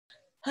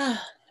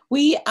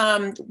We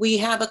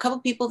have a couple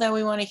people that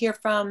we want to hear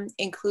from,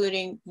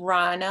 including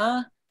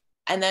Rana,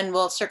 and then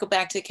we'll circle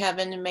back to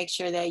Kevin and make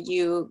sure that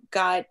you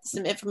got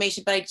some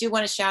information. But I do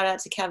want to shout out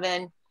to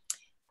Kevin.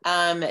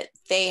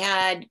 They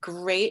had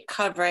great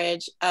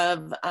coverage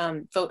of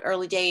Vote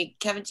Early Day.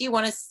 Kevin, do you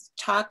want to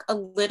talk a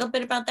little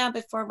bit about that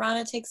before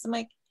Rana takes the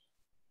mic?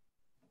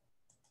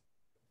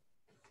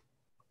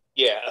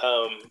 Yeah,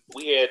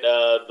 we had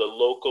the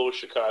local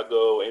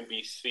Chicago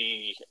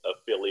NBC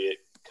affiliate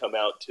come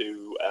out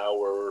to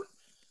our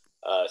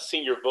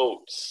senior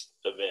votes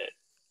event.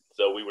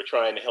 So we were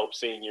trying to help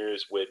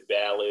seniors with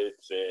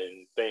ballots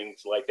and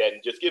things like that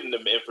and just giving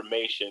them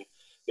information.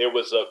 There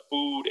was a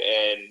food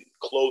and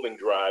clothing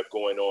drive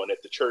going on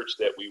at the church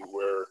that we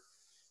were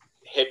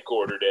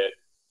headquartered at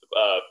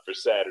for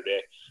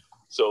Saturday.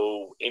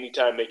 So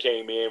anytime they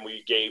came in,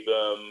 we gave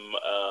them,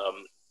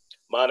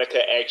 Monica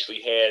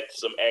actually had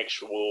some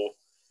actual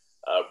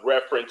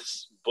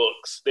reference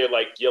books. They're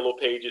like yellow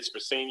pages for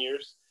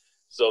seniors.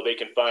 So they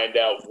can find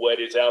out what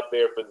is out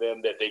there for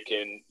them that they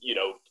can,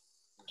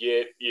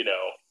 get,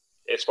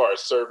 as far as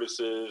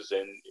services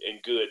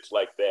and goods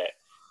like that,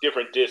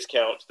 different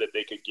discounts that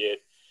they could get.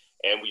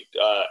 And we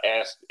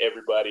asked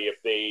everybody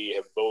if they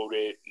have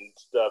voted and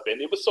stuff.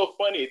 And it was so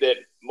funny that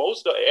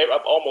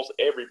almost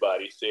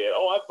everybody said,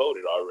 "Oh, I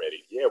voted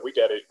already. Yeah, we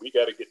got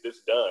to get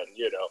this done."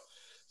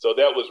 So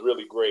that was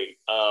really great.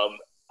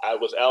 I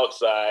was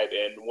outside,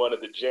 and one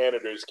of the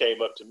janitors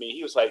came up to me.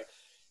 He was like,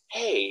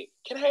 "Hey,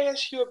 can I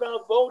ask you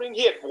about voting?"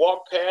 He had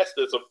walked past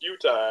us a few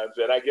times,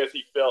 and I guess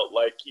he felt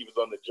like he was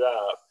on the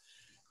job.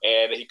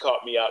 And he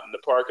caught me out in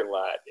the parking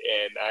lot,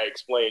 and I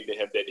explained to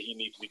him that he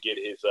needs to get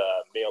his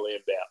mail-in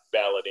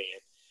ballot in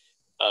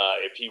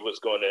if he was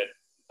going to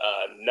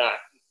not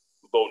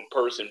vote in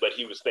person, but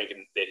he was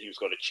thinking that he was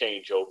going to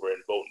change over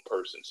and vote in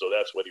person. So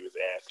that's what he was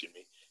asking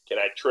me. Can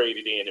I trade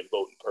it in and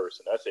vote in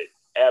person? I said,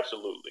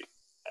 absolutely.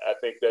 I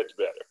think that's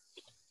better.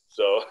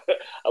 So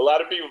a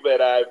lot of people that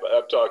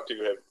I've talked to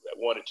have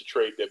wanted to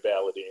trade their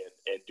ballot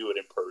in and do it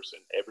in person.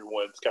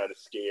 Everyone's kind of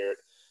scared,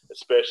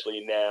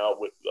 especially now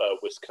with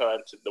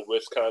the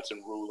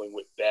Wisconsin ruling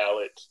with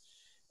ballots,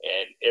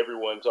 and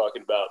everyone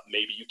talking about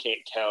maybe you can't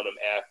count them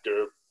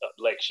after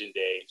Election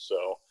Day.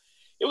 So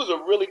it was a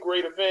really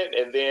great event,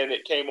 and then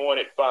it came on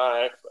at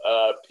 5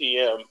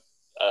 p.m.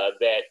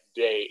 That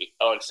day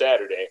on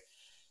Saturday,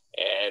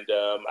 and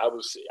I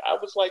was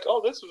like,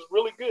 oh, this was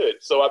really good.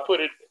 So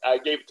I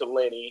gave it to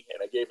Lenny,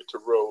 and I gave it to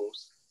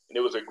Rose, and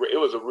it was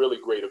a really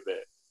great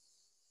event.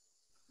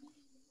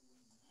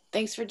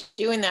 Thanks for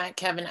doing that,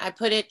 Kevin. I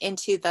put it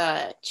into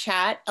the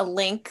chat, a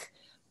link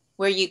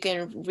where you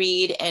can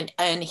read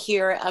and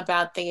hear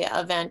about the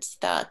event,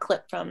 the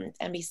clip from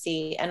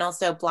NBC, and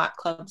also Block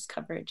Club's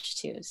coverage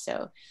too.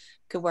 So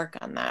good work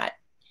on that.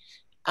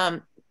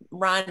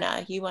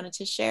 Rana, you wanted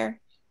to share?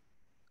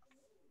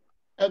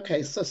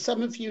 Okay, so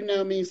some of you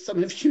know me,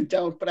 some of you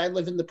don't, but I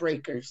live in the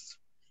Breakers,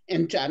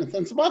 and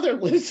Jonathan's mother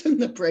lives in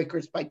the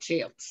Breakers by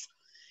chance.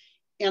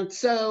 And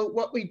so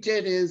what we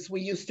did is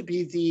we used to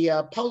be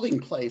the polling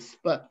place,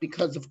 but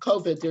because of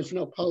COVID, there's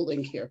no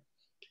polling here.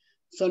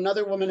 So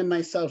another woman and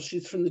myself,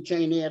 she's from the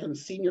Jane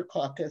Addams Senior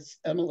Caucus,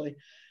 Emily,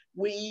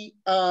 we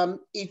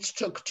each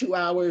took 2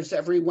 hours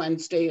every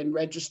Wednesday and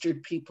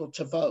registered people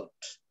to vote.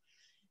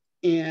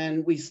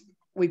 And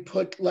we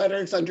put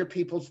letters under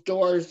people's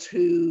doors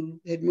who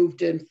had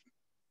moved in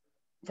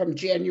from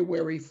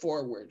January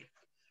forward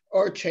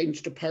or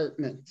changed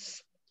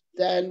apartments.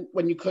 Then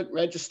when you couldn't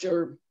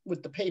register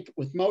with the paper,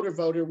 with Motor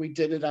Voter, we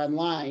did it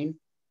online.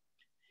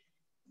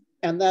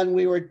 And then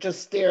we were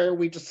just there.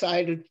 We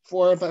decided,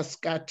 4 of us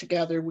got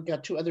together. We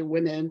got 2 other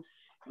women,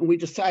 and we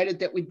decided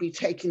that we'd be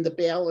taking the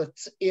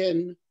ballots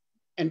in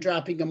and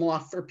dropping them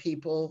off for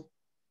people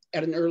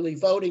at an early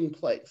voting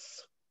place.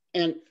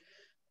 And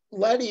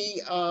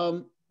Letty,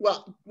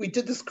 well, we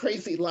did this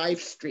crazy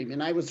live stream,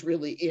 and I was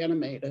really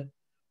animated.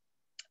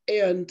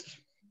 And it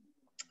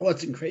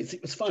wasn't crazy,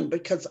 it was fun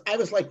because I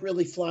was like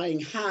really flying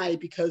high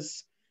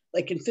because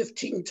like in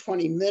 15,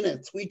 20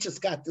 minutes, we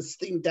just got this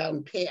thing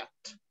down pat.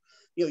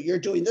 You're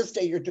doing this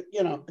day,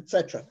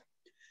 etc.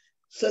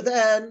 So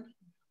then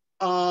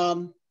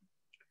I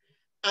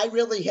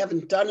really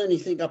haven't done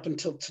anything up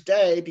until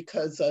today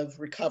because of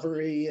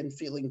recovery and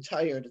feeling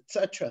tired,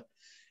 etc.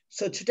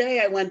 So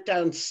today I went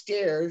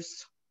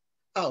downstairs.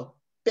 Oh,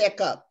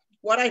 back up.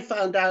 What I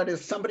found out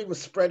is somebody was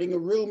spreading a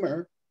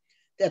rumor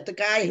that the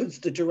guy who's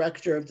the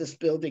director of this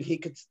building,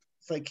 it's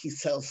like he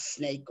sells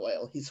snake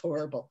oil. He's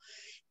horrible.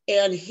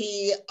 And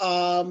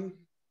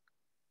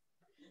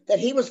that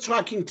he was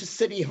talking to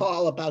City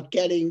Hall about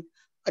getting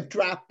a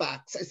drop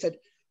box. I said,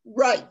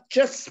 right,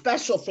 just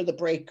special for the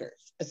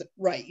Breakers. I said,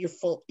 right, you're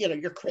full,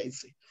 you're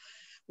crazy.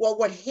 Well,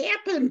 what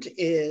happened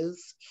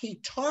is he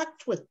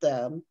talked with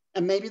them,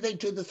 and maybe they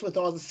do this with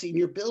all the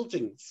senior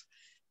buildings.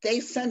 They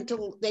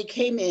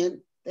came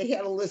in, they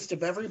had a list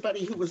of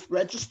everybody who was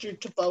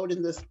registered to vote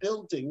in this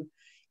building,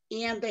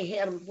 and they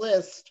had a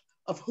list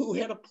of who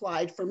had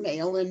applied for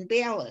mail-in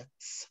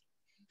ballots.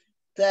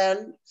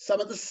 Then some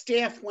of the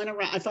staff went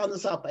around, I found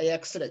this out by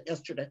accident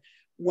yesterday,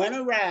 went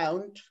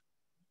around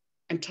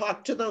and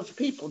talk to those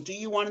people. Do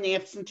you want an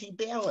absentee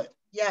ballot?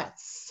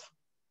 Yes.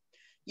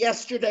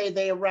 Yesterday,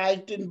 they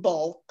arrived in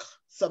bulk.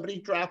 Somebody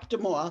dropped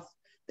them off.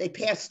 They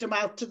passed them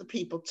out to the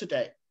people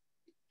today.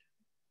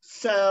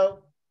 So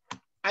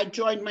I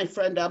joined my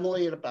friend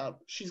Emily at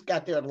she's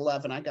got there at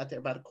 11. I got there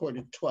about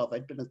 11:45.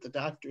 I'd been at the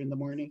doctor in the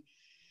morning.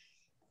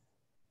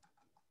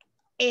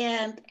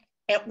 And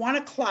at 1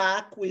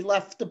 o'clock, we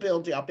left the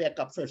building. I'll back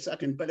up for a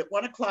second. But at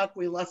 1 o'clock,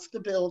 we left the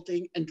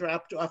building and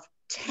dropped off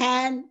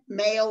 10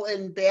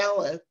 mail-in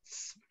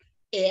ballots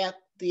at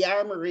the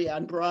Armory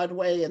on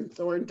Broadway in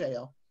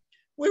Thorndale.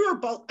 We were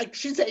both, like,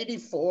 she's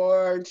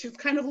 84, and she's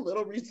kind of a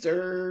little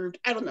reserved.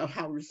 I don't know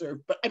how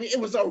reserved, but I mean, it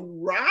was a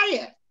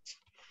riot.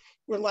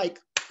 We're like,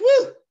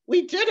 woo,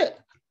 we did it.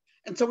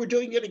 And so we're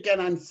doing it again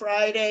on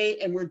Friday,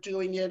 and we're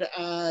doing it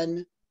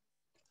on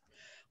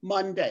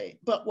Monday.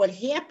 But what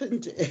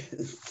happened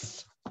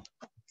is,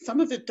 some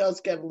of it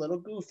does get a little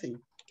goofy.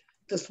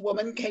 This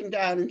woman came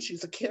down, and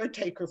she's a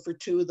caretaker for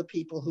 2 of the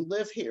people who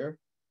live here.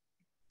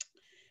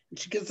 And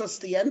she gives us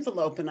the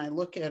envelope, and I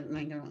look at it and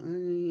I go,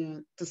 yeah,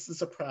 this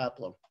is a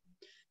problem.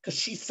 Because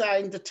she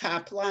signed the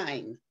top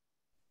line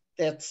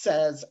that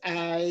says,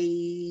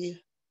 I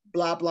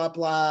blah, blah,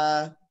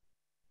 blah,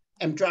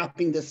 am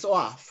dropping this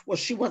off. Well,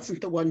 she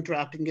wasn't the one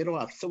dropping it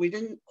off. So we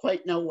didn't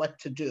quite know what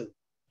to do.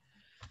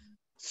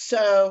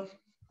 So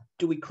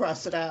do we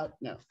cross it out?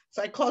 No.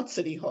 So I called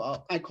City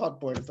Hall. I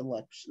called Board of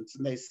Elections,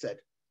 and they said,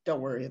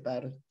 don't worry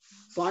about it.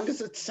 As long as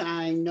it's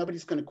signed,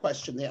 nobody's going to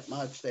question that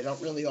much. They don't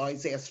really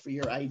always ask for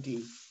your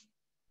ID.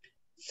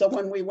 So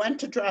when we went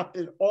to drop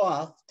it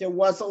off, there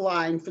was a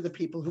line for the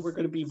people who were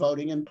going to be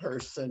voting in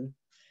person.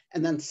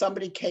 And then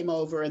somebody came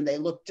over and they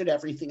looked at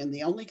everything. And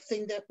the only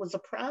thing that was a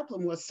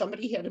problem was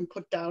somebody hadn't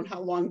put down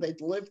how long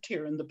they'd lived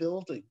here in the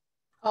building.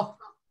 Oh.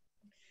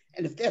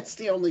 And if that's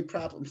the only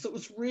problem. So it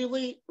was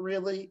really,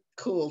 really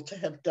cool to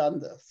have done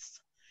this.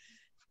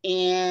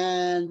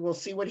 And we'll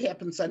see what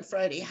happens on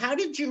Friday. How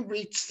did you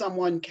reach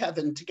someone,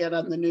 Kevin, to get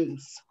on the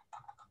news?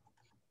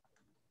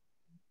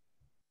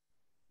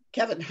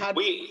 Kevin, how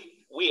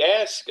we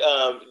asked,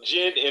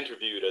 Jen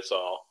interviewed us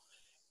all,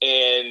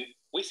 and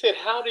we said,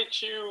 how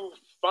did you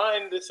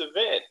find this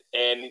event?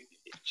 And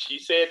she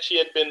said she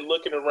had been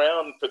looking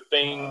around for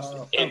things,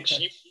 and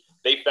okay.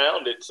 they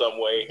found it some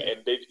way,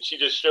 Okay. and she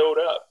just showed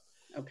up.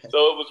 Okay.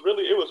 So it was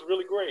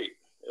really great.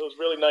 It was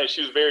really nice.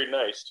 She was very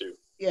nice too.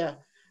 Yeah,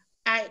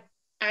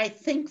 I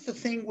think the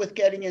thing with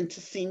getting into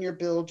senior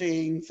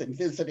buildings and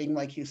visiting,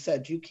 like you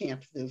said, you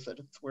can't visit.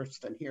 It's worse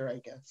than here,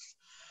 I guess.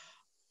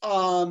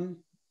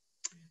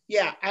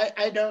 Yeah,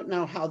 I don't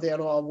know how that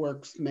all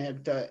works,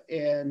 Magda,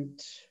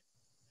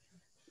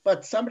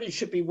 but somebody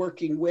should be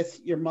working with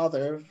your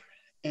mother.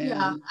 And,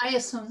 yeah, I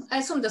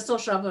assume the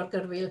social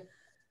worker will.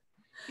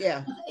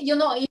 Yeah. You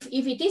know,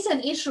 if it is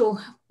an issue,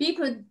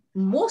 a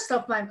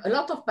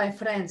lot of my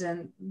friends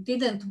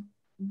didn't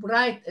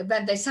write,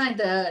 when they signed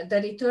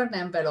the return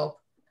envelope,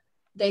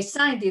 they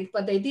signed it,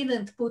 but they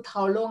didn't put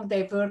how long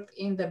they worked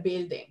in the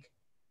building.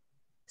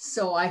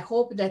 So I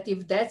hope that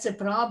if that's a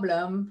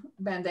problem,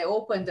 when they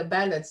open the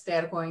ballots,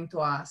 they're going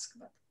to ask.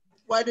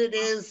 What it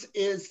is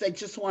they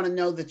just want to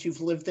know that you've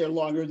lived there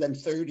longer than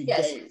 30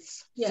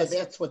 days. Yes. So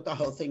that's what the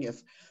whole thing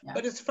is. Yeah.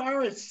 But as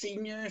far as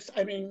seniors,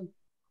 I mean,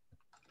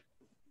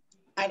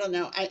 I don't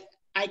know. I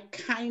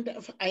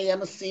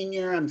am a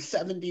senior. I'm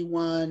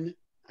 71.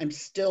 I'm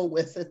still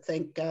with it,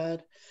 thank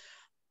God.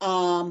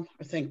 Or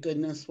thank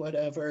goodness,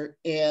 whatever.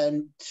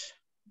 And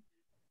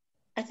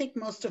I think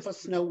most of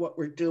us know what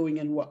we're doing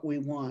and what we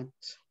want.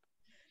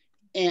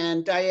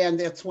 And Diane,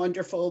 that's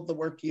wonderful, the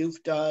work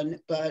you've done.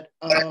 But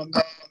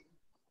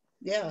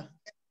yeah,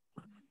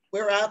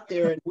 we're out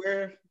there and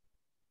we're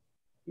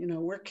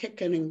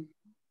kicking and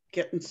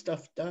getting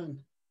stuff done.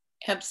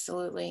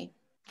 Absolutely.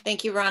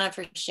 Thank you, Rana,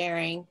 for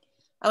sharing.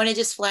 I want to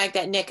just flag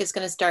that Nick is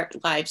going to start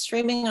live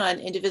streaming on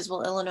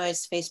Indivisible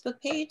Illinois' Facebook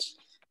page,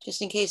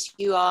 just in case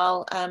you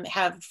all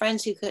have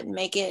friends who couldn't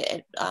make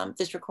it.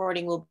 This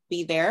recording will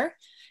be there.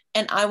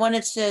 And I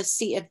wanted to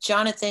see if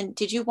Jonathan,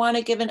 did you want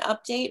to give an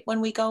update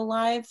when we go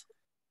live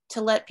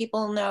to let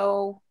people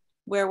know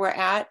where we're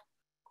at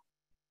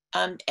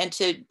and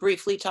to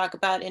briefly talk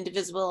about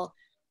Indivisible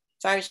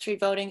Fire Street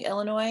Voting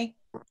Illinois?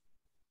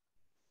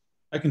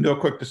 I can do a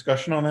quick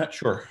discussion on that,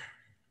 sure.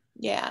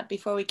 Yeah,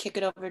 before we kick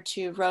it over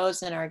to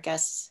Rose and our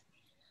guests.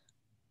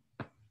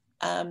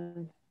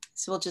 So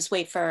we'll just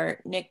wait for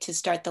Nick to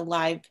start the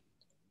live.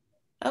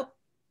 Oh.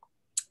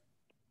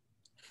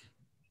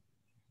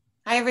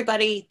 Hi,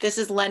 everybody. This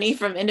is Lenny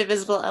from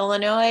Indivisible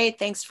Illinois.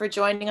 Thanks for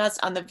joining us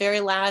on the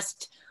very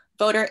last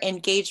voter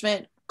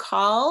engagement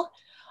call.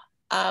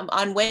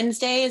 On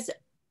Wednesdays,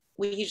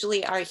 we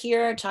usually are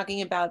here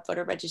talking about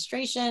voter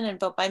registration and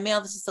vote by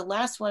mail. This is the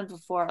last one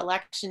before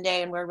Election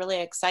Day, and we're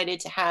really excited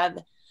to have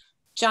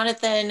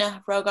Jonathan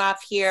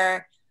Rogoff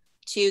here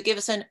to give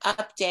us an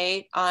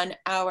update on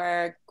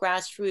our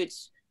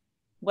grassroots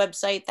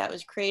website that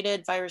was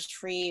created,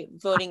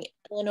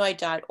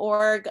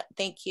 virusfreevotingillinois.org.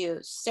 Thank you,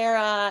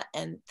 Sarah,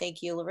 and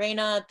thank you,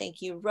 Lorena.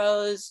 Thank you,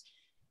 Rose.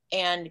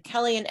 and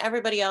Kelly and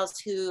everybody else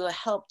who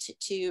helped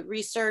to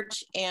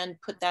research and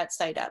put that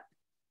site up.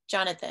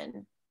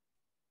 Jonathan.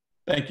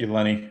 Thank you,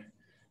 Lenny.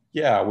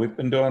 Yeah, we've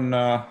been doing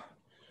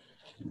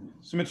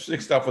some interesting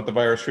stuff with the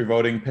virus-free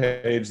voting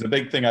page. The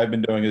big thing I've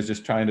been doing is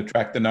just trying to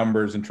track the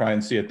numbers and try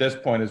and see at this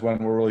point is when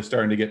we're really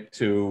starting to get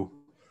to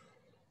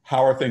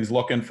how are things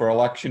looking for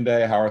election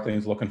day? How are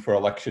things looking for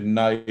election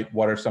night?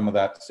 What are some of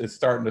that? It's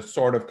starting to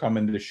sort of come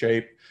into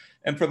shape.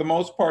 And for the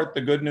most part,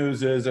 the good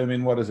news is, I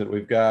mean, what is it?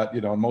 We've got,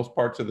 in most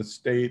parts of the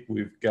state,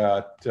 we've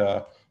got,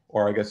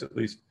 or I guess at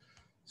least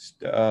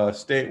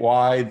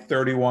statewide,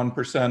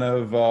 31%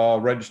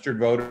 of registered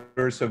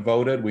voters have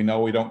voted. We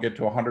know we don't get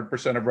to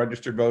 100% of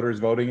registered voters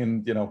voting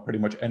in, pretty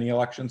much any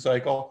election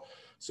cycle.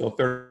 So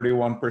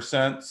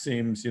 31%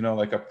 seems,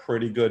 like a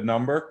pretty good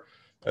number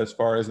as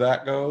far as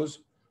that goes.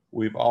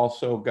 We've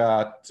also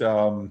got,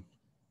 in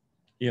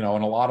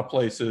a lot of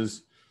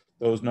places,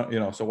 those,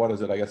 so what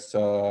is it? I guess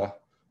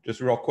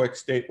just real quick,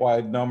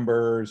 statewide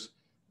numbers,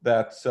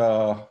 that's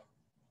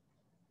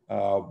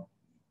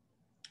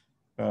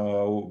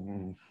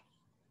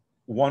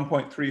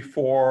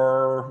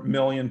 1.34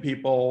 million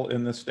people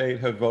in the state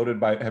have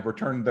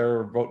returned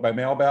their vote by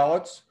mail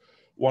ballots.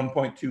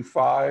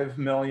 1.25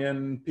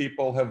 million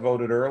people have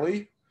voted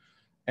early,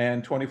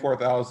 and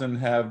 24,000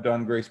 have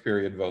done grace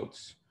period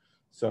votes.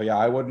 So yeah,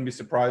 I wouldn't be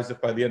surprised if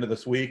by the end of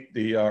this week,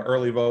 the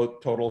early vote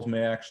totals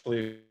may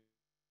actually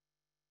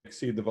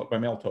exceed the vote by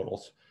mail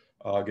totals,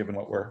 given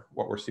what we're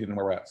seeing and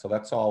where we're at. So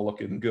that's all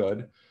looking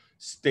good.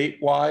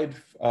 Statewide,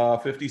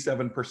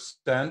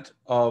 57%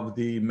 of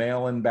the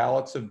mail-in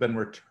ballots have been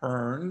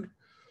returned,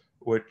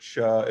 which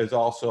is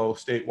also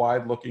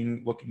statewide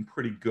looking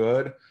pretty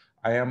good.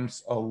 I am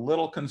a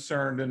little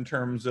concerned in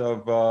terms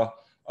of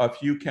a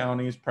few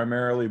counties,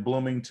 primarily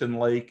Bloomington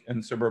Lake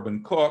and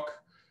suburban Cook,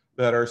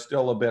 that are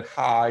still a bit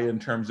high in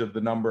terms of the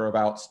number of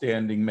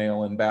outstanding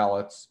mail-in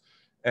ballots,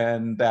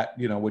 and that,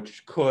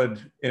 which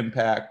could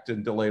impact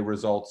and delay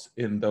results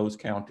in those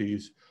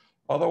counties.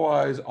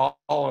 Otherwise,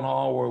 all in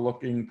all, we're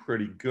looking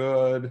pretty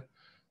good.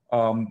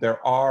 I'm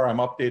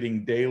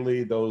updating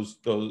daily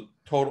the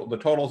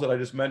totals that I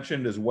just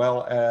mentioned, as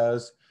well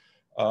as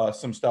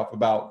some stuff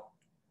about,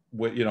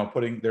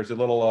 there's a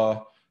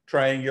little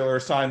triangular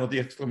sign with the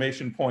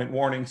exclamation point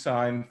warning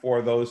sign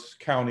for those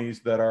counties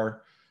that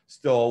are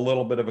still a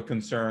little bit of a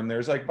concern.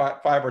 There's like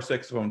 5 or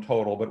 6 of them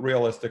total, but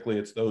realistically,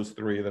 it's those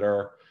 3 that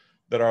are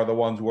the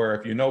ones where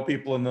if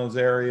people in those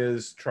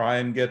areas, try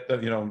and get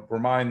them,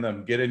 remind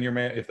them, get in your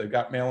mail. If they've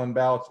got mail-in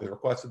ballots, they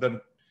requested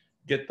them,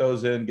 get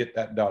those in, get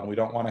that done. We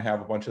don't want to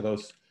have a bunch of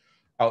those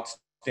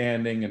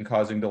outstanding and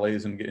causing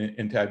delays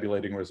in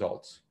tabulating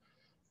results.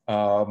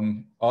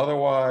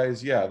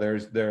 Otherwise, yeah,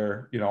 there's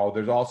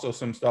also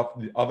some stuff,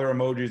 the other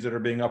emojis that are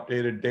being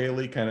updated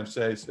daily kind of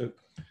say, so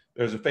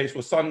there's a face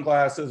with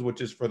sunglasses,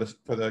 which is for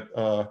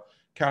the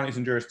counties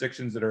and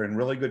jurisdictions that are in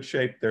really good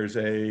shape. There's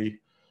a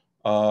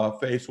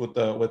face with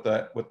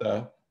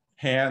the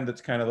hand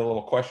that's kind of the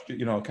little question,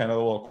 kind of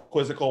the little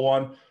quizzical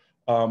one,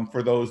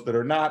 for those that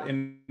are not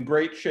in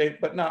great shape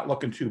but not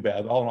looking too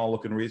bad, all in all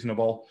looking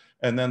reasonable.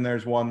 And then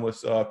there's one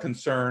with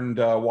concerned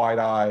wide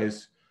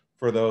eyes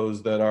for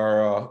those that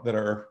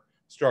are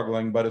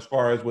struggling. But as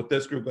far as with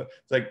this group,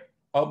 it's like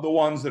of the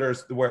ones that are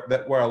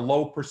where a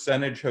low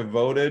percentage have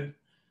voted,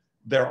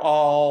 they're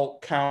all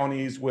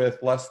counties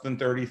with less than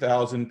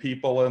 30,000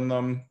 people in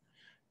them.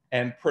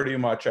 And pretty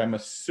much, I'm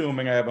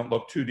assuming, I haven't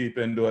looked too deep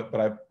into it,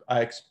 but I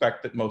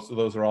expect that most of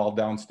those are all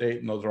downstate,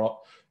 and those are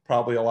all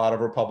probably a lot of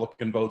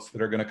Republican votes that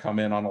are going to come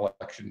in on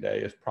election day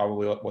is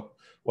probably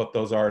what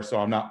those are. So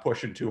I'm not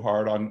pushing too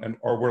hard on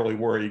or really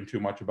worrying too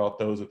much about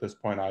those at this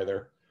point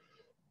either.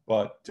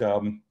 But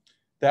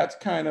that's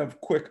kind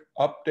of quick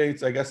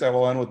updates. I guess I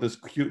will end with this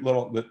cute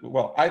little,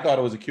 well, I thought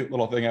it was a cute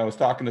little thing. I was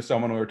talking to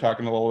someone, we were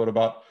talking a little bit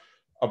about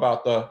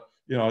the,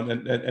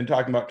 and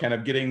talking about kind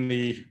of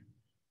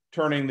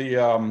turning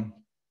the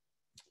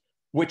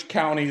which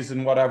counties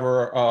and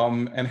whatever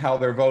and how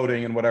they're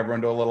voting and whatever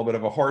into a little bit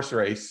of a horse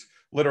race,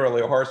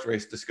 literally a horse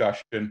race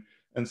discussion.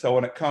 And so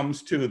when it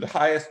comes to the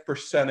highest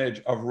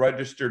percentage of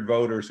registered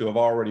voters who have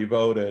already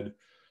voted,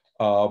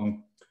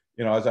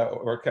 as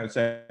we're kind of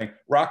saying,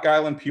 Rock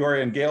Island,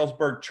 Peoria, and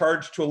Galesburg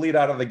charged to a lead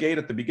out of the gate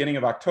at the beginning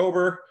of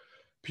October.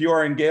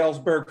 Peoria and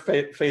Galesburg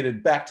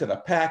faded back to the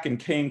pack, and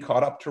Kane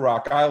caught up to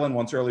Rock Island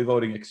once early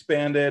voting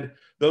expanded.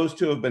 Those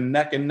two have been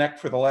neck and neck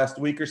for the last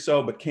week or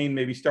so, but Kane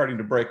may be starting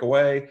to break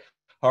away.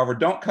 However,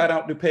 don't cut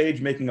out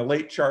DuPage making a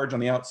late charge on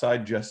the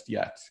outside just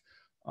yet.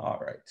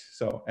 All right,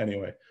 so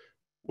anyway,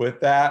 with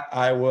that,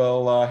 I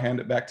will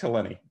hand it back to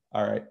Lenny.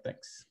 All right,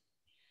 thanks.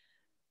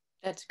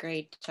 That's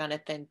great,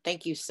 Jonathan.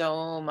 Thank you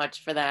so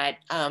much for that.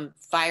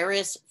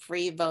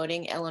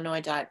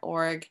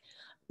 virusfreevotingillinois.org.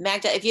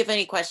 Magda, if you have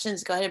any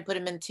questions, go ahead and put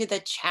them into the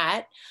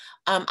chat.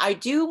 I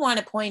do want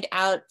to point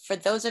out, for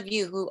those of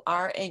you who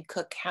are in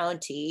Cook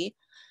County,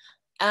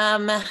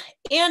 and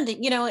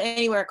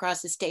anywhere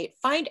across the state,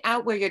 find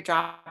out where your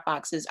drop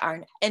boxes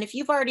are. And if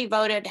you've already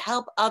voted,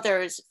 help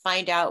others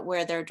find out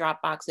where their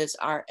drop boxes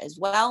are as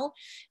well.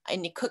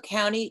 In Cook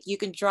County, you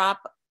can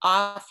drop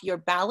off your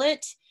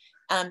ballot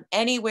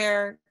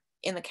anywhere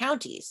in the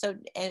county. So,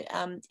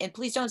 and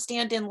please don't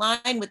stand in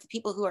line with the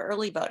people who are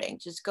early voting.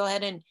 Just go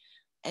ahead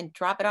and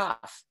drop it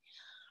off.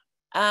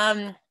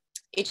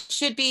 It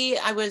should be,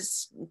 I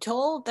was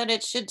told that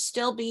it should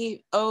still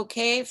be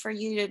okay for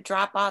you to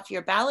drop off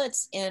your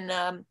ballots in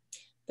at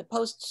the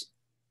post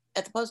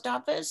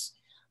office.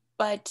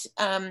 But,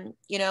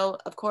 you know,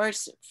 of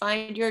course,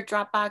 find your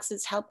drop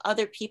boxes, help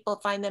other people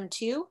find them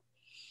too.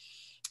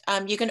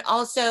 You can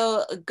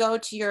also go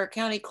to your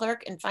county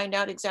clerk and find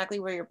out exactly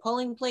where your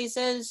polling place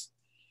is.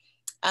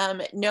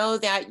 Know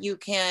that you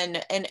can,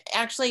 and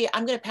actually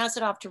I'm going to pass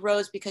it off to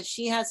Rose because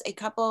she has a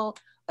couple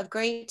of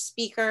great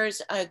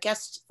speakers,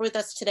 guests with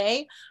us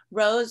today.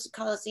 Rose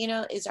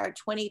Colasino is our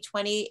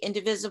 2020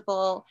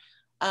 Indivisible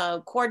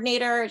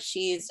coordinator.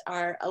 She's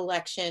our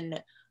election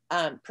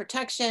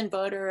protection,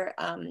 voter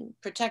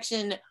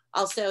protection,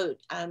 also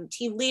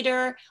team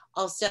leader,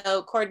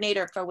 also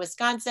coordinator for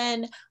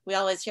Wisconsin. We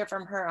always hear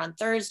from her on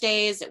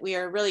Thursdays. We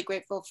are really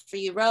grateful for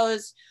you,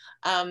 Rose.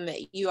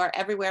 You are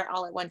everywhere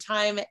all at one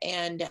time.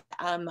 And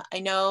I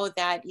know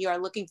that you are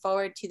looking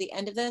forward to the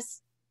end of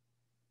this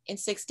in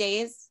 6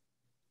 days.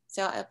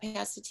 So I'll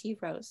pass it to you,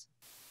 Rose.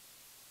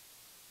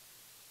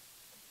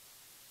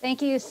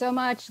 Thank you so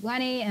much,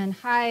 Lenny, and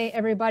hi,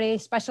 everybody.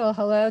 Special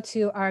hello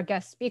to our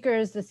guest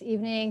speakers this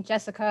evening,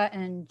 Jessica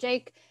and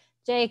Jake.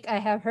 Jake, I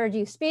have heard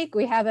you speak.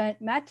 We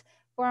haven't met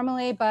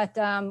formally, but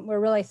we're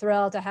really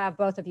thrilled to have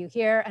both of you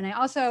here. And I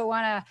also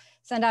want to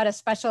send out a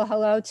special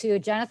hello to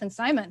Jonathan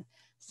Simon.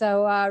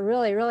 So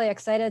really, really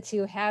excited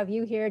to have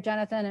you here,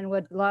 Jonathan, and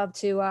would love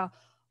to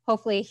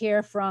hopefully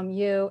hear from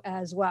you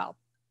as well.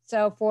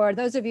 So for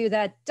those of you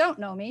that don't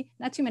know me,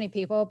 not too many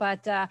people,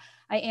 but I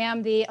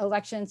am the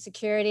election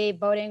security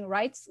voting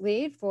rights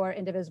lead for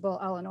Indivisible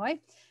Illinois,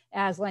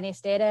 as Lenny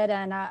stated.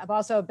 And I've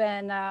also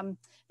been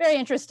very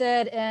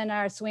interested in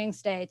our swing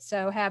states.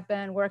 So have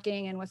been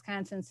working in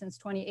Wisconsin since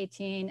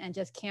 2018 and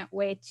just can't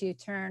wait to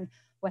turn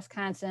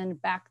Wisconsin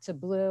back to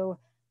blue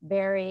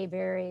very,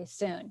 very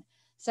soon.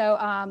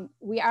 So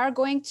we are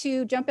going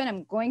to jump in.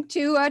 I'm going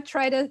to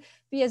try to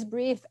be as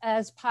brief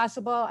as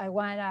possible. I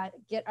want to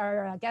get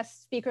our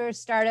guest speakers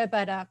started,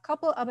 but a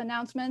couple of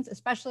announcements,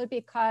 especially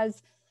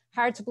because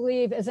hard to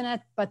believe, isn't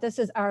it? But this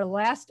is our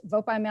last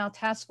Vote by Mail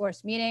Task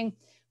Force meeting.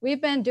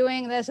 We've been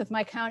doing this, if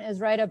my count is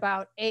right,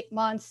 about 8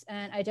 months.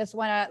 And I just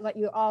want to let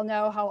you all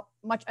know how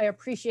much I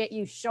appreciate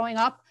you showing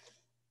up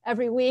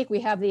every week.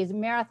 We have these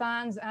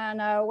marathons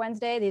on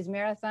Wednesday, these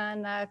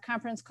marathon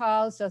conference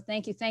calls. So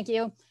thank you, thank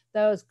you.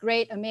 Those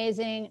great,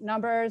 amazing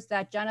numbers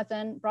that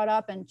Jonathan brought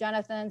up, and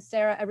Jonathan,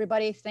 Sarah,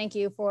 everybody, thank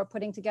you for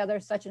putting together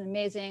such an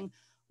amazing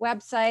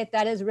website.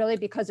 That is really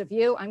because of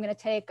you. I'm going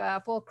to take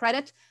full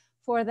credit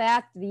for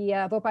that.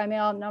 The vote by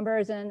mail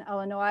numbers in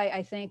Illinois,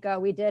 I think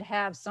we did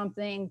have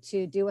something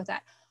to do with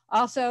that.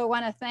 Also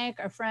want to thank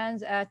our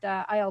friends at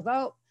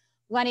ILVOTE.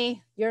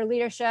 Lenny, your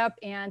leadership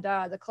and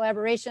the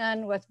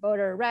collaboration with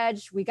Voter Reg.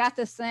 We got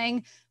this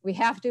thing. We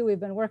have to. We've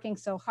been working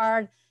so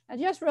hard. And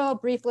just real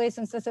briefly,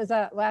 since this is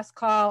a last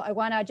call, I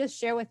want to just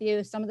share with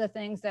you some of the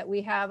things that we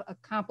have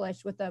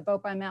accomplished with the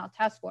Vote by Mail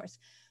Task Force.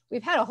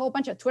 We've had a whole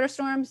bunch of Twitter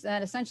storms,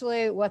 and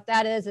essentially what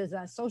that is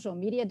a social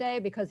media day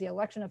because the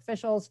election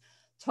officials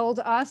told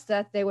us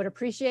that they would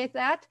appreciate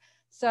that.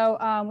 So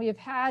we've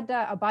had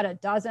about a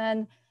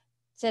dozen.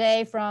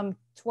 Today from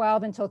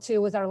 12 until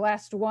 2 was our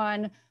last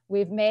one.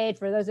 We've made,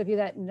 for those of you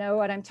that know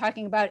what I'm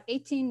talking about,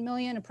 18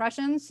 million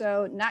impressions,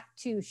 so not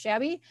too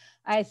shabby.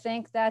 I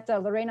think that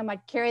Lorena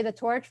might carry the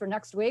torch for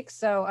next week,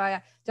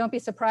 so don't be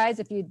surprised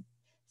if you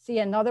see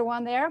another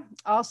one there.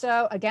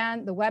 Also,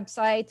 again, the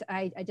website,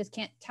 I just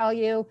can't tell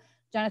you,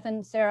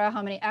 Jonathan, Sarah,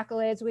 how many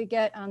accolades we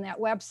get on that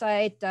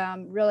website.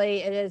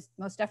 Really, it is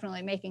most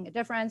definitely making a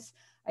difference.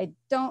 I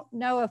don't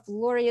know if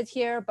Lori is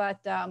here, but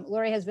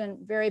Lori has been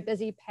very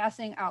busy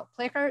passing out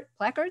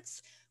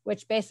placards,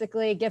 which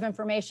basically give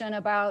information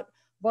about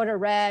voter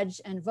reg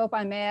and vote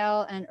by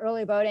mail and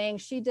early voting.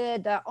 She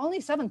did only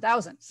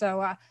 7,000.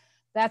 So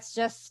that's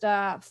just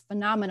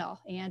phenomenal.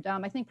 And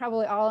I think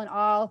probably all in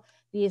all,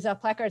 these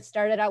placards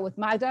started out with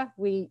Magda.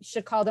 We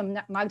should call them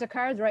Magda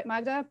cards, right,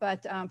 Magda?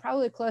 But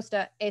probably close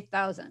to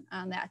 8,000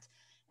 on that.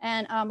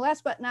 And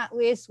last but not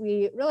least,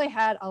 we really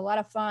had a lot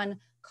of fun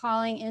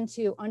calling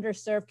into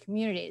underserved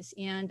communities.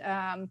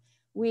 And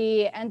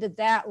we ended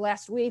that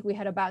last week. We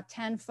had about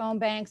 10 phone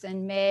banks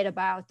and made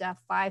about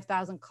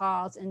 5,000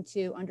 calls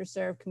into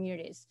underserved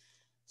communities.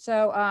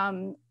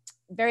 So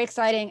very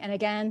exciting. And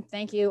again,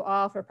 thank you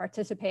all for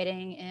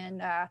participating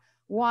in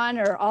one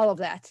or all of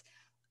that.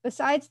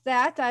 Besides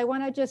that, I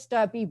want to just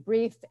be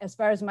brief as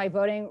far as my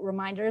voting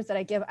reminders that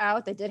I give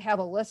out. I did have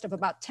a list of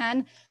about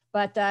 10,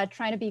 but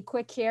trying to be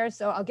quick here.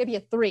 So I'll give you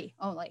 3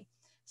 only.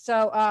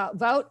 So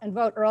vote and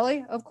vote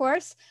early, of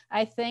course.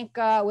 I think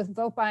with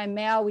vote by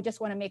mail, we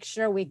just want to make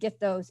sure we get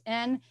those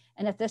in.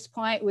 And at this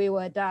point, we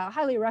would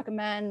highly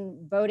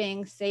recommend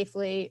voting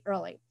safely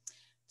early.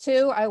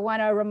 2, I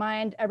want to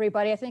remind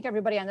everybody, I think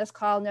everybody on this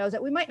call knows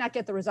that we might not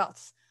get the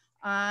results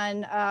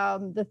on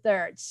the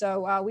 3rd.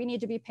 So we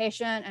need to be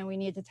patient and we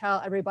need to tell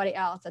everybody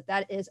else that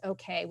that is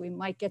okay. We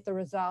might get the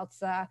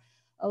results a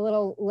a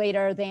little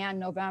later than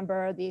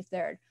November the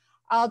 3rd.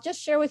 I'll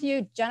just share with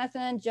you,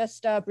 Jonathan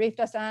just briefed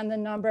us on the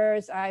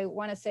numbers. I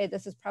want to say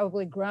this has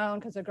probably grown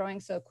because they're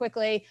growing so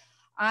quickly.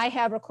 I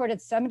have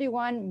recorded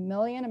 71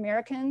 million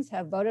Americans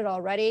have voted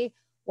already.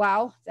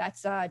 Wow,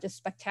 that's just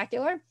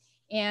spectacular.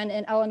 And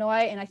in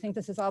Illinois, and I think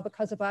this is all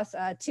because of us,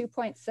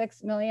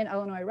 2.6 million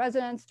Illinois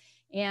residents.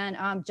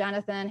 And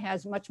Jonathan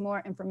has much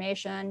more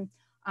information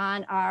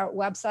on our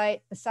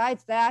website.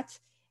 Besides that,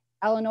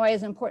 Illinois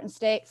is an important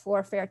state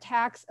for fair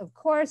tax, of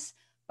course,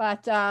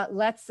 but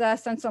let's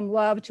send some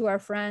love to our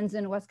friends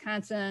in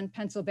Wisconsin,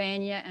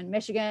 Pennsylvania, and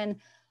Michigan.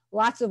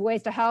 Lots of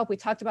ways to help. We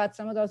talked about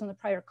some of those on the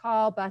prior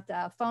call, but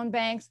phone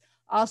banks,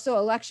 also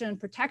election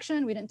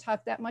protection. We didn't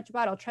talk that much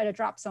about. I'll try to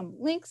drop some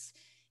links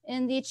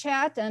in the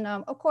chat. And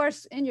of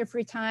course, in your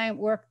free time,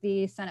 work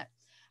the Senate.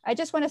 I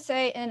just want to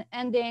say in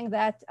ending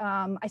that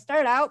I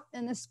started out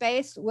in this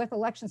space with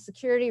election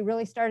security,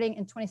 really starting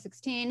in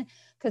 2016,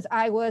 because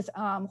I was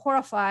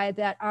horrified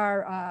that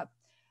our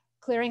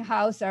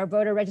clearinghouse, our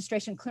voter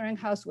registration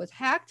clearinghouse was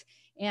hacked.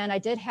 And I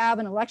did have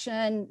an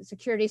election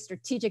security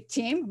strategic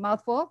team,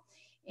 mouthful.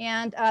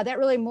 And that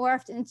really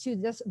morphed into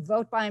this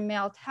vote by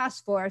mail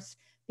task force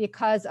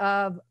because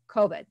of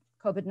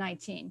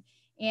COVID-19.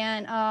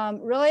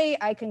 And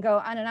really, I can go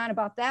on and on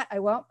about that. I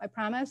won't, I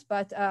promise.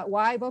 But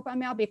why vote by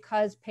mail?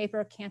 Because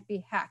paper can't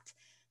be hacked.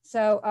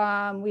 So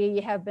we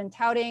have been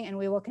touting, and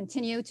we will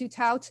continue to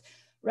tout,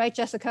 right,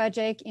 Jessica,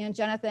 Jake, and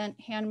Jonathan,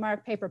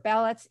 hand-marked paper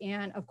ballots,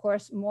 and of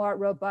course, more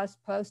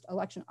robust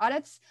post-election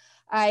audits.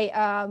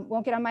 I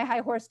won't get on my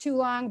high horse too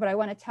long, but I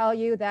want to tell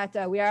you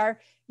that we are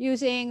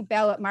using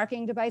ballot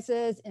marking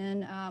devices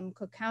in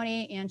Cook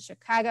County and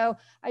Chicago.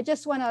 I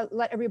just want to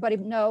let everybody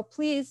know,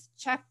 please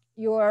check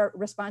your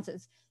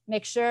responses.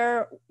 Make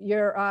sure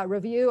your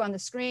review on the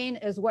screen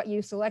is what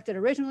you selected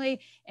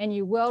originally, and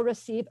you will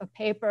receive a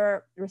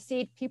paper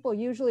receipt. People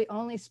usually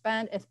only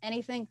spend, if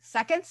anything,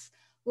 seconds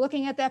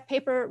looking at that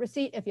paper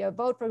receipt. If you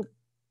vote for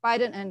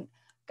Biden, and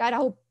God, I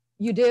hope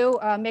you do,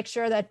 make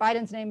sure that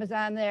Biden's name is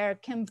on there,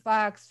 Kim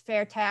Foxx,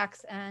 fair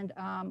tax, and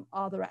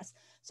all the rest.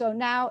 So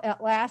now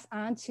at last,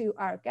 on to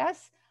our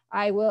guests.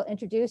 I will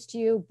introduce to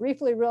you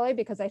briefly, really,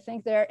 because I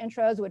think their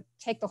intros would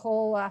take the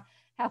whole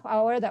half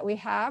hour that we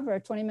have, or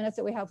 20 minutes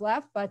that we have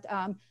left, but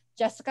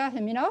Jessica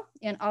Gimeno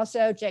and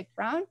also Jake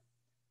Braun.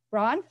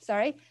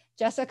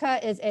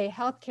 Jessica is a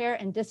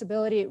healthcare and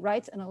disability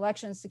rights and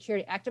election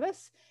security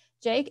activist.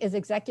 Jake is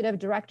executive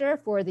director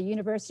for the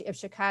University of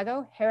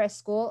Chicago Harris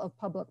School of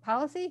Public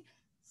Policy,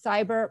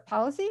 Cyber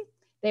Policy.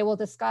 They will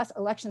discuss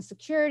election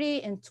security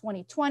in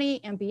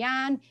 2020 and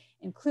beyond,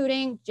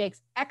 including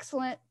Jake's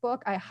excellent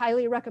book, I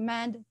highly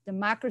recommend,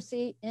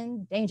 Democracy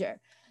in Danger.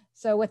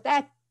 So with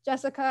that,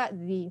 Jessica,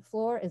 the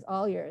floor is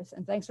all yours,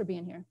 and thanks for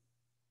being here.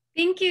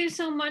 Thank you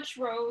so much,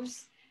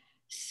 Rose.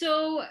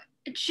 So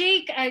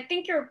Jake, I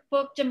think your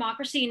book,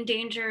 Democracy in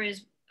Danger,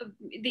 is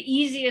the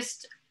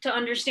easiest to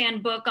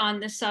understand book on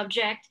the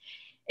subject.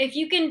 If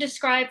you can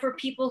describe for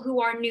people who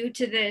are new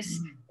to this,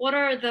 what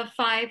are the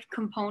 5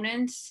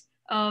 components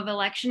of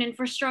election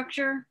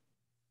infrastructure?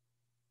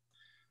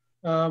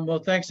 Well,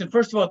 thanks. And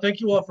first of all,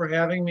 thank you all for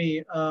having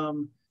me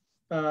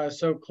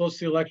so close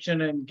to the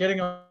election and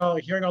hearing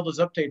all those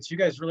updates. You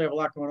guys really have a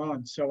lot going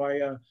on. So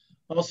I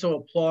also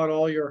applaud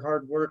all your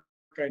hard work.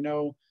 I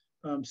know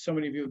so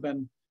many of you have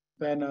been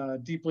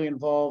deeply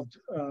involved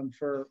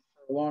for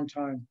a long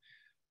time.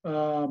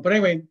 But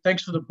anyway,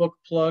 thanks for the book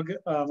plug.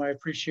 I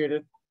appreciate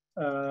it.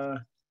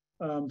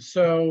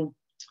 So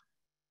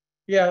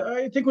yeah,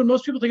 I think when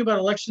most people think about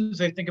elections,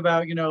 they think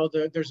about,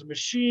 there's a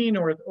machine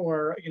or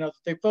that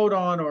they vote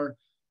on or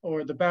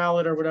the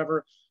ballot or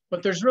whatever,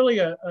 but there's really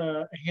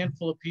a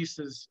handful of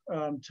pieces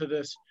to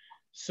this.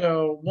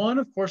 So one,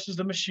 of course, is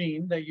the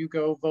machine that you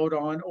go vote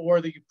on or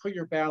that you put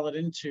your ballot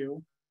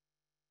into.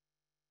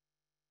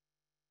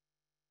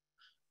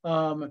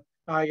 We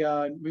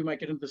might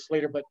get into this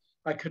later, but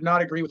I could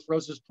not agree with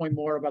Rose's point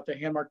more about the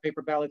hand-marked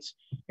paper ballots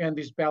and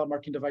these ballot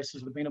marking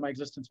devices, the bane of my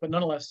existence. But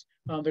nonetheless,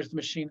 there's the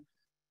machine.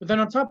 But then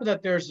on top of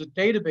that, there's a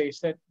database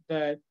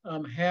that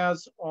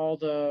has all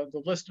the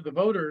list of the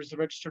voters, the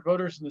registered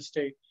voters in the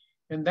state.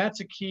 And that's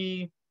a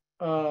key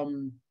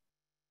kind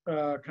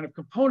of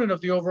component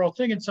of the overall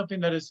thing, and something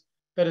that is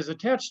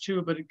attached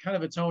to, but kind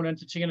of its own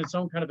entity and its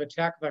own kind of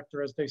attack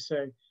vector, as they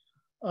say.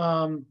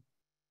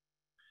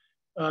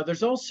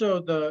 There's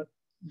also the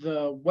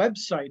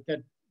website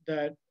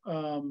that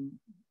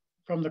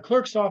from the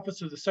clerk's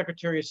office of the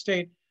Secretary of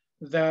State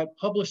that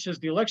publishes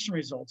the election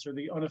results or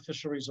the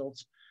unofficial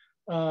results,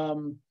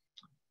 but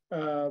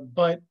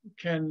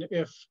can,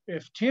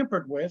 if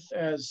tampered with,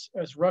 as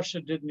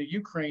Russia did in the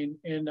Ukraine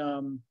in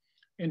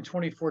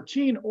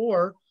 2014,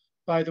 or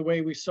by the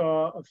way, we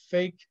saw a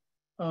fake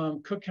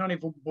Cook County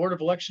Board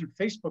of Election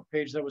Facebook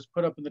page that was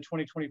put up in the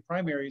 2020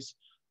 primaries.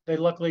 They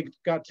luckily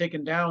got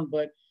taken down,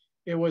 but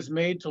it was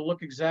made to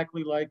look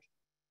exactly like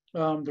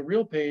the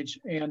real page,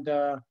 and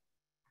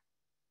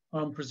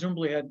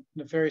presumably had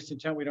nefarious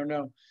intent. We don't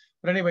know.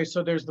 But anyway,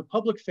 so there's the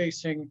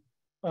public-facing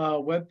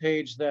web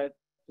page that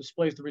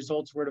displays the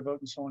results, where to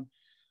vote, and so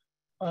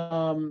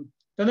on.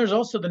 Then there's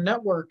also the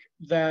network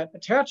that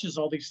attaches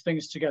all these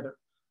things together.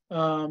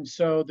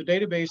 So the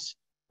database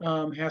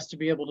has to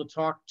be able to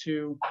talk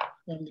to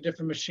the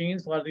different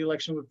machines. A lot of the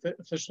election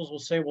officials will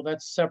say, well,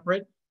 that's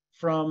separate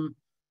from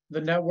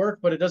the network,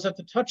 but it does have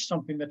to touch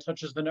something that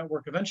touches the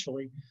network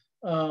eventually.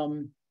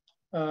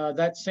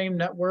 That same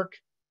network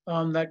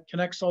that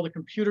connects all the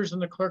computers in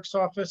the clerk's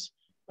office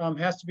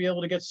has to be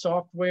able to get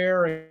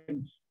software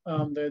and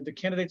the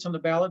candidates on the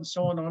ballot and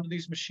so on onto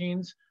these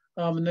machines,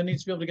 and then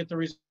needs to be able to get the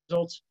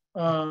results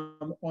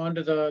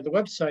onto the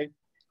website.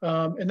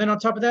 And then on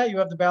top of that, you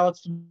have the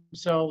ballots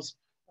themselves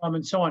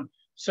and so on.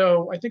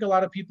 So I think a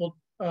lot of people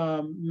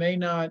may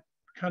not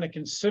kind of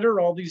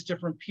consider all these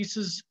different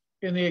pieces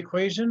in the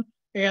equation,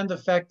 and the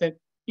fact that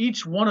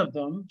each one of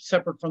them,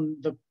 separate from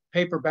the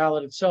paper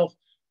ballot itself,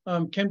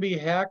 can be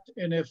hacked,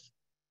 and if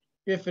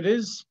it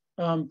is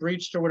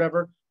breached or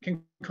whatever,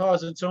 can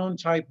cause its own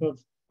type of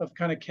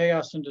kind of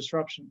chaos and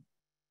disruption.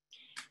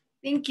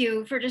 Thank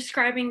you for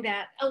describing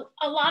that.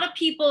 A lot of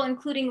people,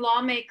 including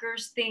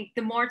lawmakers, think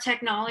the more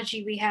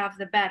technology we have,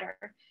 the better,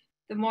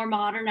 the more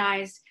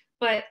modernized.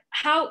 But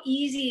how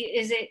easy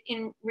is it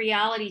in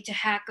reality to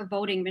hack a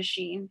voting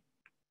machine?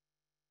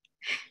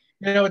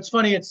 You know, it's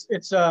funny.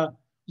 It's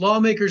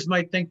lawmakers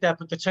might think that,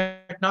 but the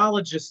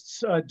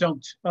technologists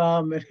don't.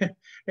 And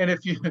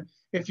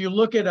if you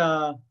look at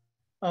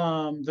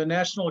the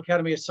National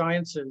Academy of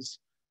Sciences,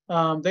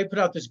 they put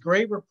out this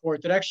great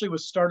report that actually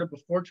was started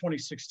before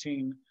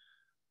 2016,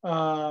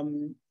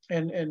 and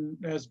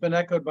has been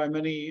echoed by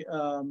many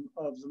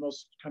of the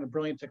most kind of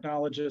brilliant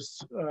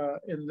technologists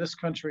in this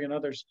country and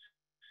others,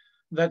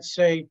 that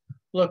say,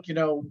 look, you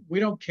know, we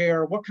don't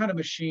care what kind of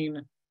machine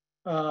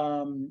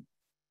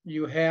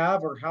you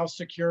have or how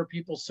secure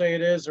people say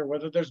it is, or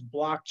whether there's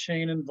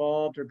blockchain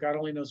involved or God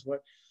only knows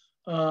what.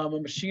 A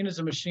machine is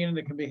a machine and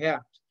it can be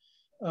hacked.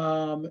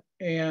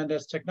 And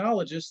as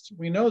technologists,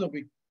 we know that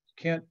we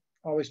can't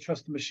always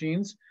trust the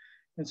machines.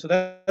 And so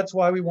that's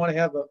why we want to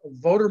have a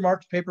voter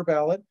marked paper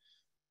ballot.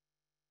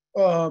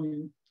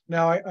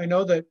 Now, I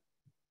know that,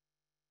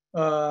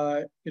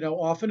 you know,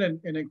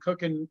 often in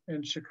Cook and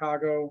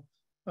Chicago,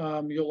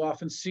 you'll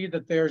often see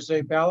that there's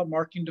a ballot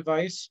marking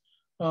device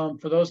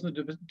for those in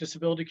the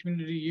disability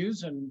community to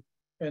use, and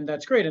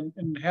that's great.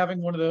 And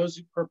having one of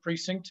those per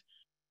precinct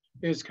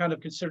is kind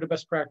of considered a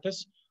best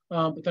practice.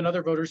 But then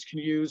other voters can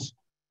use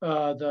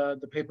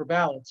the paper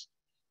ballots.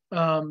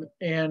 And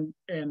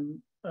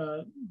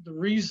the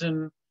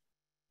reason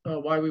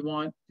why we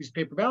want these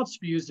paper ballots to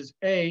be used is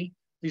A,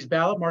 these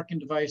ballot marking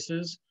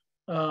devices,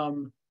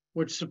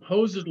 which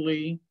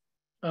supposedly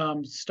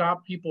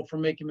stop people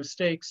from making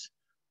mistakes.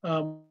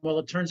 Well,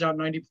 it turns out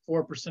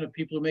 94% of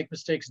people who make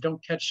mistakes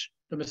don't catch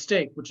the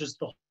mistake, which is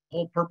the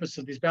whole purpose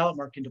of these ballot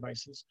marking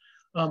devices.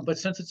 But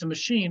since it's a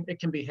machine, it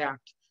can be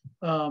hacked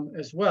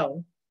as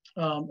well,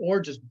 or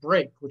just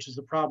break, which is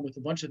the problem with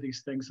a bunch of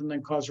these things, and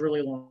then cause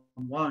really long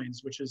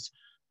lines, which is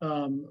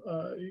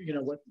you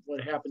know,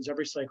 what happens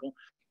every cycle.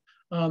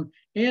 And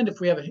if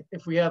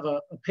we have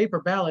a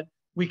paper ballot,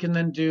 we can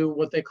then do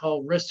what they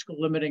call risk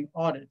limiting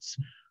audits,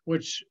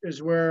 which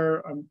is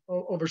where I'm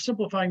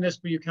oversimplifying this,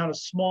 but you count a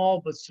small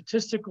but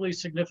statistically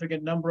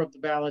significant number of the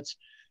ballots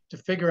to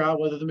figure out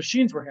whether the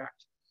machines were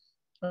hacked.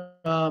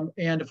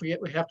 And if we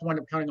have to wind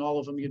up counting all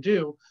of them, you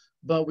do,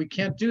 but we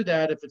can't do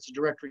that if it's a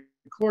direct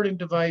recording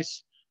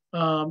device.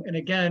 And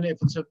again, if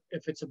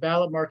it's a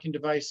ballot marking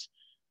device,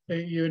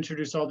 you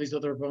introduce all these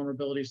other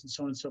vulnerabilities and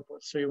so on and so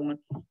forth. So you want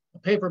a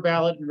paper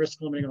ballot and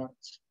risk limiting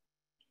audits.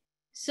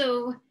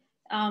 So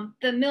the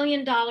 $1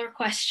 million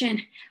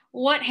question,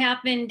 what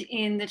happened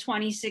in the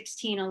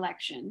 2016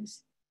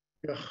 elections?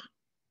 Ugh.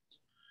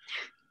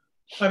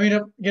 I mean,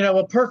 you know,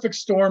 a perfect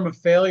storm of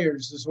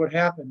failures is what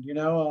happened. You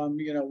know,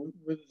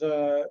 with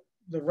the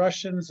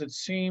Russians, it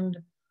seemed,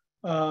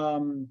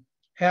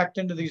 hacked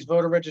into these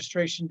voter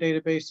registration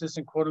databases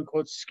and quote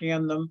unquote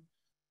scanned them.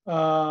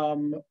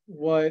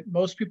 What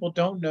most people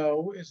don't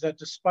know is that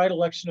despite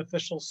election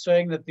officials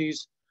saying that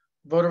these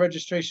voter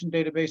registration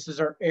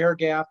databases are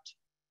air-gapped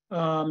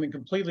and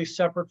completely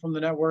separate from the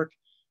network,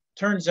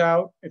 turns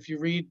out, if you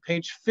read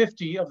page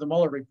 50 of the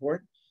Mueller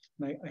report,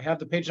 and I have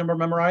the page number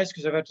memorized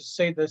because I've had to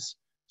say this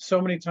so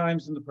many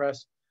times in the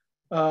press,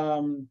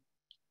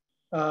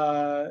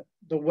 the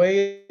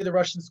way the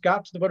Russians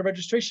got to the voter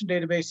registration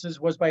databases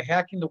was by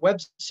hacking the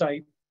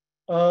website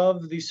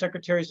of the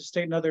secretaries of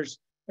state and others,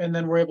 and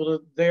then were able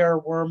to there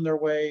worm their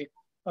way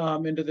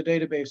into the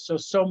database.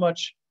 So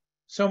much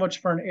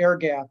for an air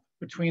gap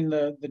between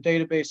the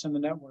database and the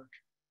network.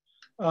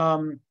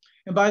 And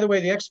by the way,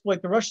 the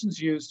exploit the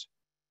Russians used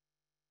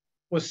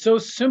was so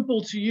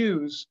simple to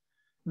use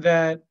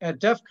that at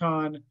DEF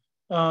CON,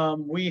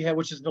 we had,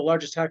 which is the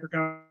largest hacker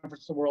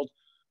conference in the world,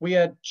 we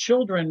had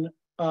children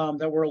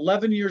that were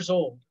 11 years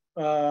old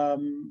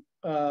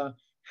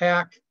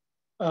hack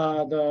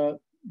the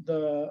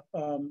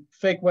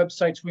fake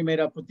websites we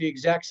made up with the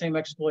exact same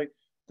exploit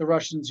the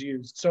Russians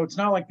used. So it's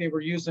not like they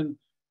were using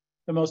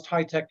the most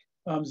high-tech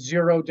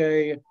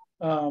zero-day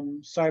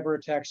cyber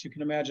attacks you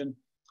can imagine.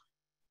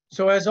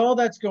 So as all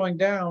that's going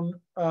down,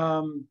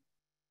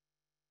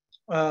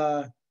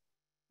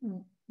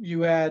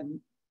 you had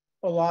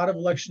a lot of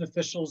election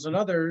officials and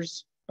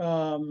others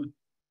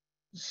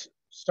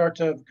start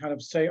to kind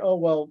of say, oh,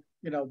 well,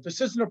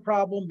 this isn't a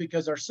problem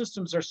because our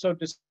systems are so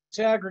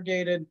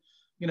disaggregated.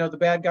 The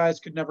bad guys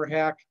could never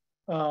hack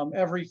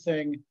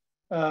everything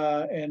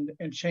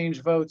and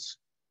change votes.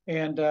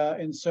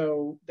 And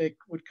so they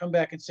would come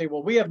back and say,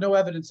 well, we have no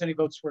evidence any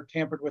votes were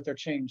tampered with or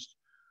changed,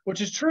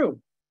 which is true.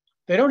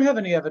 They don't have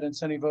any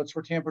evidence any votes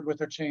were tampered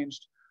with or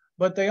changed,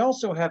 but they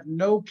also have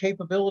no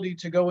capability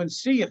to go and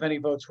see if any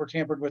votes were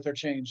tampered with or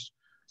changed.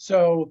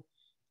 So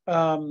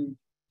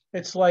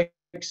it's like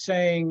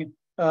saying,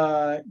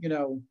 I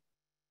don't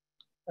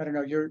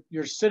know,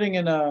 you're sitting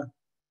in a,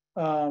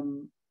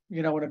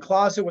 in a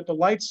closet with the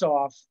lights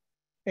off,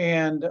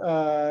 and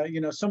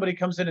somebody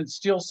comes in and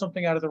steals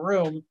something out of the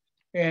room,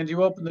 and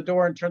you open the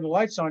door and turn the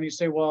lights on. You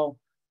say, well,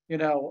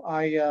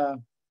 I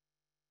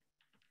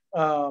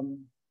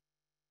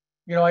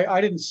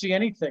didn't see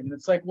anything. And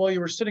it's like, well, you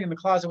were sitting in the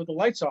closet with the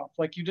lights off,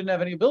 like you didn't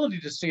have any ability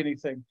to see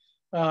anything.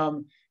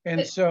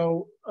 And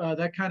so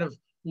that kind of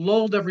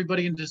lulled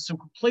everybody into some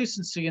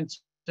complacency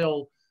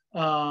until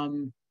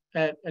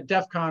at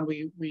DEF CON,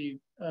 we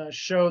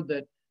showed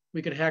that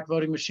we could hack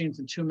voting machines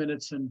in 2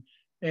 minutes and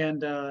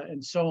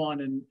so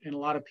on. And a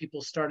lot of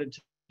people started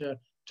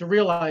to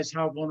realize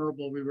how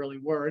vulnerable we really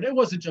were. And it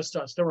wasn't just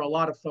us. There were a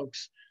lot of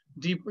folks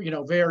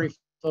very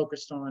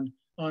focused on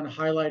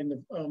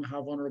highlighting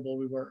how vulnerable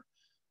we were.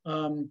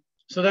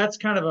 So that's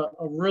kind of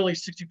a really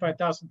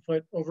 65,000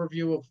 foot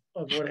overview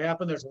of what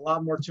happened. There's a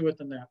lot more to it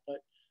than that,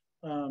 but.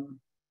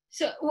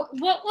 So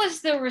what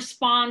was the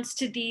response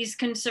to these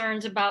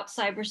concerns about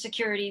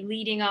cybersecurity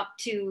leading up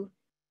to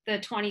the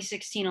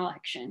 2016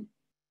 election?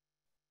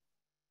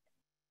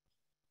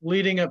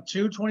 Leading up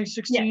to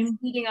 2016? Yes,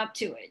 leading up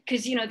to it.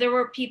 Because, there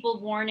were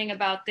people warning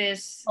about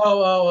this.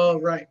 Oh,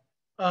 right.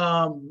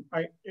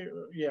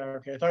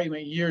 Okay. I thought you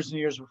meant years and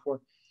years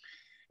before.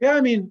 Yeah,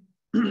 I mean,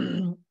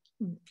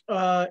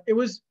 it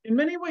was in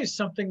many ways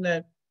something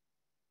that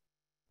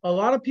a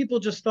lot of people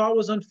just thought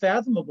was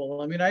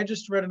unfathomable. I mean, I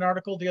just read an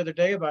article the other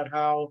day about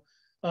how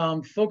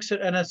folks at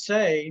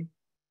NSA,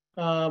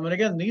 and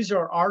again, these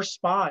are our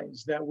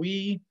spies that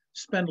we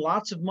spend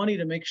lots of money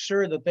to make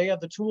sure that they have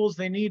the tools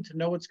they need to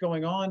know what's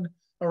going on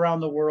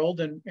around the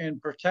world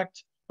and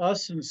protect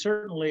us and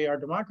certainly our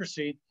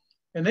democracy.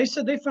 And they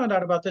said they found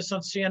out about this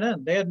on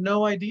CNN. They had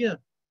no idea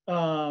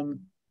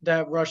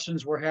that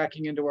Russians were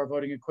hacking into our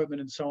voting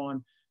equipment and so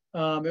on.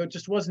 It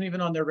just wasn't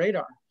even on their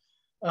radar.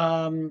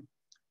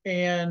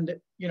 And,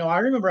 I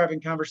remember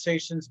having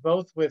conversations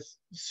both with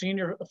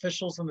senior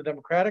officials on the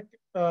Democratic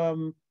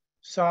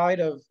side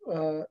of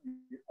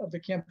the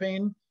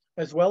campaign,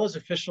 as well as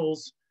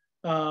officials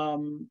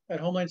at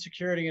Homeland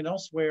Security and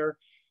elsewhere.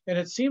 And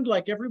it seemed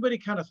like everybody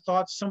kind of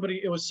thought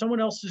it was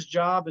someone else's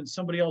job and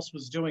somebody else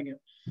was doing it.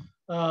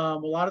 A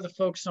lot of the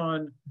folks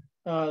on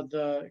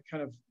the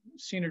kind of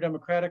senior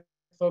Democratic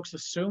folks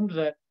assumed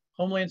that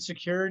Homeland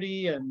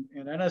Security and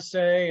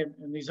NSA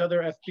and these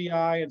other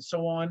FBI and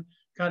so on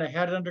kind of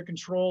had it under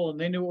control and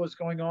they knew what was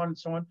going on and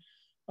so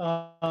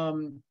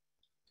on.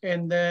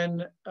 And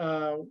then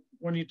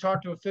when you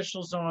talk to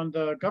officials on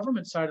the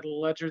government side of the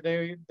ledger,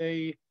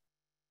 they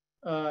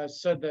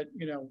said that,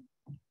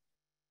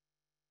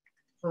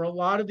 for a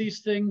lot of these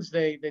things,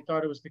 they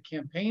thought it was the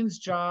campaign's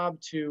job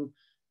to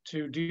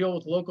deal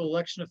with local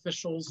election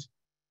officials,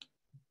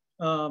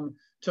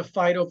 to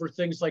fight over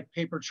things like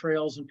paper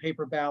trails and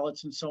paper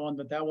ballots and so on,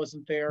 that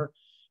wasn't there.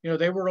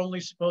 They were only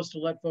supposed to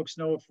let folks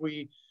know if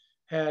we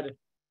had,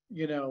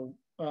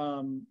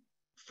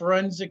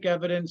 forensic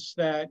evidence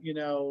that,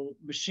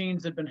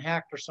 machines had been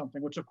hacked or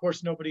something, which of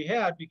course nobody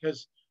had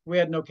because we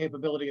had no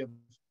capability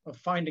of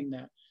finding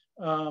that.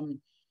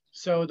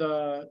 So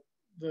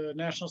the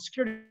national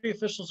security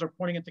officials are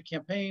pointing at the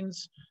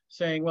campaigns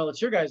saying, well,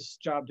 it's your guys'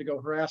 job to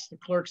go harass the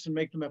clerks and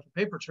make them have a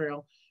paper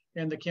trail.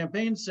 And the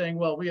campaign saying,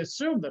 well, we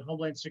assume that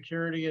Homeland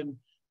Security and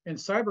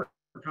Cybercom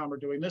are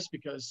doing this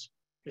because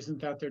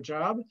isn't that their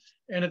job?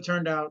 And it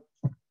turned out.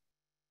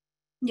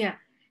 Yeah,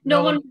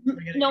 no one,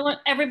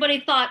 everybody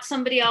thought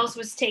somebody else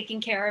was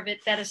taking care of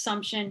it, that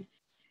assumption.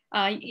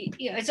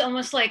 It's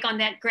almost like on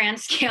that grand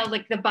scale,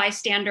 like the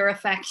bystander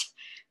effect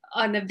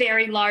on the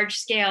very large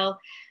scale.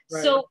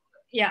 Right. So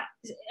yeah,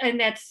 and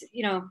that's,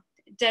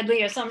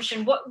 deadly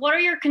assumption. What are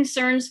your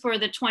concerns for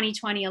the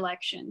 2020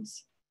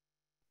 elections?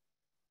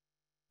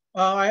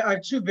 I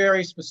have two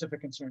very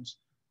specific concerns,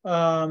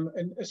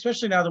 and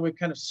especially now that we've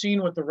kind of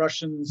seen what the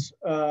Russians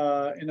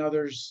and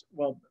others,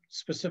 well,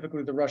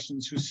 specifically the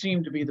Russians, who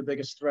seem to be the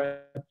biggest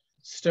threat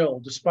still,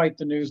 despite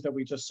the news that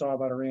we just saw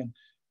about Iran,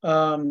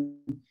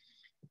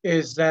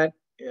 is that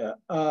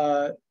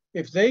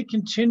if they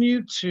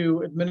continue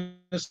to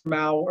administer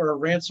malware or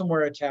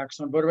ransomware attacks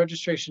on voter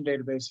registration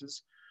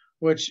databases,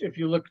 which if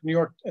you look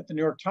at the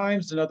New York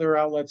Times and other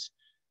outlets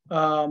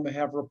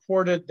have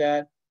reported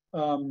that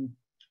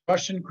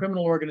Russian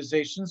criminal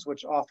organizations,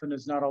 which often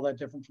is not all that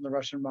different from the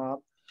Russian mob,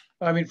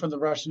 from the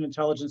Russian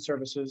intelligence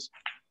services,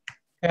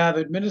 have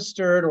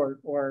administered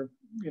or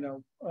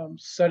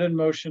set in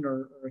motion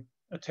or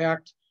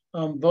attacked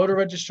voter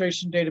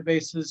registration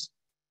databases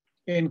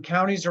in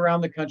counties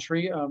around the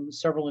country,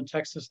 several in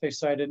Texas they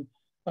cited,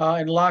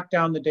 and lock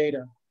down the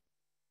data,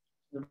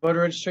 the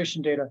voter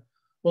registration data.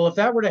 Well, if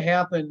that were to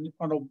happen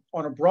on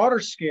a broader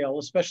scale,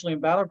 especially in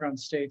battleground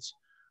states,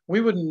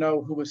 we wouldn't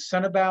know who was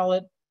sent a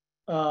ballot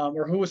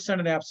or who was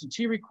sent an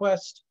absentee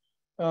request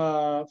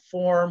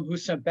form, who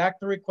sent back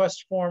the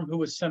request form, who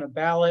was sent a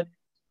ballot,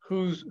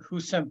 who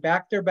sent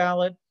back their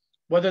ballot,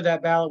 whether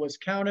that ballot was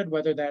counted,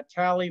 whether that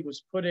tally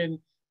was put in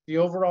the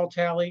overall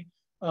tally.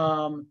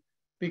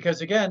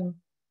 Because again,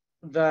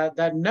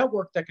 that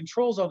network that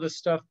controls all this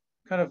stuff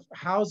kind of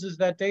houses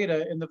that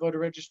data in the voter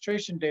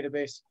registration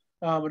database.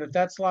 And if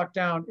that's locked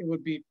down, it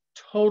would be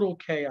total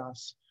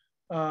chaos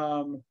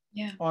on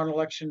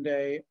election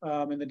day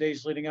and the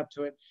days leading up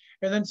to it.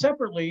 And then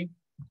separately,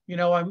 you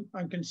know,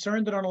 I'm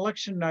concerned that on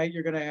election night,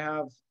 you're going to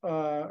have,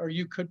 or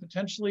you could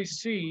potentially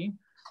see,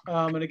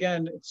 and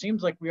again, it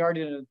seems like we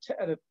already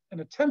had an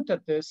attempt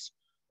at this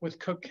with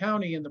Cook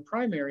County in the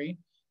primary,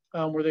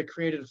 where they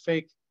created a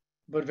fake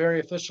but very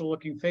official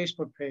looking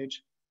Facebook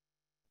page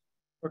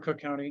for Cook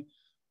County,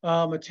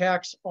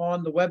 attacks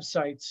on the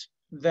websites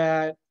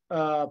that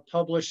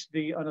publish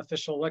the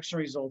unofficial election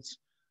results.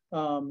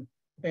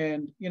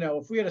 And, you know,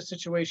 if we had a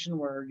situation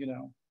where, you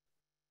know,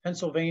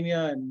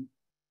 Pennsylvania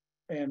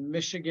and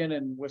Michigan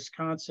and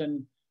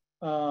Wisconsin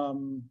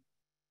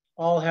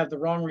all have the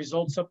wrong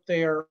results up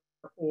there,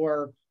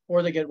 or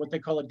they get what they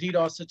call a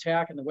DDoS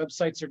attack and the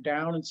websites are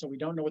down, and so we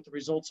don't know what the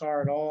results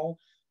are at all,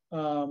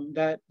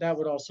 that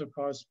would also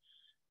cause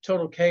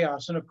total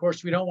chaos. And of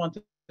course, we don't want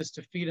this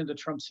to feed into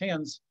Trump's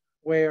hands,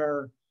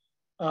 where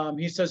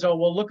he says, oh,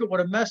 well, look at what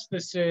a mess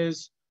this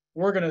is.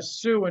 We're going to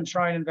sue and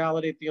try and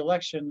invalidate the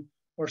election,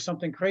 or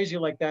something crazy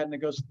like that, and it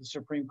goes to the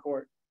Supreme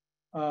Court,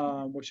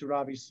 which would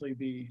obviously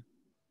be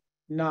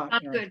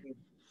not good.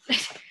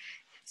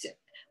 So,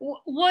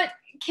 what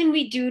can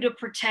we do to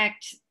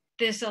protect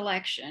this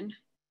election?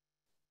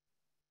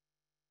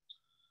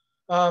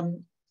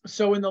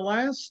 So in the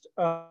last,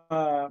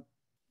 and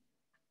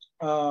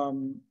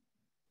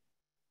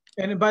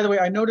by the way,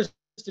 I noticed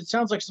it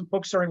sounds like some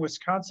folks are in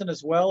Wisconsin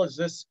as well. Is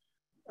this,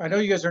 I know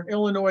you guys are an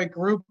Illinois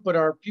group, but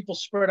are people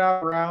spread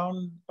out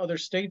around other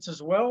states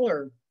as well,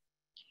 or?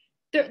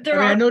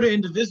 I know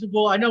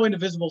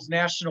Indivisible's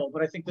national,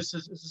 but I think is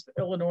this the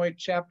Illinois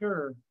chapter?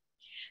 Or?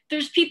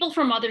 There's people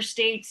from other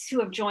states who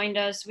have joined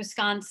us: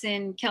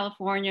 Wisconsin,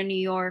 California, New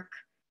York.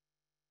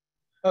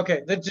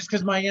 Okay, that's just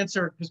because my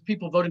answer, because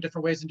people vote in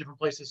different ways in different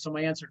places, so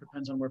my answer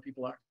depends on where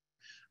people are.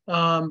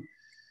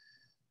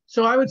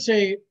 So I would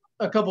say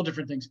a couple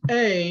different things.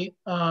 A,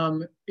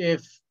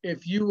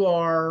 if you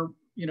are,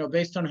 you know,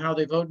 based on how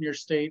they vote in your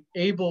state,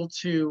 able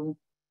to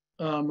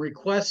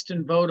request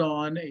and vote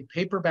on a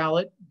paper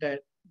ballot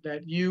that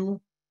you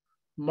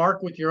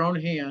mark with your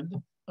own hand,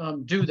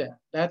 do that.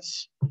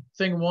 That's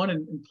thing one,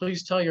 and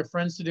please tell your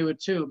friends to do it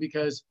too,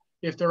 because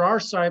if there are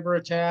cyber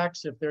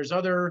attacks, if there's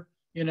other,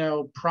 you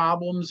know,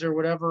 problems or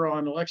whatever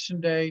on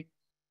election day,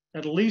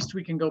 at least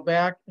we can go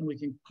back and we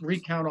can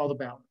recount all the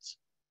ballots.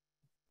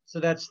 So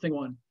that's thing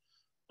one.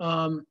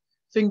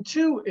 Thing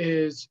two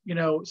is, you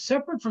know,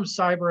 separate from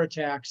cyber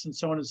attacks and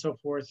so on and so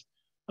forth,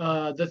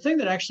 the thing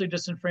that actually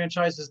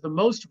disenfranchises the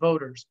most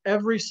voters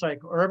every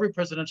cycle, or every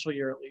presidential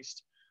year at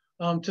least,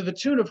 to the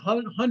tune of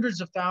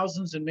hundreds of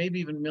thousands and maybe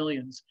even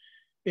millions,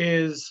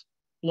 is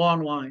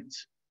long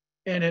lines.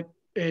 And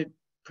it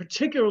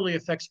particularly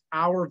affects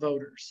our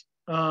voters,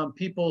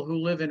 people who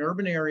live in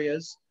urban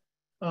areas,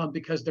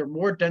 because they're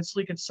more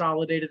densely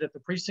consolidated at the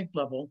precinct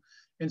level.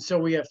 And so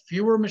we have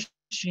fewer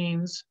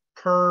machines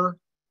per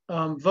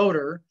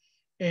voter,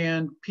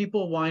 and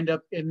people wind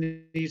up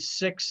in these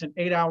 6 and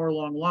 8 hour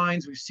long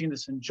lines. We've seen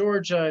this in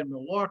Georgia and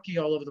Milwaukee,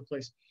 all over the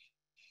place.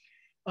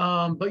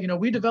 But, you know,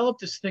 we developed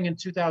this thing in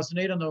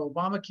 2008 on the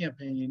Obama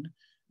campaign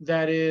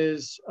that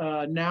is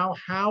now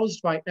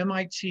housed by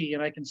MIT,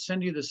 and I can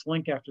send you this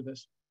link after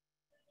this,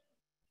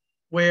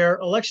 where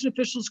election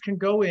officials can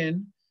go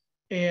in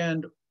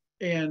and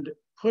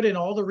put in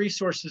all the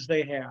resources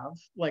they have,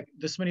 like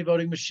this many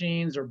voting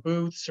machines or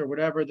booths or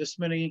whatever, this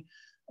many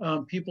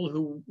people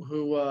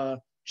who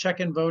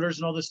check in voters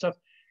and all this stuff.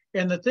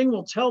 And the thing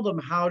will tell them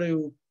how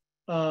to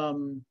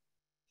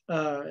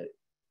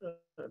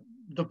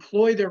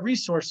deploy their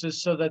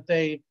resources so that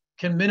they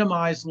can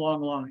minimize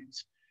long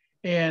lines.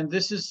 And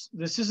this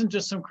isn't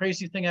just some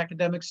crazy thing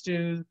academics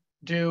do.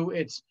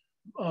 It's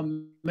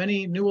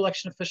many new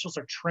election officials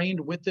are trained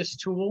with this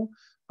tool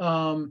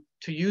to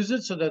use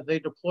it so that they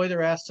deploy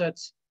their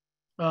assets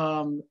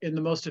in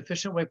the most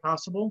efficient way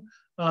possible.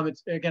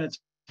 It's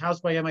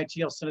housed by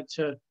MIT. I'll send it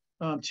to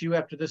you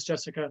after this,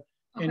 Jessica,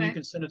 and you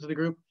can send it to the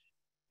group.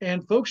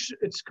 And folks,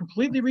 it's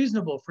completely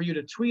reasonable for you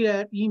to tweet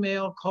at,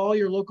 email, call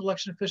your local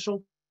election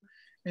official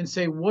and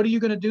say, what are you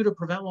going to do to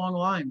prevent long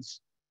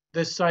lines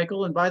this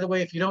cycle? And by the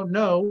way, if you don't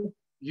know,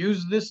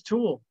 use this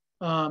tool.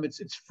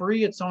 It's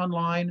free, it's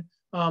online,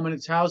 and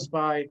it's housed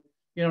by,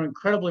 you know, an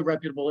incredibly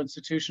reputable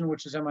institution,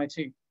 which is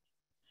MIT.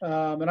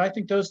 And I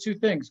think those two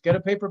things, get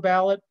a paper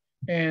ballot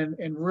and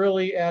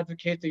really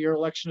advocate that your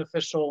election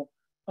official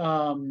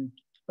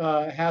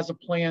has a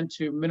plan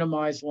to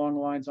minimize long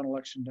lines on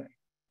election day.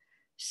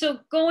 So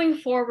going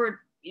forward,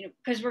 you know,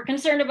 because we're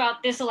concerned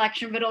about this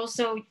election, but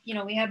also, you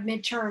know, we have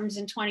midterms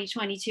in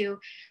 2022.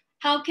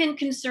 How can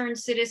concerned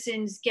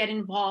citizens get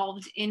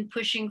involved in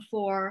pushing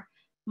for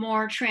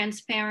more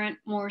transparent,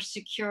 more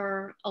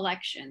secure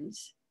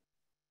elections?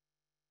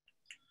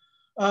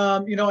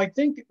 You know, I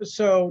think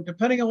so.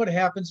 Depending on what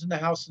happens in the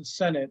House and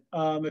Senate,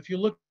 if you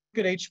look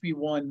at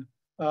HB1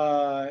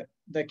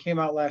 that came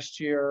out last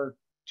year,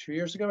 2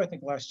 years ago, I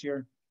think last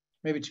year,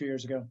 maybe 2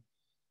 years ago.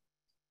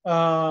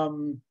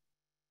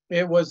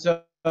 It was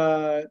a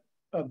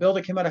bill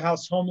that came out of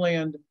House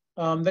Homeland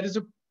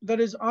that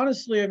is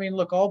honestly, I mean,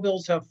 look, all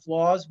bills have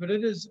flaws, but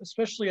it is,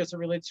 especially as it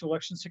relates to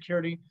election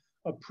security,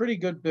 a pretty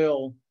good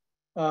bill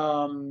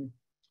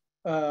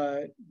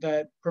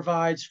that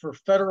provides for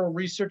federal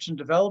research and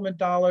development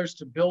dollars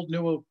to build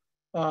new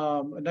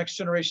a next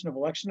generation of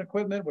election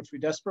equipment, which we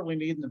desperately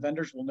need, and the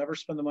vendors will never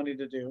spend the money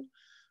to do.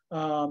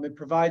 It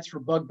provides for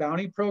bug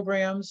bounty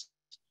programs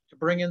to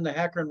bring in the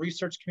hacker and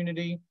research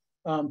community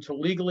to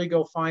legally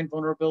go find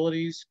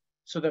vulnerabilities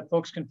so that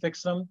folks can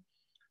fix them.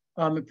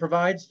 It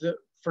provides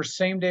for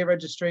same-day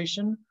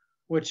registration,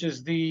 which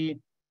is the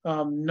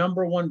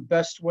 #1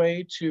 best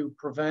way to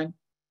prevent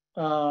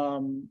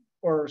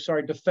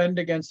defend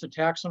against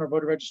attacks on our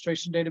voter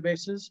registration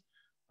databases,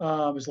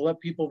 is to let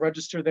people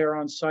register there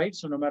on site.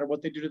 So no matter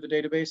what they do to the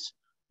database,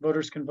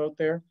 voters can vote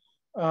there.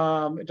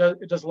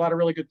 It does a lot of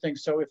really good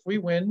things. So if we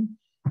win,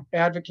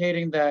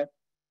 advocating that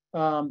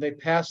they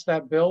pass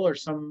that bill or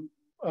some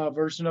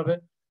version of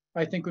it,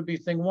 I think would be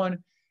thing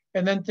one.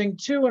 And then thing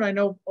two, and I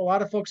know a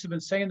lot of folks have been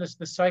saying this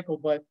cycle,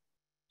 but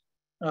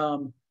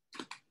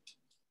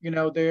you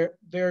know,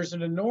 there's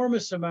an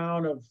enormous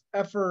amount of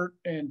effort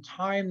and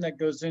time that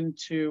goes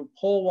into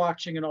poll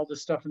watching and all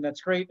this stuff, and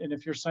that's great. And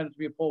if you're signed up to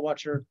be a poll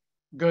watcher,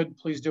 good,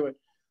 please do it.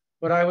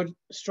 But I would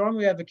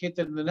strongly advocate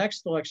that in the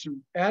next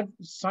election,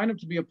 sign up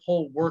to be a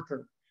poll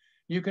worker.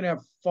 You can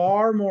have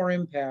far more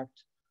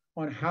impact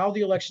on how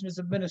the election is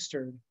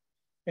administered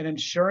and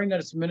ensuring that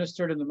it's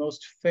administered in the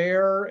most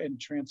fair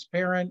and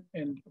transparent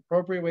and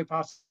appropriate way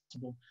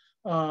possible.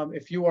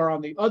 If you are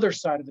on the other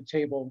side of the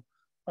table,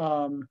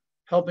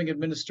 helping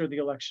administer the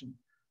election.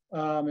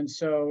 And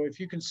so if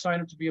you can sign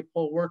up to be a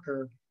poll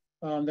worker,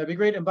 that'd be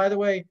great. And by the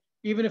way,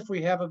 even if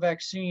we have a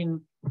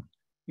vaccine,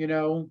 you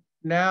know,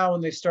 now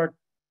when they start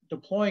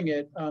deploying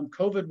it,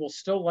 COVID will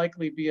still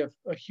likely be a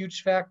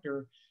huge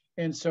factor.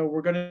 And so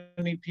we're gonna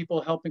need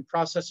people helping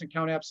process and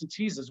count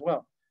absentees as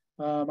well.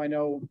 I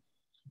know,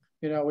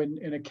 you know,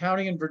 in a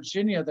county in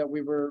Virginia that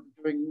we were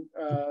doing,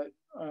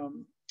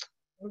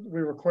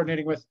 we were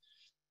coordinating with,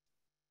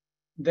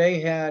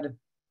 they had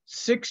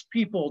 6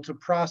 people to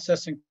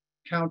process and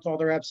count all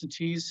their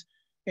absentees.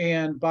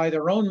 And by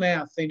their own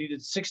math, they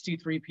needed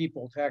 63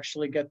 people to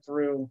actually get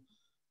through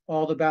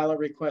all the ballot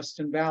requests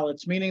and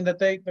ballots, meaning that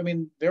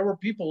there were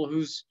people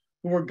who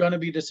were gonna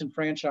be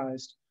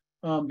disenfranchised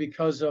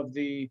because of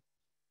the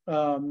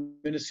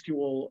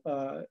minuscule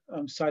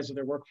size of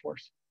their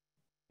workforce.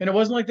 And it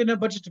wasn't like they didn't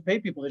have budget to pay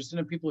people, they just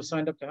didn't have people who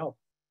signed up to help.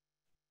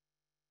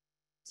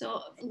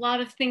 So a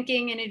lot of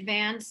thinking in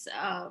advance.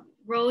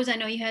 Rose, I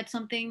know you had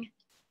something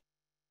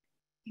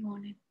you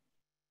wanted.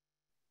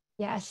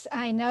 Yes,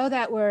 I know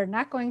that we're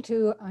not going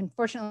to,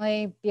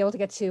 unfortunately, be able to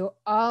get to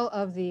all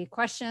of the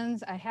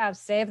questions. I have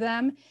saved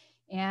them.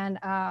 And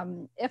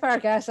if our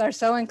guests are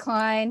so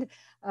inclined,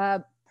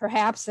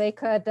 perhaps they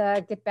could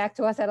get back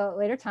to us at a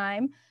later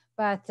time.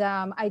 But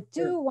I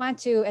do want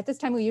to, at this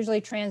time, we usually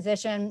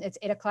transition, it's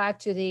 8 o'clock,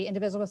 to the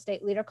Indivisible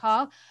State Leader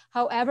Call.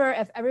 However,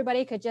 if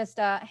everybody could just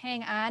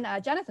hang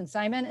on, Jonathan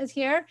Simon is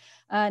here,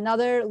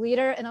 another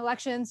leader in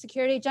election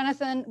security.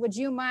 Jonathan, would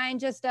you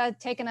mind just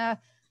taking a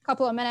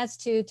couple of minutes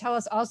to tell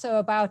us also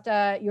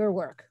about your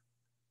work?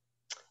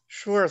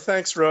 Sure,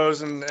 thanks,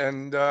 Rose,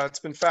 and it's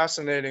been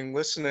fascinating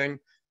listening.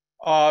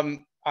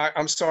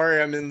 I'm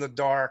sorry I'm in the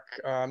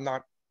dark. I'm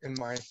not in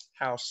my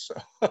house,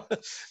 so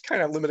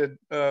kind of limited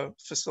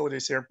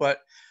facilities here. But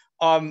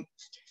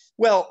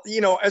well,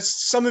 you know, as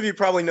some of you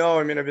probably know,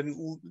 I mean, I've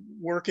been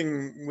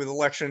working with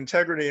election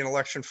integrity and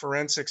election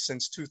forensics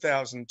since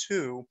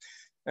 2002,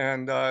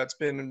 and it's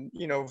been,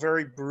 you know,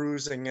 very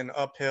bruising and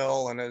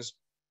uphill. And as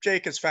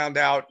Jake has found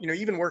out, you know,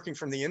 even working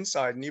from the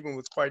inside and even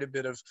with quite a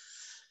bit of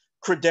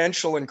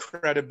credential and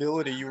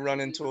credibility, you run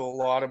into a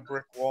lot of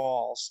brick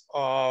walls.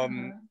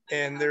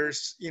 And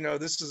there's, you know,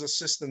 this is a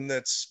system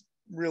that's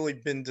really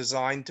been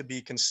designed to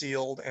be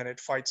concealed, and it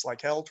fights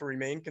like hell to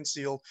remain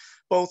concealed,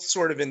 both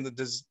sort of in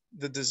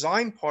the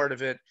design part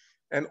of it,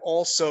 and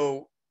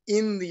also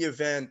in the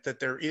event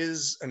that there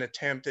is an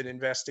attempted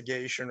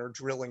investigation or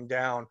drilling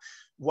down,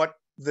 what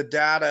the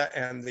data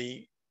and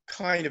the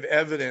kind of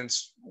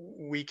evidence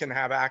we can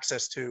have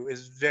access to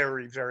is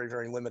very, very,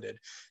 very limited,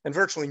 and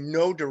virtually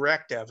no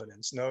direct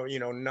evidence, no, you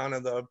know, none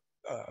of the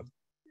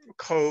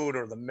code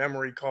or the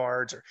memory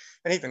cards or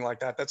anything like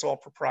that. That's all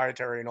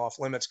proprietary and off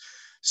limits.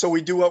 So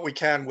we do what we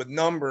can with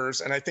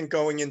numbers. And I think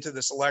going into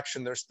this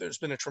election, there's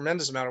been a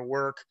tremendous amount of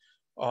work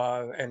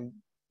and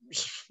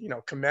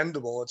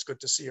commendable. It's good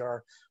to see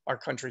our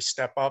country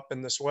step up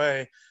in this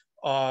way,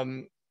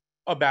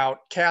 about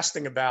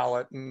casting a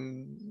ballot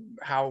and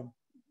how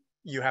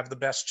you have the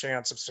best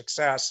chance of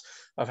success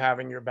of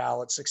having your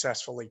ballot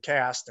successfully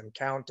cast and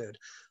counted.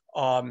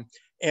 And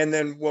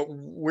then what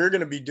we're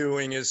going to be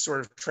doing is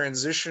sort of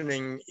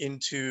transitioning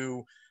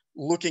into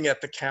looking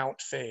at the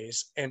count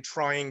phase and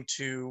trying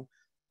to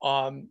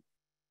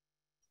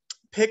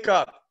pick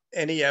up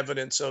any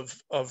evidence of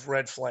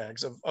red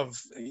flags,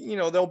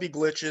 there'll be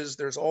glitches.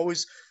 There's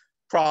always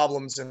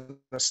problems in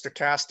a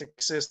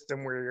stochastic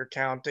system where you're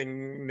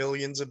counting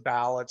millions of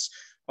ballots.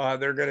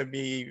 They're going to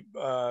be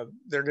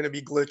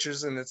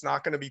glitches, and it's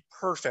not going to be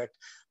perfect.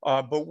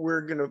 But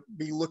we're going to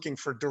be looking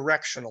for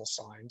directional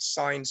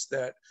signs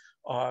that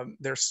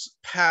there's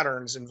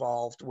patterns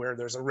involved where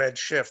there's a red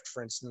shift,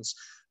 for instance,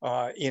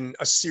 in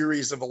a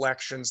series of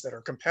elections that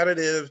are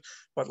competitive,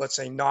 but let's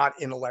say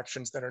not in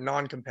elections that are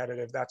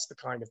non-competitive. That's the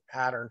kind of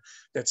pattern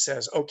that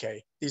says,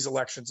 okay, these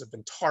elections have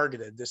been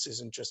targeted. This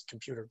isn't just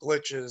computer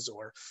glitches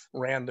or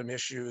random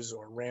issues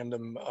or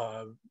random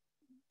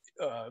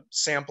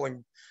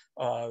sampling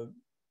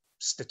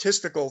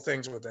statistical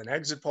things with an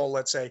exit poll.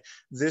 Let's say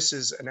this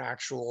is an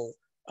actual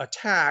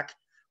attack,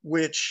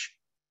 which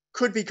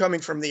could be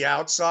coming from the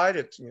outside.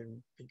 It's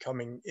be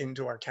coming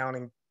into our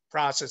counting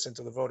process,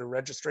 into the voter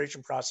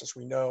registration process,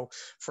 we know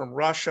from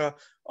Russia,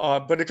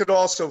 but it could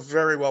also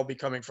very well be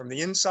coming from the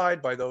inside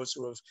by those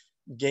who have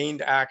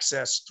gained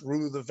access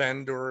through the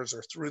vendors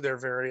or through their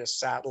various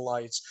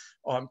satellites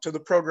to the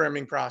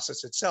programming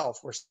process itself.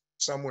 We're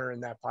somewhere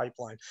in that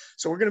pipeline.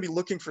 So we're going to be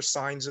looking for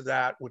signs of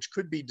that, which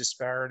could be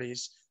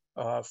disparities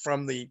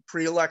from the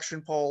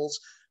pre-election polls.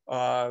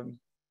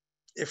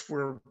 If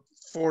we're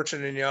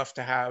fortunate enough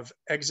to have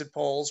exit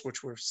polls,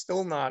 which we're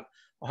still not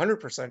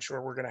 100%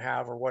 sure we're going to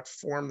have or what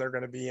form they're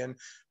going to be in,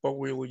 but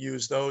we will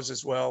use those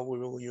as well. We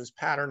will use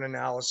pattern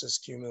analysis,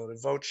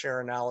 cumulative vote share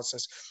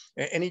analysis,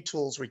 any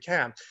tools we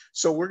can.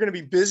 So we're going to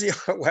be busy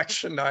on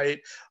election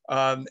night.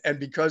 And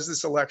because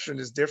this election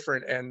is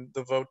different and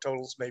the vote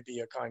totals may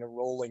be a kind of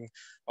rolling,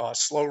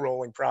 slow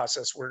rolling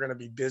process, we're going to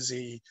be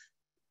busy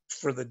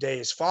for the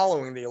days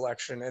following the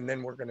election, and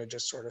then we're going to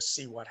just sort of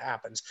see what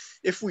happens.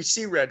 If we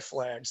see red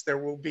flags, there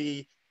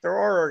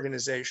are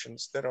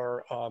organizations that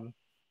are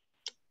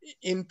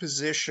in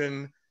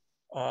position,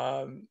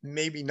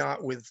 maybe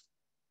not with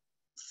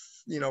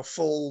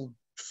full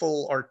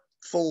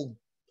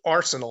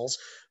arsenals,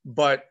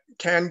 but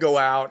can go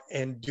out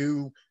and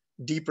do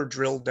deeper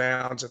drill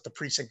downs at the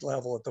precinct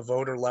level, at the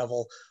voter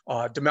level.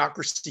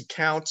 Democracy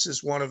Counts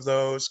is one of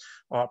those.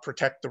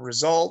 Protect the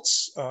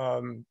Results,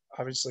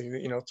 obviously,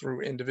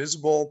 through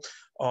Indivisible.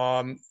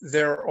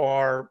 There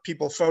are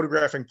people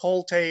photographing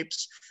poll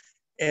tapes,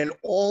 and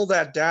all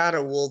that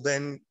data will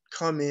then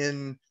come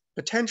in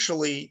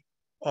potentially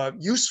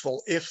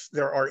useful if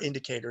there are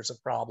indicators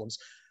of problems.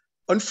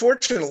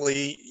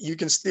 Unfortunately, you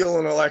can steal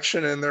an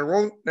election and there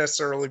won't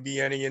necessarily be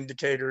any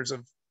indicators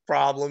of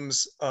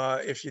problems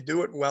if you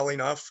do it well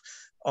enough,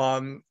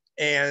 and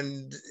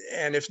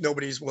if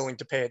nobody's willing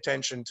to pay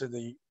attention to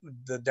the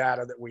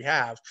data that we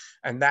have.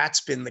 And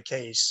that's been the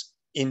case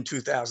in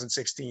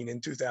 2016,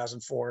 in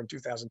 2004, and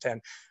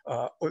 2010,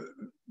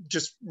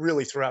 just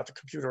really throughout the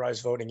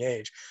computerized voting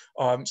age.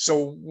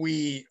 So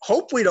we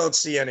hope we don't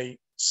see any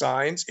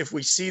signs. If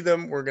we see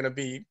them, we're going to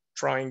be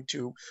trying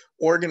to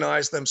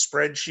organize them,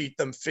 spreadsheet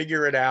them,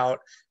 figure it out,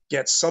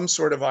 get some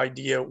sort of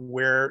idea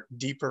where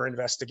deeper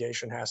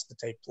investigation has to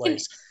take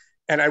place.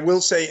 And I will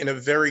say, in a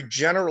very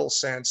general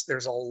sense,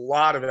 there's a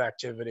lot of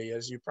activity,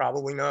 as you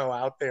probably know,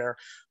 out there.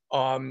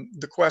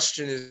 The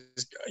question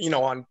is,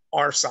 on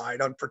our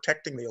side, on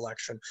protecting the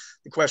election,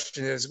 the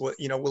question is,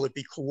 will it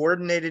be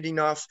coordinated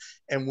enough?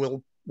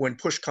 And when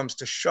push comes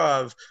to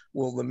shove,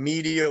 will the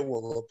media,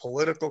 will the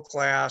political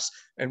class,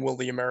 and will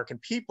the American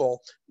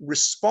people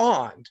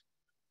respond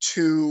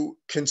to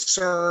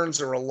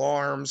concerns or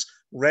alarms,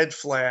 red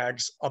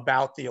flags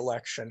about the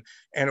election?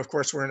 And of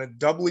course, we're in a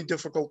doubly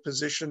difficult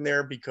position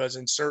there because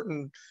in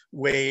certain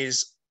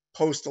ways,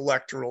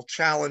 post-electoral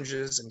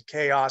challenges and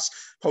chaos,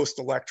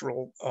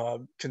 post-electoral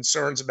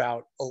concerns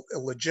about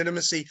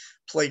illegitimacy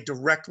play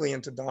directly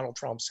into Donald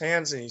Trump's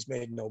hands, and he's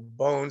made no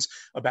bones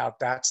about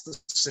that's the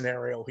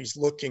scenario he's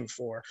looking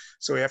for.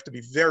 So we have to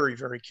be very,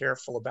 very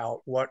careful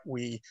about what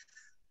we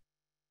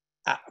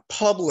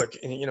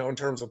in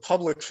terms of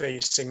public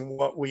facing,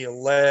 what we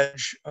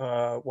allege,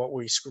 what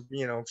we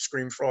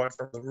scream fraud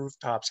from the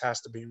rooftops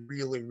has to be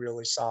really,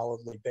 really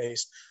solidly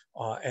based,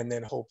 and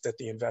then hope that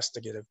the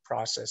investigative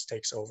process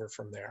takes over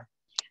from there.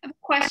 I have a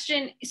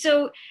question.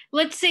 So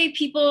let's say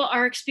people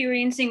are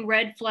experiencing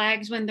red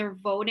flags when they're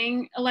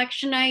voting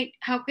election night.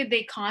 How could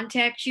they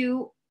contact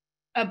you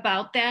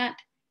about that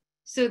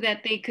so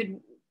that they could,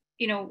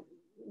 so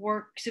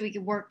we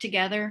could work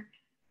together?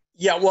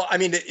 Yeah, well, I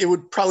mean, it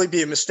would probably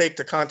be a mistake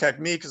to contact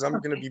me because I'm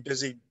going to be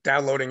busy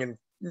downloading and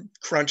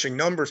crunching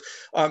numbers.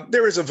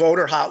 There is a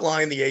voter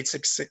hotline, the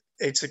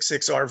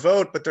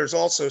 866-R-VOTE, but there's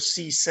also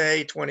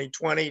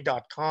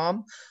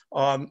csay2020.com,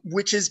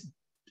 which is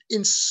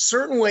in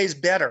certain ways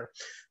better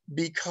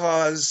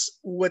because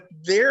what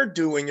they're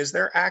doing is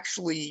they're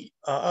actually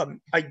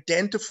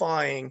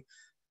identifying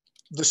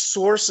the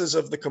sources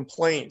of the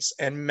complaints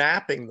and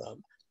mapping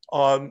them.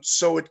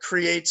 So it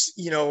creates,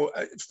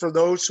 for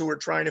those who are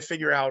trying to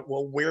figure out,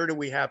 well, where do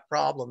we have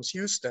problems,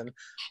 Houston?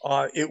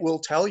 It will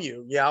tell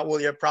you, yeah, well,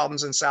 you have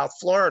problems in South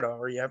Florida,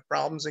 or you have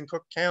problems in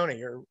Cook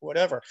County, or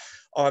whatever.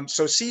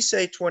 So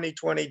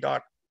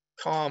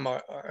csay2020.com,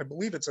 I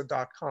believe it's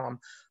a .com,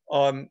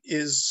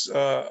 is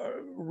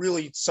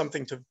really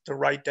something to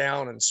write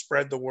down and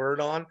spread the word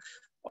on.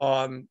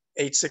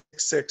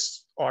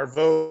 866 our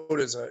vote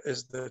is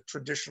the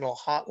traditional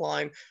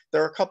hotline.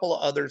 There are a couple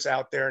of others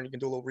out there, and you can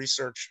do a little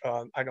research.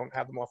 I don't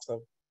have them off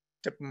the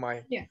tip of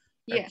my yeah.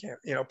 I can't,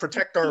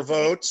 protect our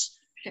votes,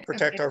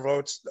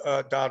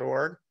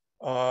 protectourvotes.org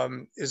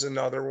is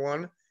another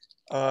one.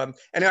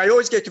 And I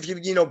always get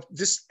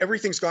confused,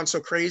 everything's gone so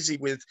crazy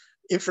with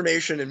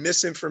information and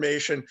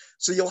misinformation.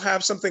 So you'll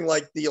have something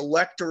like the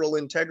Electoral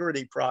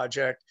Integrity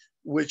Project,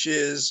 which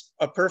is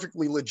a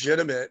perfectly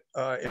legitimate,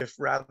 if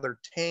rather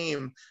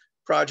tame,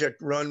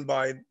 project run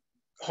by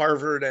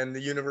Harvard and the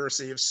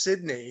University of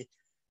Sydney.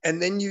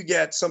 And then you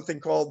get something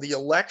called the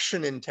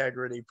Election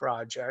Integrity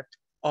Project,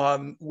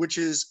 which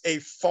is a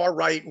far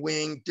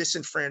right-wing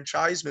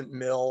disenfranchisement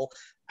mill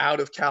out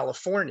of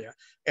California.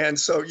 And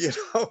so,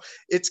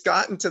 it's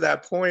gotten to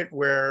that point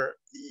where,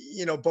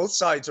 both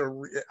sides are,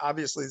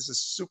 obviously this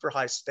is super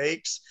high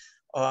stakes.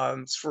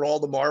 It's for all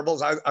the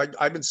marbles.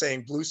 I've been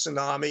saying blue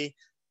tsunami,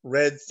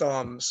 red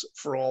thumbs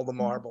for all the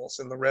marbles,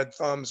 and the red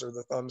thumbs are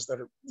the thumbs that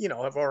are,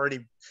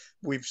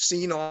 we've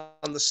seen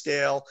on the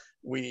scale.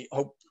 We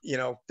hope,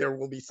 there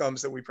will be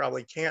thumbs that we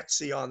probably can't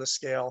see on the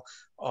scale.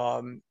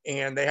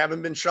 And they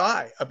haven't been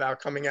shy about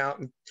coming out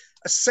and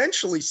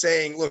essentially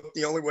saying, look,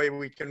 the only way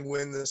we can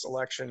win this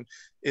election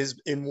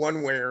is in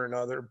one way or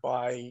another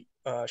by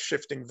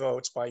shifting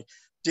votes, by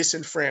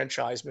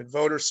disenfranchisement,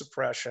 voter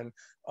suppression,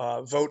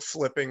 vote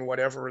flipping,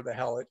 whatever the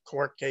hell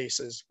court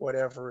cases,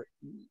 whatever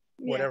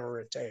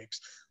it takes.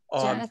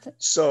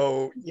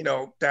 So,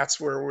 that's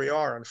where we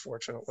are,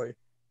 unfortunately.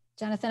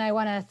 Jonathan, I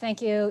want to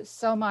thank you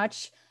so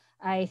much.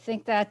 I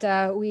think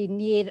that we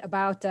need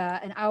about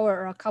an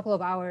hour or a couple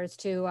of hours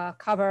to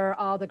cover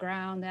all the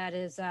ground that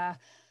is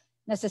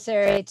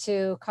necessary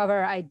to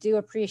cover. I do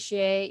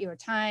appreciate your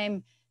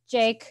time.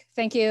 Jake,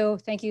 thank you.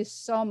 Thank you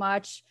so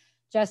much.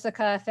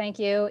 Jessica, thank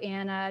you.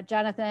 And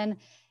Jonathan.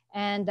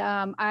 And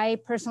I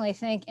personally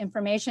think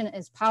information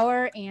is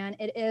power, and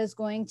it is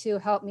going to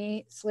help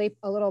me sleep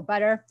a little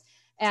better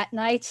at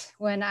night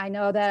when I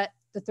know that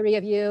the three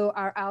of you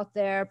are out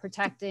there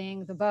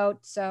protecting the vote.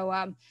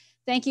 So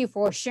thank you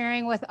for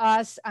sharing with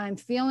us. I'm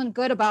feeling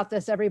good about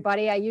this,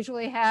 everybody. I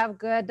usually have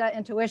good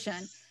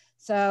intuition.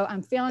 So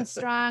I'm feeling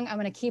strong. I'm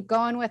going to keep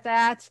going with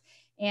that.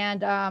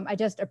 And I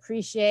just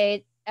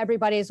appreciate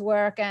everybody's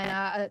work, and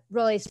a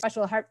really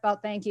special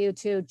heartfelt thank you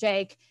to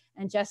Jake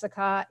and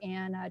Jessica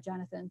and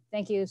Jonathan.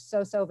 Thank you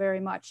so, so very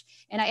much.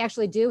 And I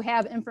actually do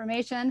have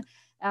information,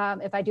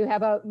 if I do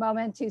have a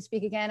moment to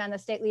speak again on the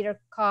state leader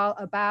call,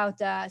 about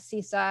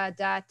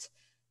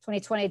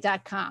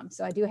CISA.2020.com.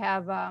 So I do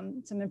have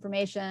some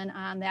information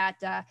on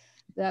that.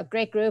 The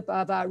great group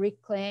of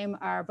Reclaim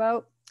Our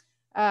Vote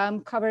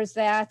covers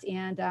that.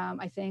 And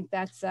I think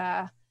that's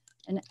an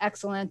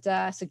excellent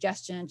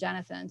suggestion,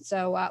 Jonathan.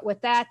 So with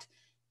that,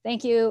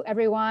 thank you,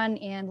 everyone.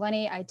 And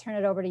Lenny, I turn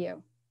it over to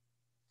you.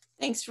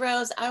 Thanks,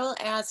 Rose. I will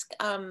ask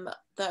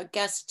the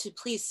guests to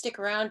please stick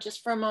around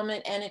just for a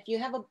moment. And if you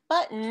have a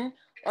button,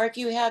 or if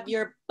you have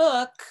your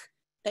book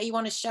that you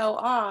want to show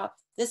off,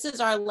 this is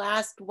our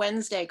last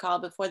Wednesday call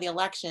before the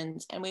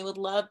elections. And we would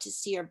love to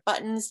see your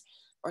buttons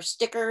or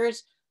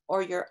stickers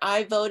or your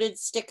I voted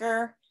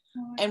sticker.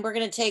 And we're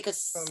going to take a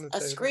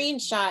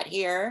screenshot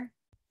here.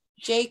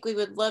 Jake, we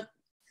would love,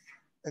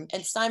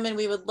 and Simon,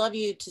 we would love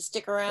you to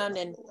stick around.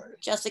 And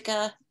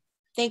Jessica,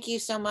 thank you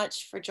so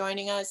much for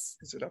joining us.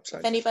 Is it upside?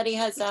 If anybody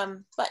has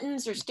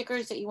buttons or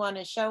stickers that you want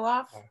to show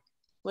off,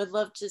 would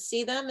love to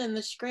see them in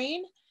the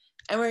screen.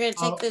 And we're going to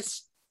take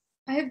this.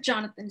 I have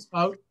Jonathan's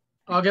book.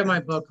 I'll get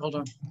my book. Hold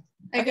on.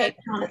 I got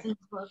Jonathan's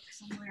book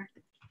somewhere.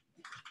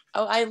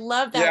 Oh, I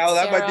love that. Yeah, well,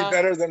 that Sarah. might be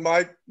better than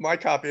my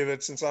copy of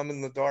it, since I'm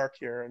in the dark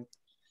here. And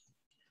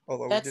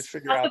although we did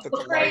figure out that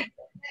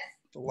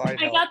the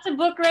light I got the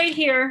book right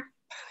here.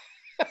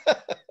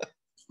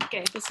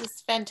 Okay, this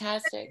is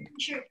fantastic.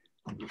 Sure.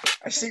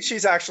 I see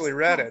she's actually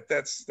read it.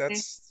 That's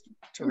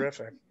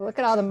terrific. Look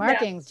at all the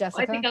markings,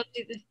 Jessica. I think I'll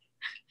do this.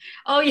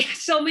 Oh yeah,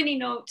 so many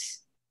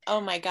notes. Oh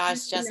my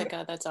gosh,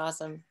 Jessica, that's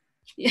awesome.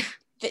 Yeah.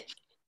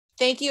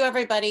 Thank you,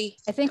 everybody.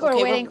 I think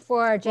we're waiting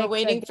for Jake. We're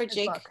waiting for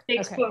Jake.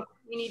 Jake's book.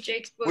 We need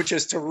Jake's book. Which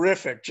is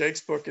terrific.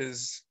 Jake's book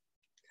is,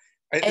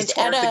 it's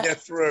hard to get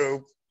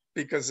through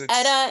because it's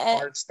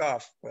hard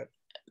stuff. But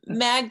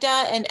Magda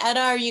and Etta,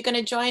 are you going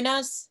to join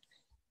us?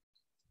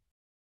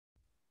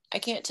 I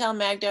can't tell,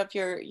 Magda, if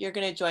you're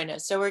going to join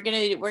us. So we're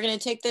going to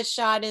take this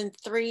shot in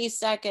 3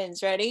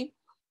 seconds. Ready?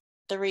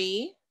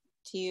 3,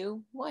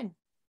 2, 1.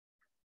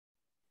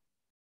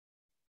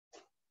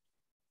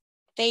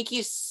 Thank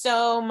you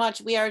so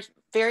much. We are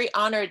very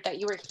honored that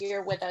you were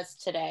here with us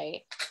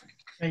today.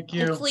 Thank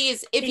you. And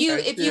please, if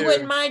you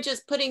wouldn't mind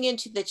just putting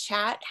into the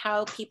chat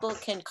how people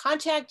can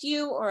contact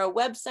you or a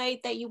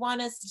website that you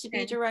want us to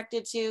be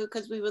directed to,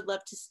 because we would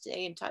love to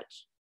stay in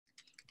touch.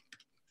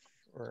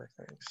 Sure,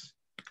 thanks.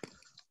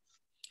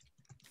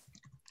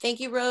 Thank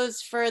you,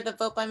 Rose, for the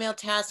Vote by Mail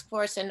Task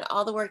Force and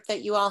all the work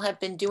that you all have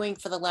been doing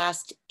for the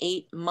last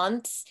 8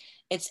 months.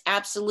 It's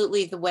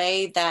absolutely the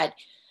way that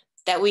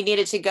we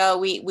needed to go.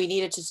 We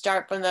needed to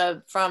start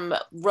from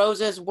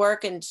Rose's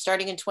work and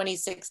starting in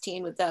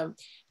 2016 with the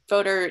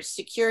voter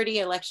security,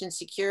 election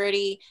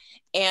security,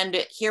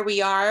 and here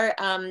we are,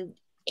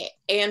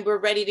 and we're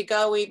ready to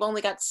go. We've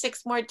only got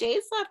 6 more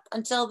days left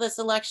until this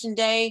election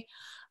day.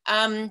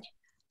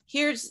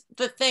 Here's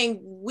the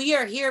thing, we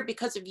are here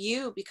because of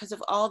you, because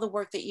of all the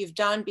work that you've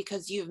done,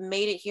 because you've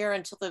made it here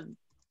until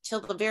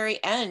the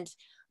very end.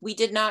 We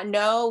did not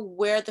know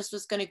where this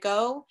was going to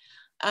go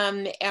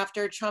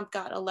after Trump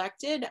got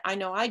elected. I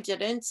know I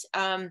didn't,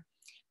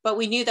 but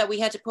we knew that we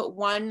had to put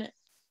one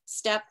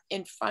step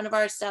in front of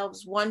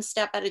ourselves, one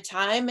step at a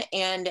time,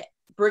 and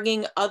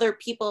bringing other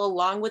people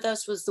along with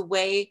us was the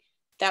way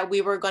that we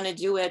were going to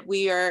do it.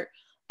 We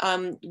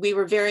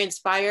were very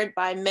inspired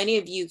by many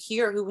of you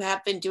here who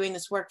have been doing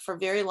this work for a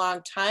very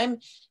long time,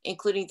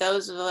 including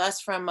those of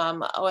us from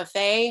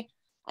OFA.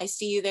 I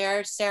see you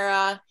there,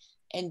 Sarah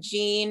and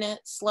Jean,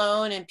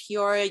 Sloan and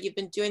Peoria. You've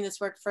been doing this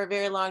work for a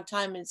very long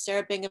time. And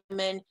Sarah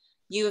Bingaman,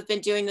 you have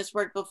been doing this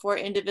work before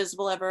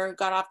Indivisible ever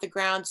got off the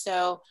ground.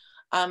 So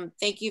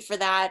thank you for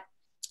that.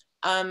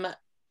 And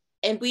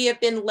we have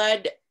been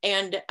led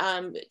and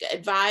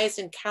advised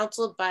and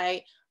counseled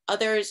by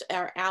others,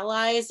 our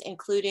allies,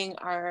 including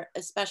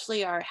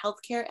especially our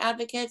healthcare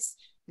advocates,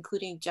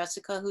 including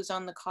Jessica, who's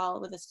on the call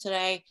with us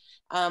today.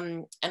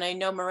 And I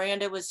know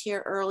Miranda was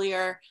here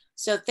earlier.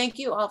 So thank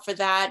you all for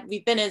that.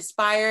 We've been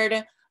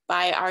inspired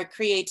by our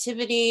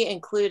creativity,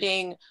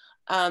 including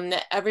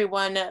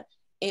everyone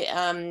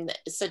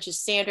such as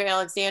Sandra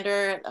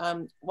Alexander,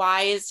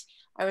 Wise.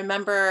 I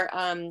remember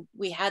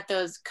we had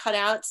those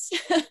cutouts.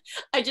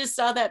 I just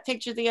saw that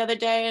picture the other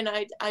day and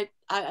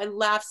I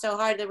laughed so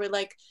hard. There were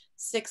like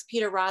 6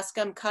 Peter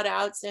Roscom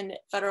cutouts in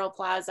Federal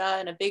Plaza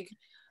and a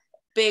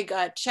big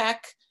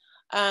check.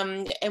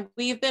 And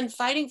we've been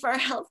fighting for our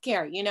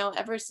healthcare,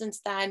 ever since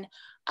then.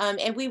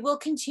 And we will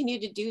continue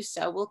to do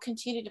so. We'll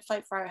continue to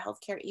fight for our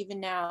healthcare even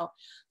now.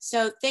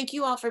 So thank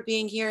you all for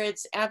being here.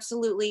 It's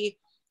absolutely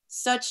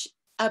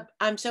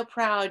I'm so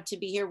proud to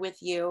be here with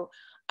you.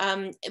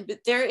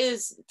 But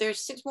there's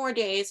 6 more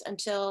days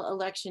until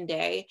Election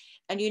Day,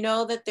 and you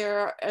know that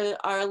there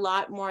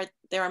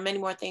are many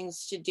more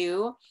things to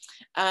do.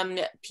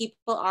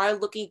 People are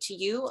looking to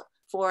you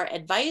for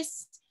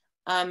advice.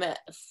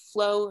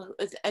 Flo,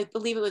 I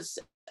believe it was,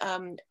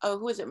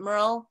 who was it?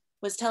 Merle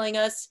was telling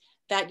us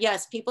that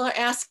yes, people are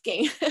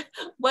asking,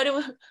 what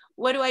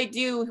do I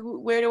do?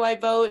 Where do I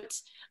vote?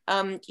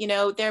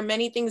 There are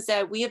many things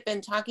that we have been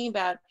talking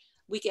about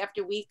week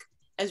after week,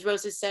 as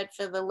Rosa said,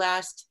 for the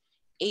last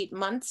 8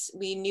 months.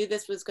 We knew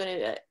this was going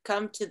to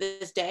come to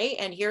this day,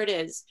 and here it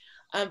is.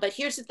 But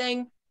here's the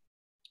thing,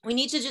 we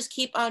need to just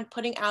keep on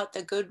putting out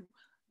the good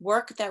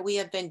work that we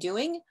have been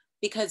doing,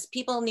 because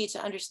people need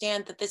to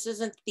understand that this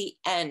isn't the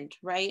end,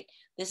 right?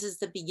 This is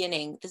the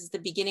beginning. This is the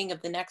beginning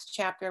of the next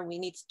chapter. We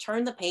need to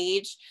turn the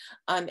page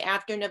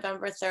after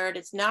November 3rd.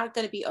 It's not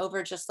going to be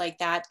over just like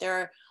that. There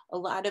are a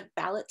lot of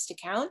ballots to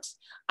count.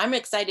 I'm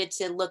excited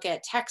to look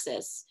at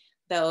Texas,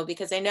 though,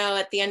 because I know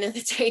at the end of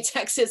the day,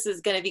 Texas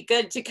is going to be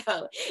good to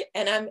go.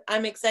 And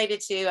I'm excited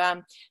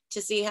to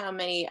see how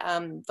many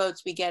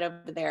votes we get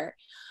over there.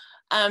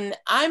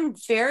 I'm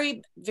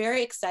very,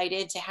 very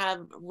excited to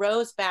have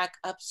Rose back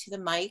up to the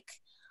mic,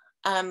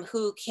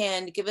 who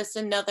can give us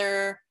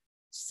another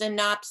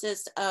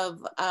synopsis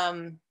of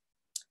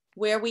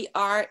where we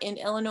are in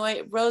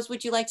Illinois. Rose,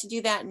 would you like to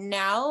do that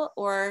now,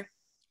 or?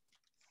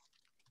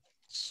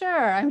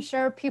 Sure, I'm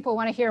sure people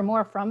want to hear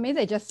more from me.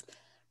 They just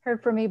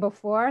heard from me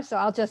before, so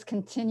I'll just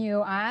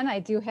continue on. I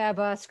do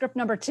have script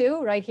number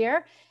 2 right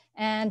here.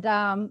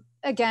 And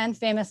again,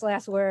 famous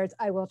last words,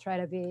 I will try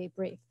to be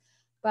brief.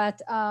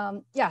 But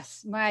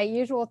yes, my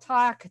usual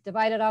talk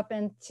divided up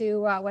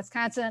into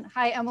Wisconsin.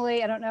 Hi,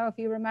 Emily. I don't know if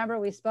you remember,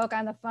 we spoke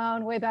on the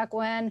phone way back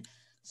when.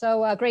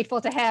 So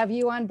grateful to have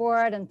you on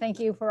board, and thank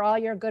you for all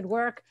your good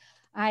work.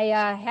 I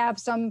have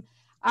some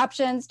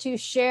options to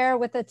share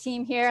with the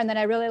team here, and then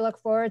I really look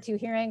forward to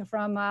hearing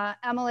from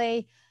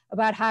Emily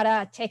about how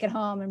to take it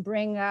home and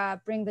bring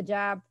the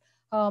job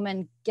home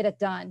and get it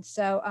done.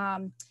 So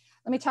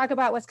let me talk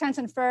about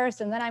Wisconsin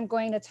first, and then I'm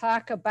going to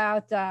talk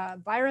about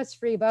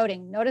virus-free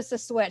voting. Notice the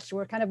switch.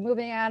 We're kind of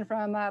moving on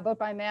from vote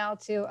by mail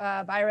to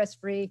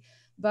virus-free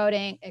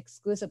voting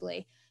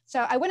exclusively.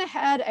 So I went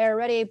ahead, I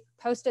already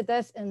posted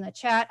this in the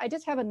chat. I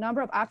just have a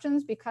number of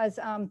options because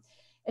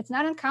it's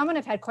not uncommon.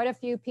 I've had quite a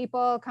few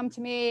people come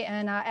to me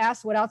and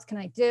ask, what else can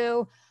I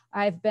do?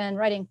 I've been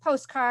writing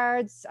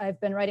postcards, I've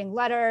been writing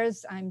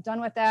letters, I'm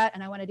done with that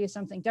and I want to do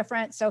something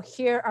different. So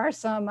here are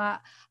some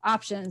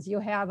options. You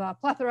have a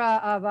plethora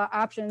of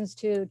options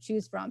to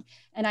choose from.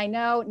 And I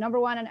know number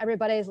one on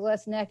everybody's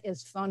list, Nick,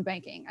 is phone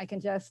banking. I can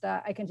just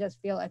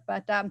feel it.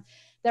 But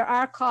there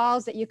are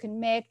calls that you can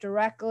make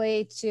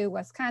directly to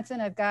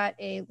Wisconsin. I've got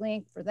a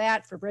link for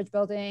that for bridge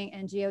building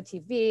and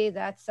GOTV.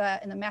 That's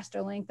in the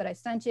master link that I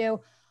sent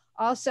you.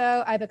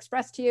 Also, I've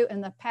expressed to you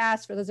in the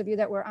past, for those of you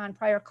that were on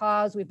prior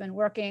calls, we've been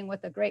working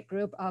with a great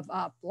group of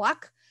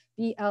BLOC,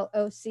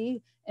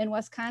 B-L-O-C, in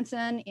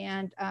Wisconsin,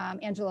 and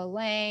Angela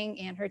Lang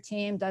and her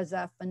team does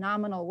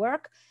phenomenal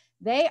work.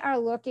 They are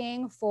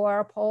looking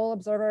for poll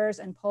observers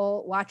and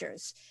poll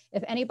watchers.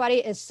 If anybody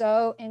is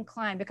so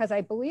inclined, because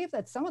I believe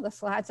that some of the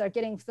slots are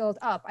getting filled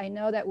up. I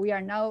know that we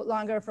are no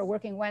longer for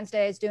Working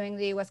Wednesdays doing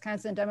the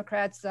Wisconsin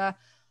Democrats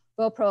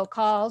Vote Pro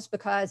calls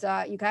because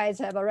you guys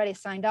have already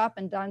signed up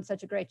and done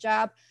such a great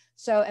job.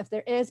 So if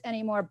there is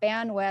any more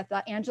bandwidth,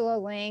 Angela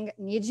Lang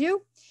needs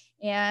you.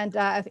 And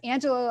if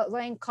Angela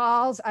Lang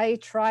calls, I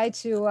try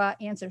to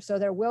answer. So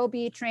there will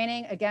be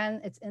training. Again,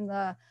 it's in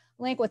the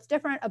link. What's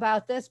different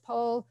about this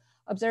poll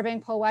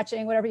observing, poll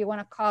watching, whatever you want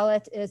to call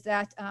it, is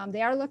that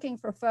they are looking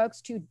for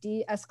folks to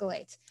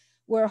de-escalate.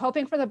 We're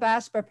hoping for the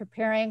best, but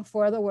preparing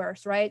for the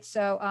worst, right?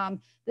 So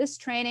this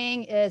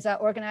training is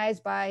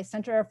organized by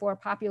Center for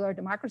Popular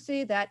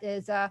Democracy. That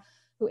is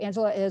who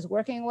Angela is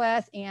working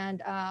with.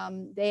 And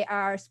they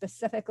are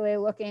specifically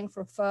looking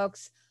for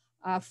folks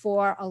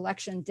for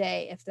election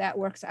day, if that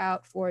works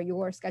out for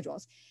your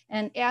schedules.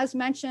 And as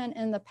mentioned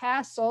in the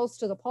past, souls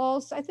to the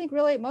polls, I think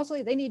really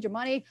mostly they need your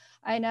money.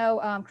 I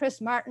know Chris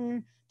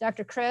Martin,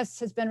 Dr. Chris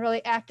has been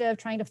really active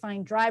trying to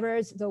find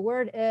drivers. The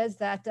word is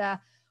that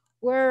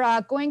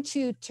we're going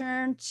to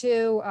turn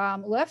to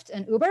Lyft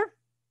and Uber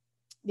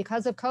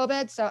because of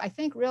COVID. So I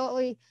think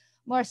really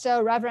more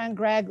so Reverend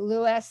Greg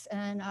Lewis,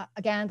 and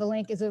again, the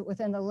link is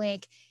within the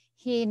link.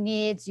 He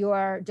needs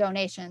your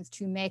donations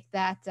to make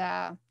that,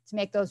 to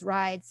make those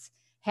rides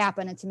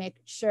happen and to make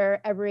sure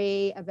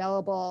every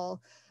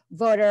available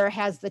voter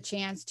has the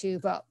chance to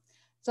vote.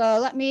 So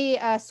let me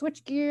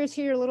switch gears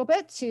here a little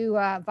bit to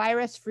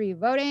virus-free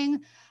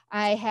voting.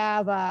 I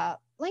have a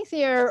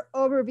lengthier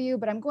overview,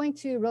 but I'm going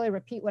to really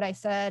repeat what I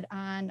said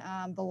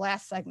on the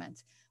last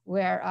segment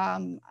where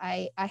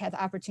I had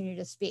the opportunity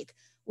to speak.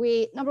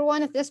 Number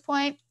one, at this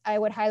point, I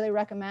would highly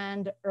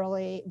recommend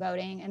early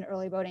voting and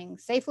early voting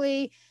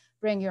safely.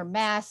 Bring your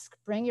mask,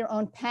 bring your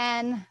own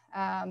pen,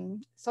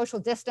 social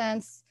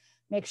distance,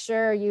 make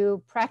sure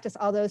you practice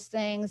all those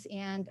things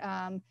and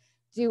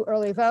do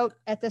early vote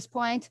at this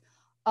point.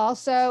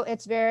 Also,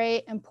 it's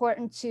very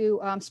important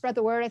to spread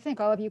the word. I think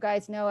all of you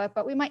guys know it,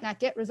 but we might not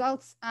get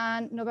results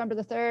on November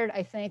the 3rd.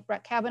 I think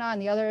Brett Kavanaugh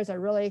and the others are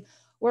really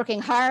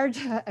working hard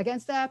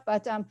against that,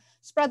 but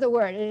spread the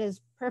word. It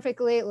is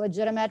perfectly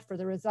legitimate for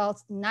the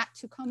results not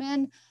to come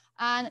in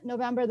on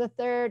November the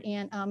 3rd.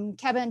 And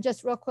Kevin,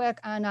 just real quick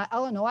on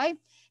Illinois,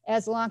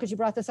 as long as you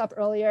brought this up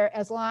earlier,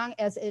 as long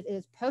as it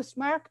is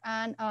postmarked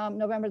on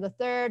November the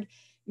 3rd,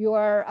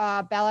 your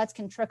ballots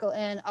can trickle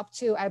in up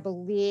to, I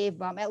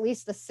believe, at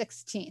least the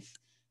 16th.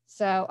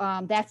 So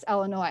that's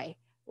Illinois.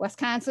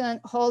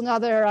 Wisconsin, whole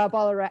nother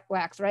ball of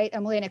wax, right,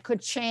 Emily? And it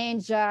could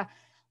change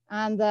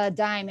on the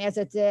dime as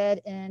it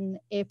did in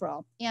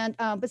April. And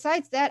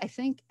besides that, I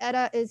think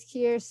Etta is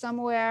here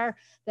somewhere,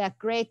 that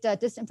great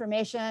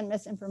disinformation,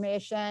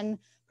 misinformation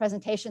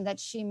presentation that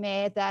she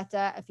made, that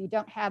if you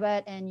don't have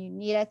it and you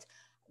need it,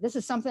 this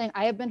is something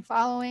I have been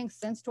following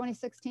since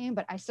 2016,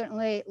 but I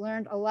certainly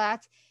learned a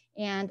lot.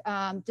 And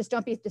just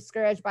don't be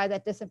discouraged by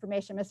that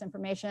disinformation,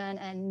 misinformation,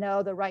 and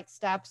know the right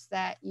steps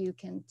that you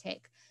can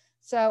take.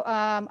 So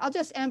I'll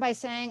just end by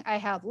saying I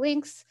have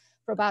links.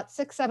 For about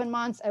 6-7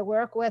 months, I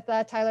work with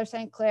Tyler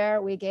St.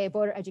 Clair. We gave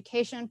voter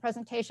education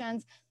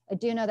presentations. I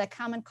do know that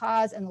Common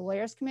Cause and the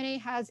Lawyers Committee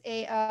has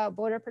a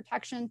voter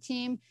protection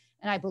team,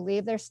 and I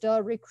believe they're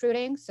still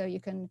recruiting, so you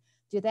can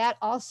do that.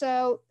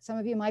 Also, some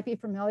of you might be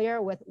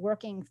familiar with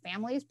Working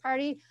Families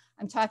Party.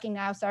 I'm talking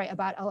now, sorry,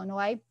 about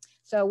Illinois.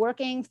 So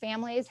Working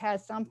Families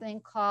has something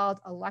called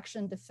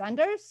Election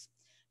Defenders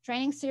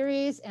training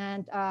series,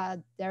 and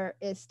there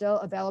is still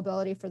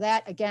availability for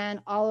that.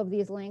 Again, all of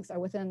these links are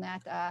within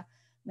that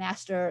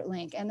master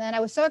link. And then I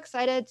was so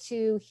excited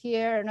to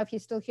hear, I don't know if you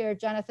still hear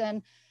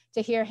Jonathan,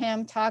 to hear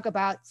him talk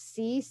about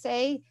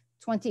CSAY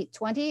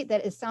 2020.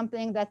 That is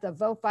something that the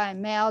Vote by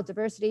Mail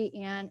Diversity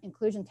and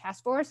Inclusion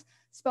Task Force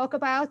spoke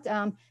about.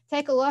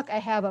 Take a look. I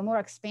have a more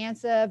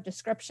expansive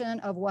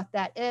description of what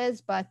that is,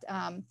 but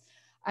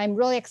I'm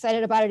really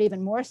excited about it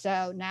even more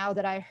so now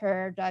that I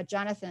heard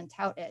Jonathan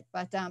tout it.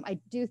 But I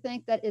do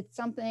think that it's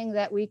something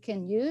that we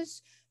can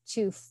use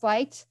to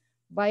fight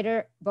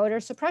voter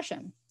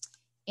suppression.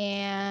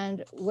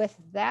 And with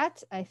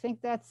that, I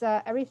think that's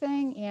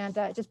everything. And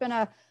it's just been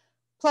a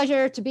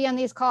pleasure to be on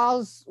these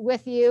calls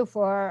with you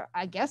for,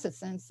 I guess it's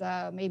since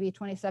maybe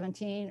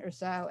 2017 or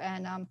so.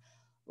 And I'm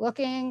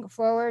looking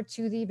forward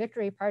to the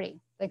victory party.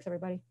 Thanks,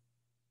 everybody.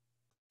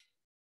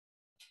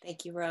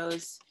 Thank you,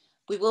 Rose.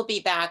 We will be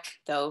back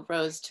though,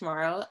 Rose,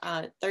 tomorrow,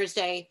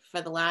 Thursday, for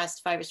the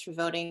last Fibers for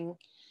Voting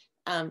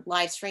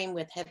live stream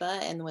with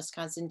HIPAA and the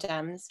Wisconsin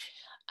Dems.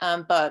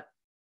 But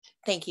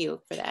thank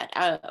you for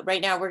that. Right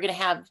now, we're going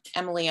to have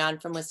Emily on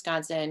from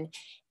Wisconsin.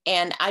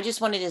 And I just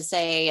wanted to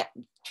say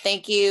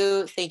thank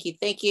you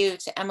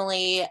to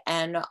Emily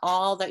and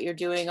all that you're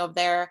doing over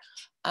there.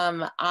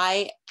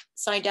 I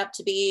signed up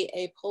to be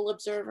a poll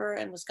observer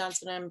in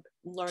Wisconsin. I'm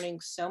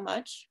learning so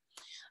much.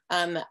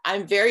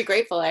 I'm very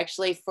grateful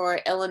actually for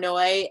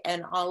Illinois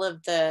and all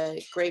of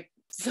the great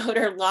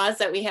voter laws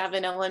that we have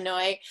in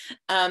Illinois.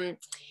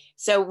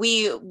 So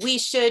we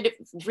should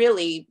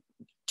really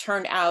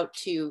turn out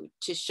to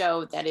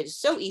show that it is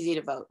so easy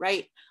to vote,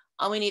 right?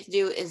 All we need to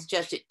do is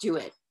just do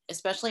it,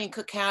 especially in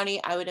Cook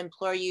County. I would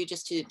implore you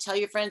just to tell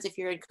your friends, if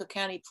you're in Cook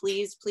County,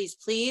 please, please,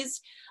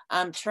 please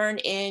turn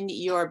in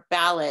your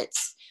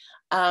ballots.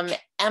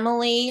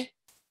 Emily,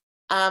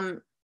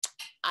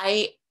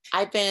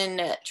 I've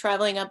been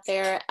traveling up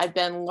there. I've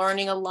been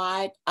learning a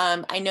lot.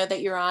 I know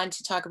that you're on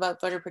to talk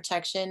about voter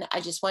protection. I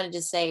just wanted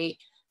to say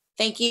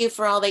thank you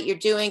for all that you're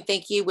doing.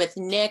 Thank you with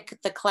Nick.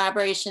 The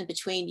collaboration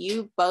between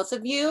you, both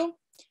of you,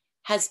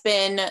 has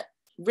been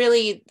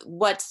really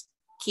what's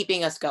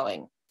keeping us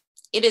going.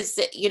 It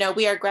is, you know,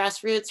 we are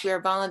grassroots, we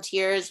are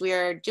volunteers, we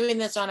are doing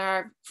this on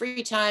our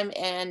free time,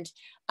 and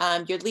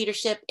your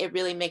leadership, it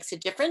really makes a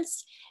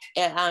difference.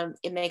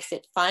 It makes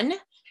it fun.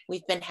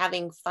 We've been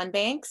having fun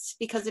banks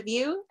because of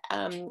you,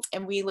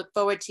 and we look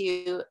forward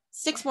to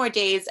 6 more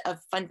days of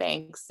fun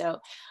banks. So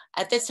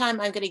at this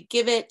time, I'm going to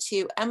give it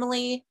to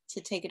Emily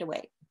to take it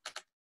away.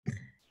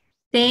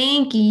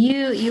 Thank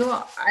you.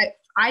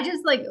 I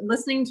just like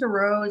listening to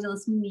Rose and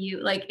listening to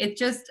you. Like, it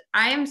just,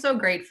 I am so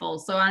grateful.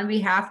 So on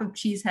behalf of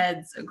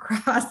cheeseheads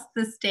across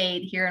the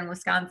state here in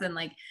Wisconsin,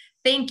 like,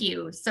 thank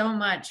you so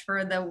much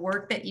for the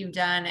work that you've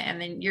done, and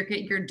then your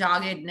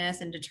doggedness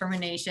and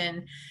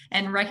determination,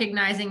 and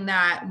recognizing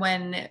that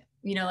when,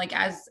 you know, like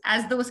as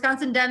the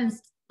Wisconsin Dems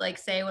like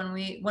say,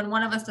 when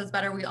one of us does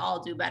better, we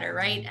all do better,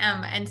 right?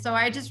 And so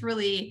I just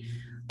really,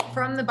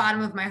 from the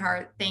bottom of my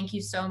heart, thank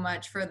you so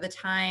much for the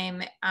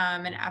time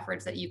and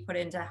efforts that you put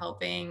into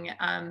helping.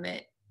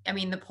 I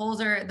mean, the polls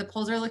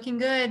are looking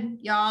good,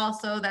 y'all.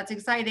 So that's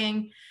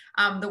exciting.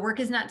 The work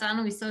is not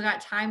done. We still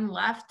got time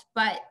left,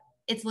 but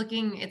it's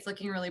looking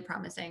really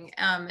promising.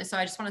 So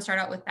I just want to start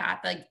out with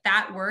that. Like,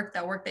 that work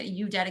that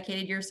you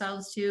dedicated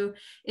yourselves to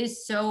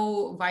is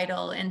so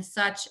vital and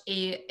such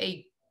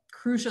a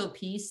crucial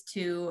piece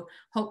to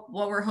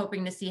what we're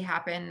hoping to see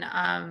happen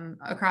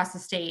across the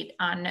state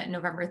on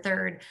November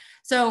 3rd.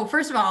 So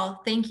first of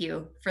all, thank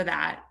you for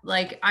that.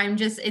 Like,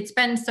 it's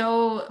been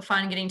so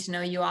fun getting to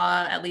know you all,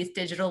 at least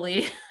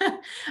digitally,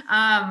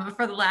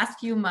 for the last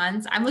few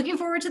months. I'm looking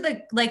forward to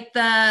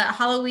the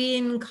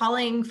Halloween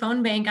calling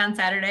phone bank on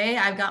Saturday.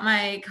 I've got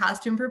my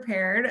costume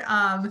prepared.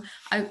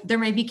 There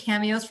may be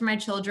cameos for my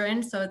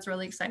children, so it's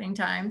really exciting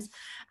times.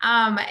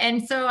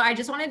 And so I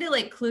just wanted to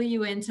like clue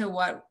you into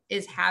what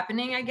is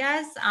happening, I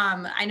guess.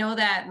 I know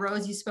that,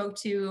 Rose, you spoke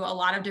to a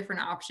lot of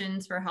different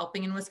options for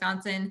helping in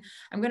Wisconsin.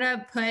 I'm going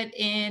to put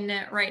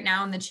in right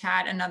now in the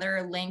chat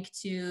another link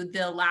to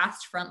the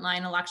last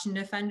frontline election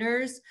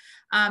defenders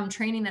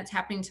training that's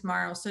happening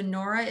tomorrow. So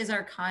Nora is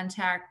our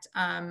contact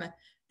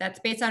that's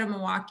based out of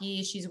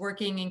Milwaukee. She's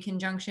working in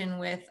conjunction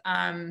with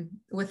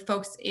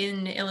folks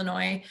in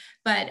Illinois,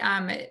 but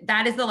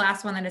that is the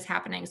last one that is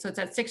happening. So it's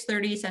at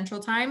 6:30 Central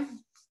Time.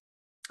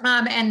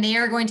 And they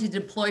are going to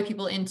deploy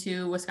people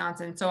into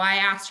Wisconsin. So I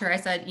asked her, I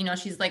said, you know,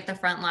 she's like the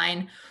front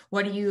line.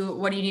 What do you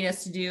need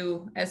us to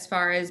do as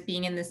far as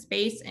being in this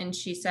space? And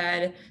she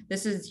said,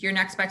 this is your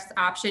next best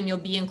option. You'll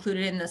be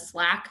included in the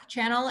Slack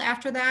channel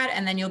after that.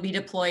 And then you'll be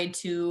deployed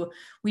to,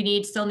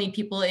 still need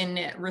people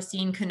in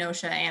Racine,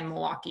 Kenosha, and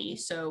Milwaukee.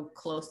 So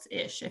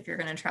close-ish if you're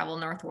going to travel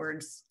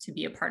northwards to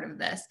be a part of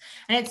this.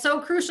 And it's so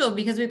crucial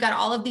because we've got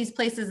all of these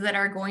places that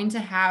are going to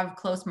have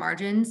close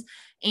margins,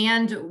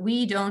 and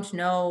we don't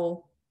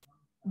know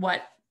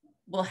what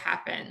will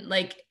happen.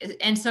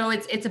 And so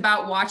it's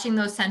about watching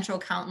those central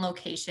count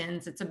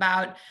locations. It's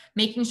about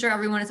making sure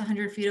everyone is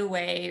 100 feet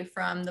away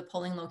from the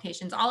polling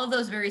locations. All of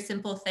those very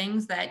simple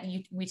things that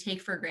we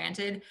take for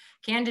granted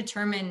can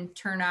determine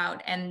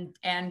turnout and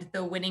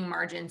the winning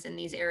margins in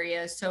these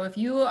areas. So if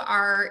you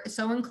are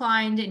so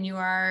inclined and you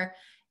are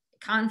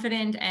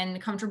confident and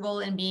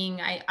comfortable in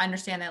being, I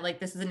understand that like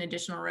this is an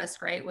additional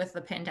risk, right, with the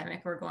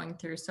pandemic we're going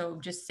through. So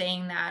just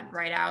saying that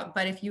right out.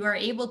 But if you are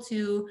able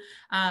to,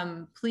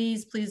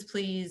 please, please,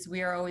 please,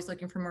 we are always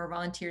looking for more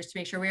volunteers to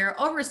make sure we are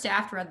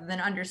overstaffed rather than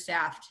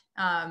understaffed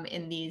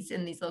in these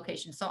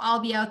locations. So I'll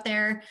be out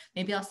there.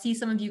 Maybe I'll see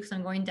some of you because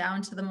I'm going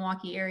down to the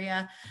Milwaukee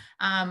area,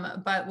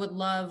 but would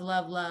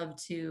love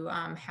to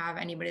have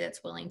anybody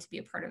that's willing to be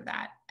a part of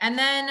that. And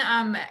then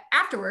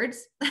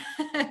afterwards,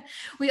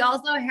 we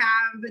also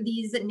have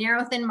these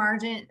narrow thin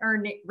margin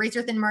or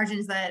razor thin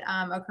margins that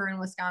occur in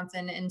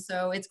Wisconsin. And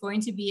so it's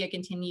going to be a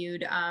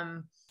continued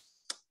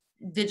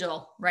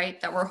vigil, right,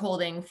 that we're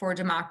holding for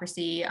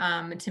democracy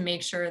to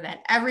make sure that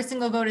every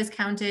single vote is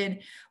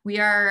counted. We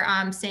are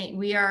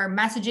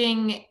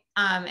messaging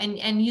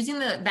and using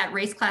that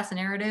race class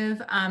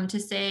narrative to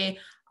say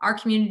our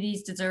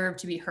communities deserve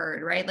to be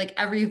heard, right? Like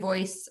every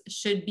voice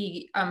should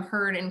be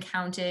heard and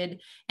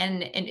counted,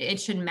 and it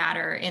should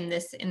matter in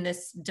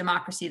this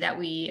democracy that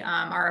we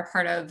are a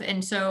part of.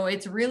 And so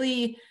it's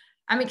really,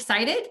 I'm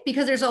excited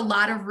because there's a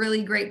lot of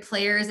really great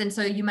players. And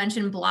so you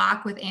mentioned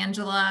Block with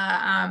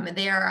Angela.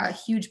 They are a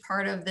huge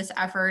part of this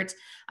effort.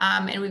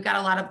 And we've got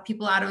a lot of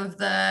people out of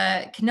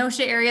the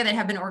Kenosha area that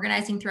have been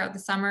organizing throughout the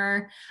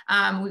summer.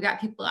 We've got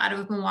people out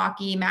of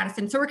Milwaukee,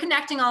 Madison. So we're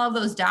connecting all of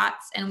those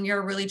dots, and we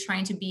are really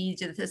trying to be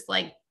to this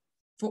like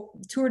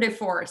tour de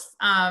force,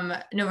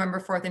 November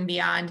 4th and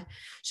beyond,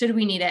 should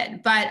we need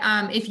it. But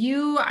I'm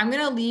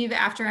going to leave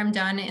after I'm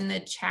done in the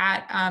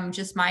chat,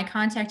 just my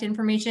contact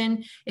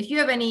information. If you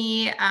have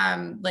any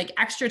like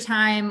extra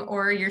time,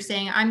 or you're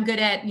saying I'm good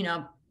at,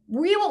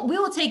 we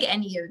will take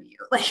any of you.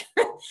 Like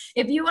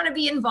if you want to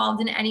be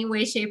involved in any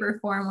way, shape, or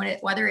form,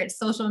 whether it's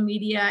social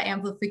media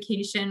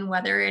amplification,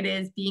 whether it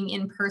is being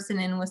in person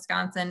in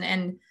Wisconsin,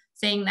 and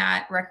saying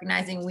that,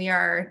 recognizing we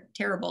are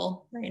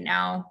terrible right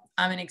now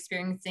and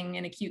experiencing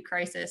an acute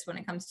crisis when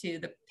it comes to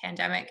the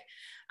pandemic.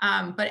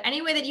 But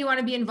any way that you want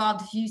to be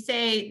involved, if you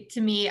say to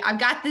me, I've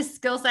got this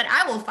skill set,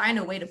 I will find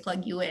a way to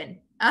plug you in.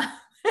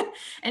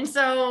 And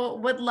so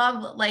would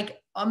love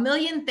like a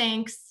million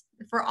thanks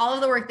for all of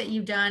the work that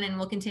you've done and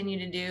will continue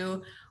to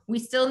do. We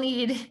still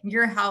need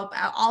your help,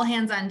 all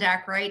hands on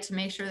deck, right? To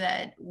make sure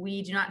that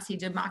we do not see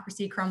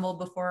democracy crumble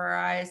before our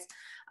eyes.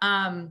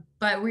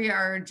 But we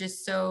are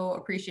just so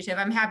appreciative.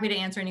 I'm happy to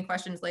answer any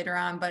questions later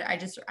on, but I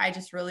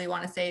just really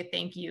want to say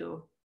thank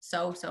you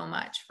so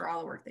much for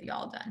all the work that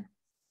y'all have done.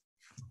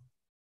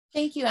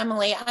 Thank you,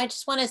 Emily. I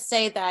just want to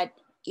say that,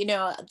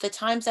 the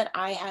times that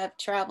I have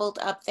traveled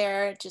up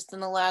there just in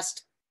the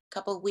last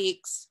couple of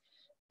weeks,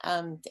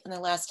 in the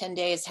last 10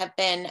 days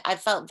I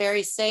felt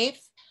very safe.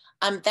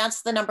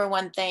 That's the number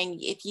one thing.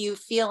 If you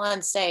feel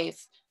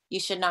unsafe, you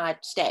should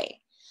not stay.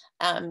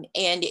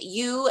 And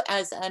you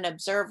as an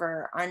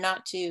observer are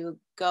not to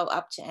go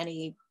up to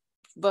any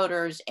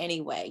voters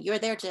anyway. You're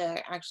there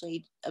to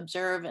actually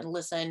observe and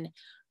listen,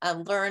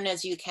 learn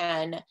as you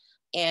can,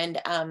 and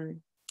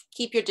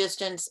keep your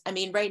distance. I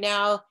mean, right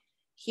now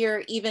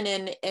here, even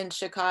in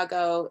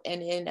Chicago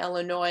and in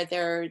Illinois,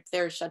 there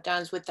are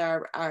shutdowns with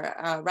our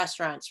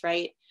restaurants,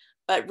 right?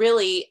 But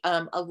really,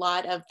 a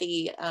lot of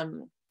the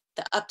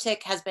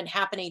uptick has been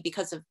happening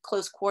because of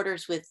close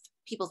quarters with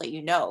people that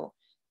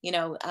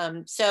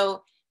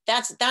so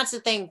that's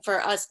the thing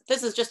for us.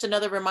 This is just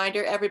another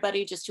reminder,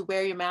 everybody, just to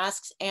wear your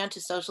masks and to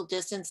social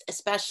distance,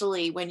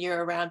 especially when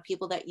you're around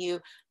people that you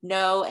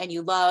know and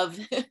you love.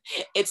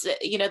 It's,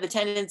 the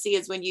tendency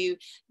is when you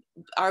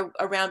are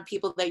around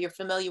people that you're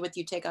familiar with,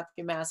 you take off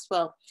your mask.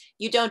 Well,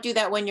 you don't do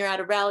that when you're at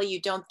a rally.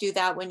 You don't do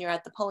that when you're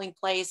at the polling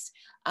place.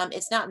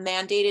 It's not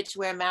mandated to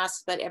wear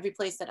masks, but every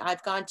place that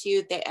I've gone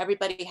to,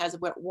 everybody has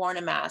worn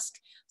a mask.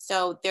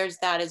 So there's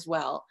that as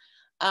well.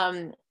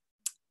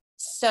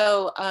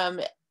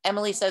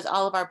 Emily says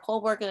all of our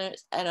poll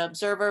workers and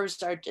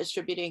observers are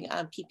distributing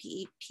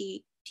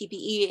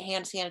PPE,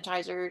 hand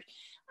sanitizer.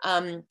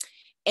 And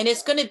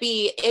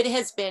it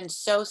has been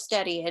so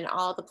steady in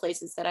all the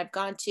places that I've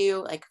gone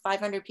to, like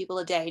 500 people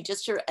a day.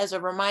 Just as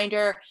a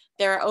reminder,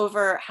 there are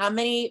over how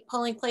many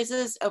polling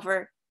places?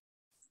 Over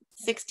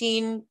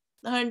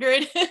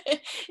 1,600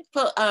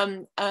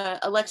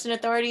 election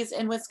authorities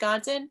in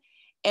Wisconsin.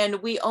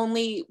 And we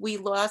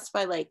lost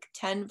by like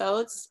 10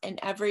 votes in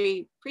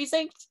every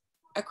precinct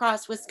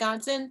across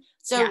Wisconsin.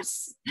 So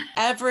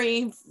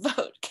every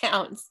vote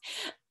counts.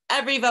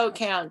 Every vote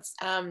counts.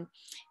 And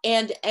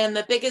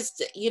the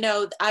biggest,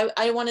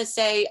 I want to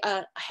say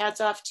hats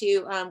off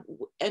to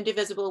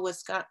Indivisible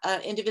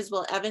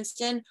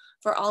Evanston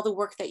for all the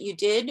work that you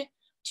did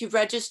to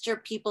register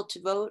people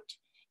to vote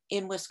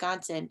in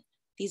Wisconsin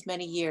these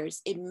many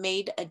years. It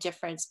made a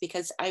difference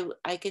because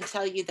I can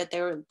tell you that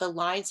the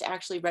lines to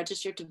actually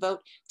register to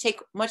vote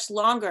take much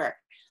longer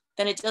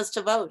than it does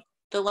to vote.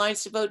 The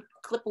lines to vote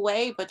clip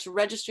away, but to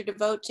register to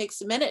vote takes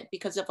a minute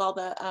because of all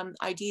the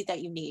ID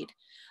that you need.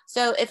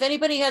 So if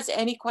anybody has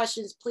any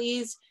questions,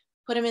 please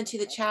put them into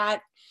the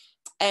chat.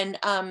 And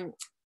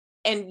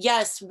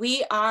yes,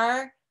 we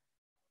are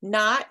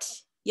not,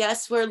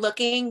 yes, we're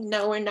looking,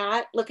 no, we're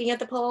not looking at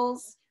the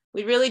polls.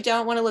 We really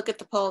don't want to look at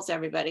the polls,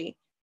 everybody.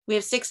 We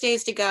have 6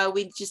 days to go.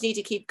 We just need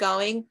to keep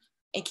going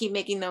and keep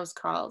making those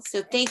calls.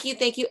 So thank you,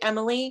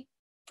 Emily,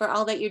 for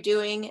all that you're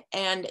doing.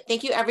 And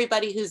thank you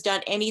everybody who's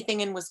done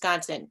anything in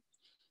Wisconsin.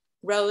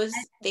 Rose,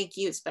 thank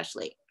you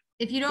especially.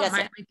 If you don't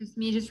mind, like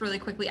just really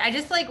quickly, I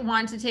just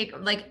want to take,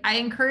 I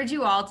encourage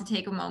you all to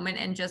take a moment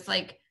and just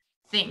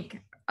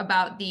think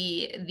about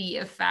the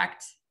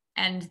effect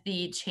and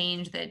the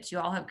change that you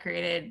all have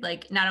created,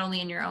 not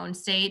only in your own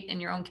state, in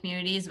your own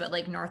communities, but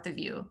north of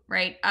you,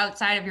 right?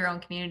 Outside of your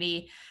own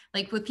community,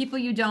 with people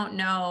you don't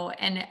know.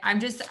 And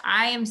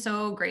I am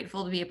so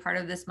grateful to be a part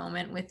of this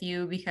moment with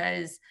you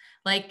because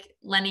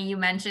Lenny, you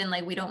mentioned,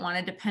 we don't want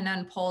to depend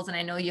on polls. And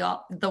I know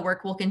the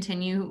work will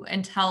continue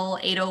until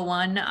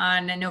 8:01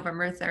 on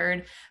November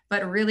 3rd,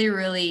 but really,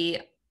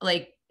 really,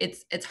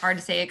 it's hard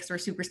to say because we're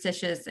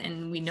superstitious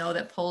and we know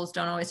that polls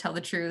don't always tell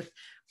the truth.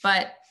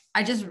 But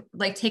I just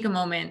like take a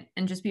moment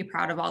and just be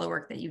proud of all the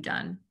work that you've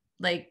done,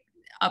 like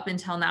up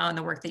until now, and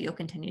the work that you'll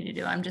continue to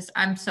do.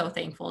 I'm so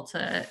thankful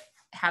to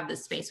have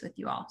this space with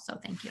you all. So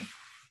thank you.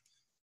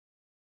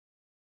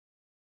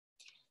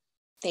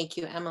 Thank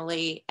you,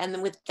 Emily. And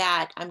then with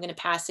that, I'm going to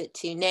pass it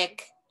to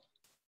Nick.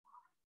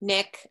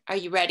 Nick, are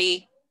you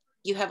ready?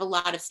 You have a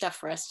lot of stuff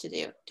for us to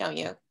do, don't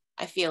you?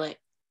 I feel it.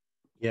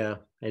 Yeah,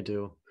 I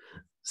do.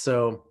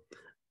 So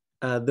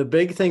the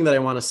big thing that I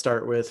want to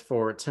start with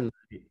for tonight,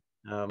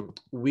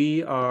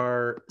 we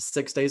are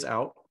 6 days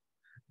out,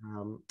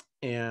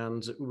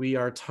 and we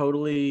are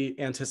totally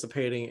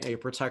anticipating a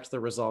protect the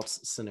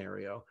results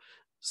scenario.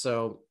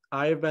 So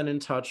I've been in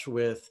touch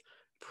with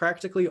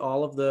practically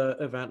all of the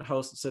event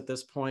hosts at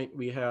this point.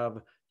 We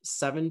have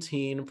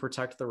 17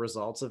 protect the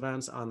results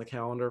events on the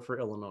calendar for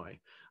Illinois,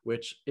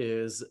 which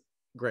is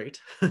great.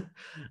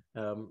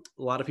 A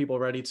lot of people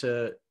ready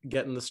to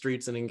get in the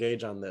streets and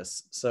engage on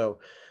this. So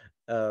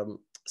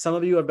some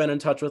of you have been in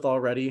touch with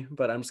already,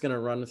 but I'm just going to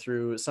run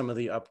through some of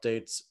the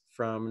updates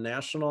from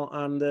national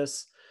on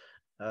this.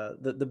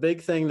 The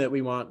big thing that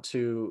we want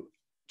to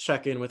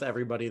check in with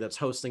everybody that's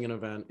hosting an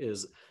event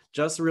is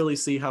just really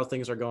see how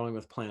things are going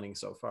with planning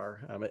so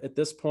far. At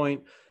this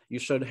point, you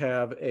should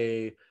have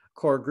a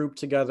core group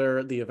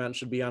together. The event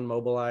should be on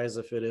Mobilize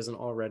if it isn't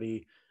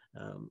already,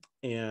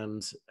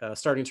 and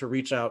starting to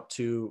reach out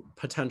to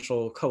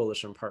potential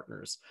coalition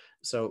partners.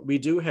 So we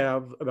do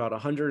have about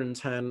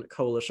 110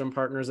 coalition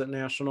partners at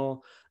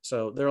national.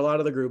 So there are a lot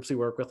of the groups we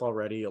work with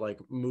already, like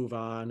Move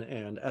On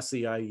and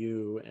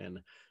SEIU and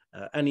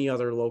any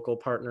other local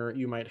partner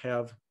you might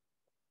have.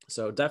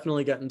 So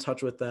definitely get in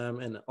touch with them,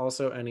 and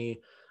also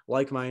any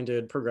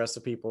like-minded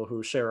progressive people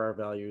who share our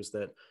values,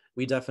 that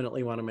we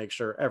definitely want to make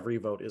sure every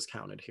vote is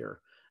counted here,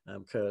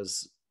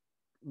 because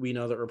we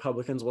know that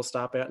Republicans will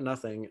stop at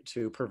nothing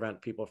to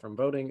prevent people from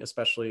voting,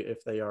 especially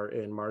if they are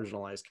in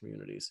marginalized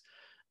communities.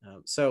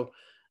 So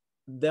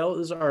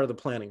those are the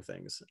planning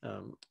things.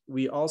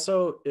 We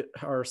also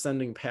are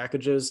sending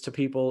packages to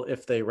people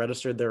if they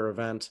registered their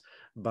event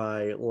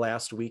by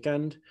last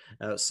weekend.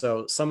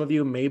 So some of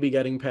you may be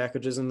getting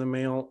packages in the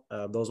mail.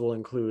 Those will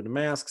include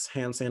masks,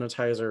 hand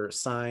sanitizer,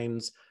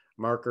 signs,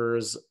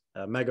 markers,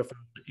 megaphone,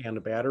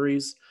 and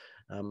batteries.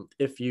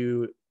 If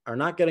you are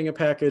not getting a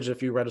package,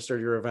 if you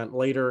registered your event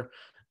later,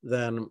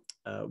 then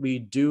we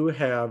do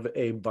have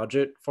a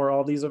budget for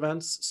all these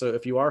events. So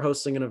if you are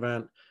hosting an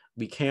event,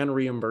 we can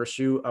reimburse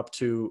you up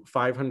to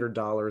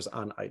 $500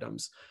 on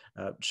items.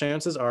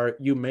 Chances are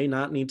you may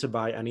not need to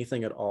buy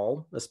anything at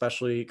all,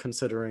 especially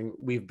considering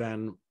we've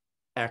been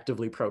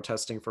actively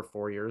protesting for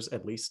 4 years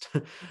at least.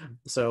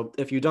 So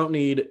if you don't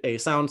need a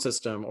sound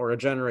system or a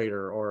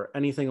generator or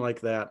anything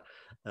like that,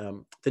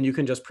 then you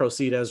can just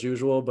proceed as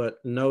usual,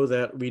 but know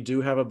that we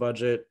do have a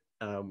budget.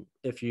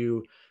 If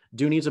you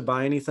do need to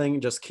buy anything,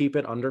 just keep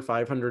it under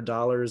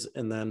 $500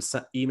 and then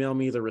email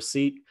me the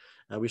receipt.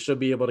 We should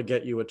be able to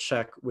get you a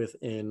check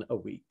within a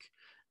week.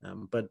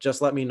 But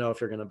just let me know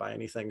if you're going to buy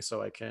anything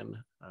so I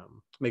can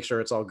make sure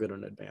it's all good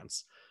in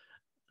advance.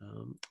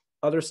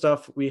 Other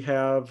stuff we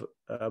have,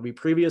 we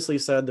previously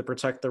said the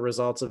Protect the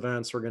Results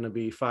events were going to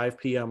be 5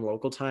 p.m.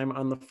 local time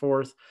on the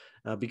 4th.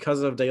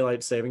 Because of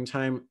daylight saving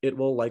time, it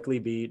will likely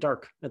be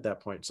dark at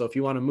that point. So if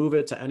you want to move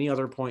it to any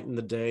other point in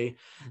the day,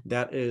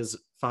 that is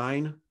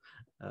fine.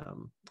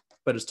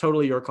 But it's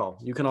totally your call.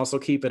 You can also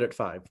keep it at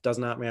 5. Does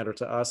not matter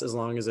to us as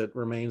long as it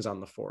remains on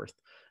the 4th,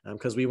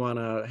 because we want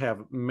to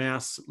have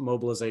mass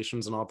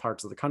mobilizations in all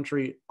parts of the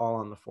country, all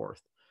on the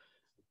 4th.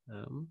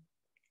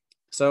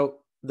 So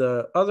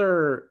the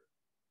other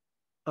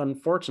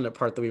unfortunate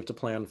part that we have to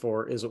plan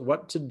for is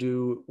what to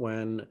do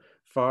when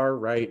far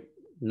right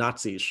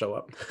Nazis show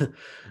up.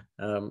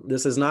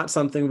 This is not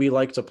something we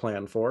like to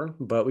plan for,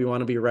 but we want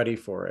to be ready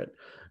for it.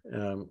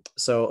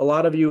 So a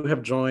lot of you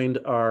have joined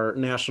our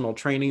national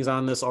trainings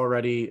on this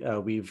already.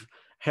 We've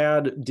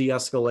had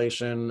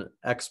de-escalation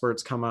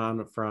experts come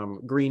on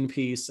from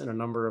Greenpeace and a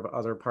number of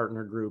other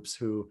partner groups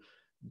who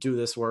do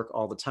this work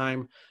all the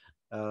time.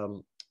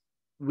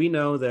 We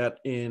know that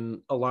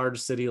in a large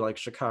city like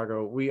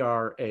Chicago, we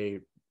are a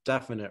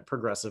definite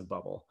progressive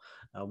bubble.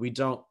 We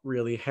don't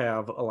really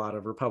have a lot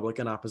of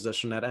Republican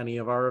opposition at any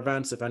of our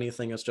events. If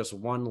anything, it's just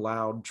one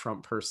loud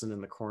Trump person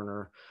in the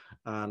corner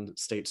on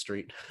State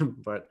Street,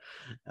 but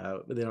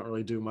they don't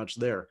really do much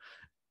there.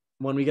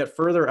 When we get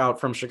further out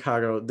from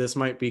Chicago, this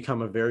might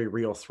become a very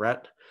real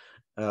threat.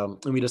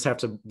 And we just have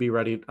to be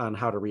ready on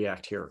how to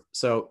react here.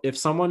 So if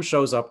someone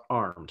shows up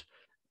armed,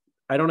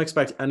 I don't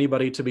expect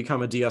anybody to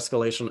become a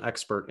de-escalation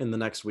expert in the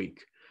next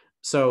week.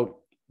 So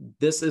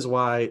this is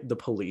why the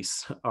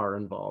police are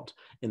involved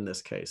in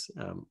this case.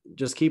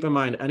 Just keep in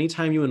mind,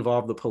 anytime you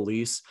involve the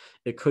police,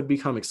 it could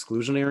become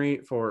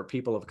exclusionary for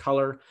people of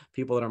color,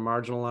 people that are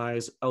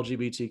marginalized,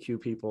 LGBTQ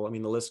people. I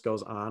mean, the list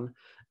goes on.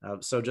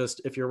 So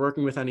just if you're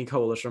working with any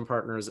coalition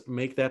partners,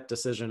 make that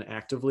decision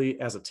actively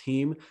as a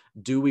team.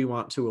 Do we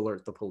want to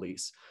alert the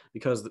police?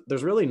 Because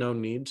there's really no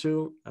need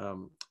to.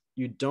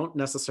 You don't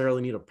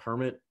necessarily need a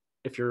permit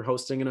if you're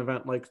hosting an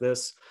event like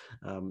this,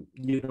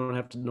 you don't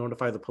have to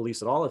notify the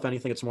police at all. If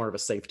anything, it's more of a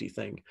safety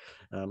thing.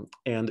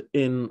 And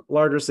in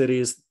larger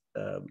cities,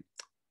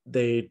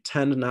 they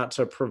tend not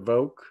to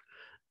provoke.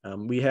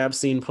 We have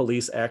seen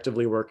police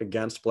actively work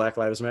against Black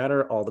Lives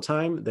Matter all the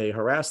time. They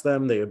harass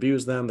them, they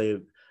abuse them, they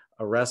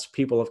arrest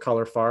people of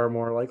color far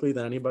more likely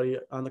than anybody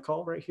on the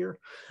call right here.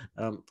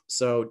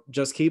 So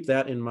just keep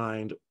that in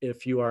mind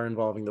if you are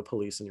involving the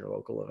police in your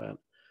local event.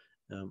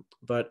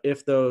 But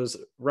if those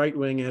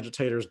right-wing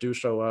agitators do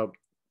show up,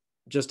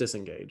 just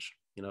disengage.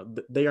 You know,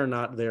 they are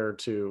not there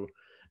to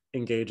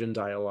engage in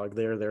dialogue.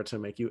 They're there to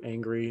make you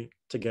angry,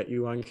 to get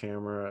you on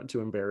camera,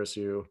 to embarrass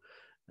you.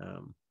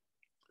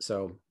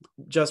 So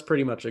just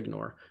pretty much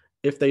ignore.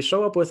 If they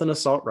show up with an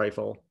assault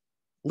rifle,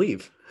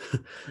 leave.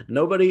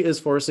 Nobody is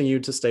forcing you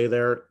to stay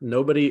there.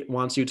 Nobody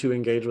wants you to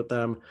engage with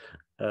them.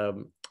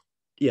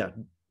 Yeah,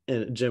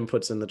 and Jim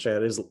puts in the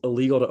chat, it is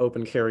illegal to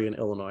open carry in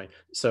Illinois.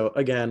 So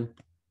again,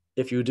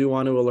 if you do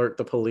want to alert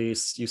the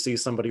police, you see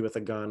somebody with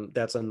a gun,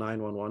 that's a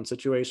 911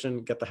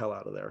 situation, get the hell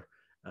out of there.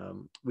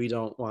 We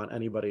don't want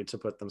anybody to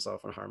put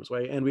themselves in harm's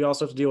way. And we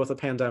also have to deal with a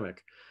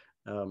pandemic.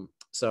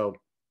 So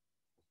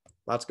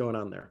lots going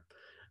on there.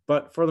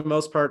 But for the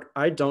most part,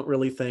 I don't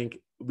really think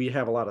we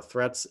have a lot of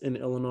threats in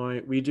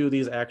Illinois. We do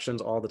these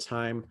actions all the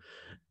time.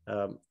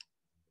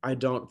 I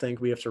don't think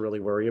we have to really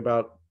worry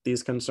about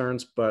these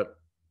concerns, but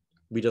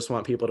we just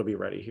want people to be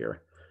ready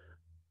here.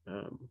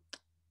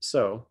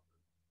 So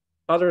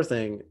other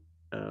thing,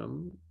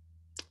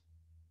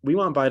 we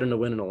want Biden to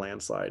win in a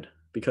landslide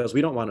because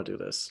we don't want to do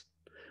this.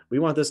 We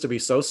want this to be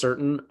so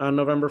certain on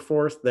November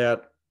 4th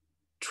that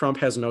Trump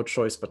has no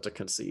choice but to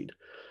concede.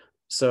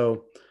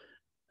 So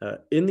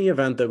in the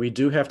event that we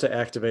do have to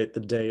activate the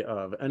day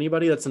of,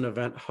 anybody that's an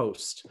event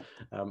host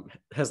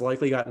has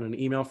likely gotten an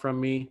email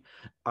from me.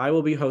 I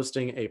will be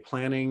hosting a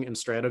planning and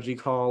strategy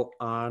call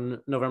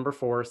on November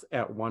 4th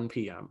at 1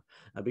 p.m.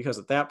 Because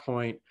at that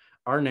point,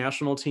 our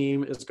national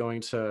team is going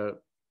to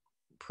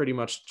pretty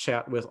much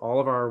chat with all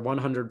of our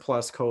 100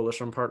 plus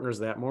coalition partners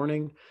that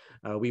morning.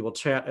 We will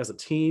chat as a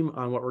team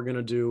on what we're going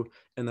to do.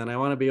 And then I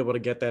want to be able to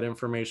get that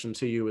information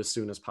to you as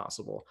soon as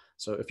possible.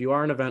 So if you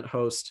are an event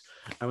host,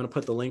 I'm going to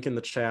put the link in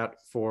the chat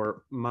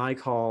for my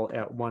call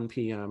at 1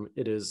 p.m.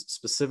 It is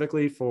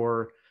specifically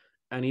for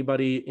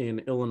anybody in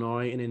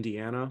Illinois and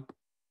Indiana.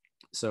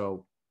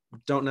 So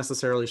don't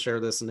necessarily share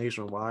this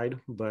nationwide,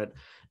 but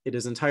it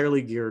is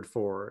entirely geared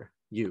for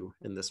you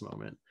in this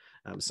moment.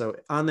 So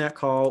on that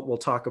call, we'll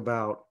talk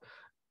about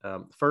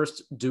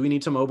first, do we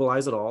need to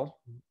mobilize at all?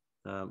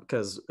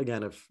 Because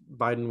again, if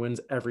Biden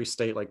wins every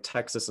state like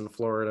Texas and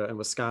Florida and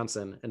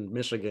Wisconsin and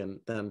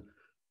Michigan, then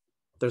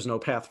there's no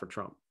path for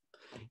Trump,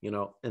 you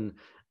know, and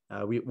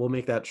we'll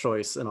make that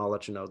choice and I'll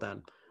let you know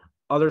then.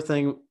 Other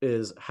thing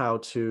is how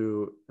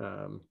to,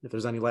 if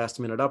there's any last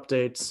minute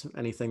updates,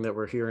 anything that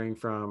we're hearing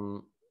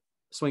from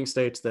swing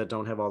states that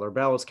don't have all their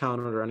ballots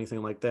counted or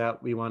anything like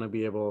that, we want to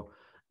be able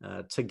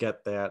to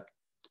get that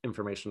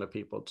information to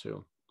people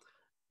too.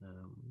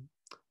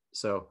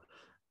 So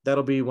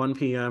that'll be 1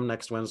 p.m.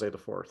 next Wednesday, the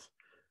 4th.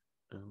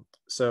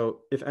 So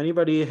if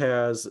anybody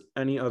has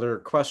any other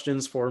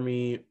questions for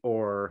me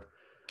or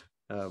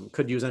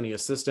could use any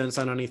assistance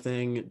on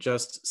anything,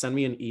 just send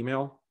me an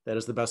email. That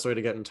is the best way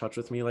to get in touch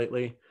with me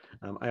lately.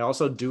 I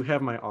also do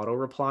have my auto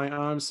reply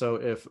on. So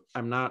if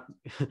I'm not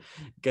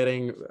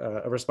getting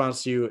a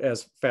response to you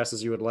as fast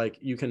as you would like,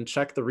 you can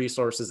check the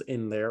resources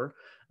in there.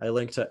 I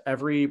link to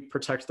every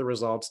Protect the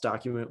Results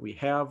document we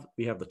have.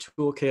 We have the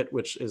toolkit,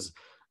 which is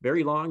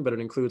very long, but it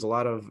includes a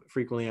lot of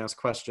frequently asked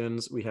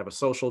questions. We have a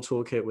social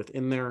toolkit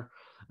within there.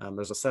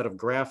 There's a set of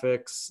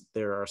graphics.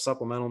 There are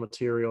supplemental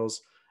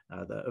materials,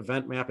 the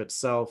event map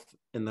itself,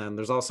 and then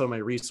there's also my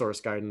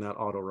resource guide in that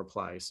auto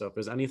reply. So if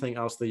there's anything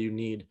else that you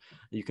need,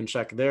 you can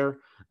check there.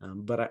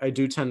 But I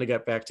do tend to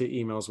get back to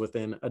emails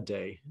within a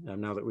day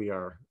now that we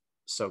are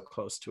so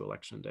close to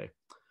Election Day.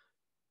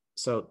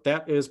 So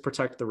that is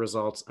Protect the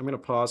Results. I'm going to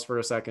pause for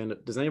a second.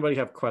 Does anybody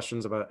have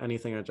questions about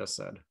anything I just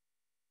said?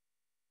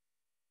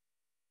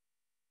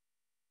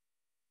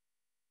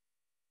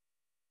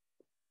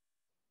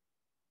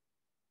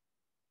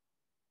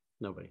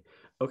 Nobody.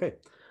 Okay.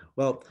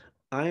 Well,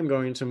 I'm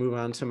going to move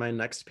on to my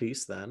next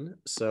piece then.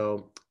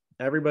 So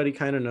everybody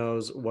kind of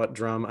knows what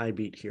drum I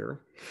beat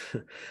here.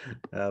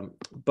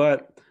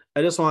 But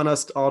I just want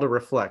us all to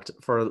reflect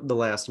for the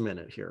last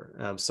minute here.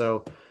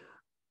 So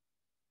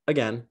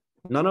again,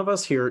 none of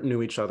us here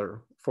knew each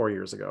other 4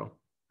 years ago,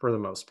 for the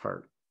most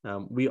part.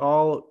 We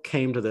all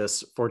came to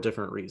this for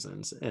different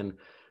reasons. And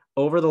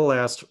over the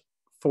last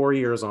 4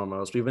 years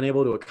almost, we've been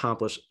able to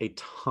accomplish a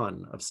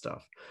ton of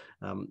stuff.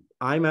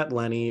 I met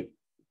Lenny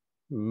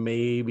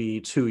maybe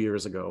 2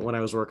 years ago when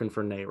I was working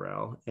for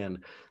NARAL.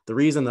 And the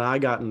reason that I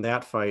got in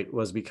that fight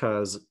was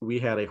because we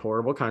had a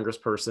horrible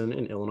congressperson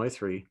in Illinois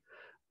 3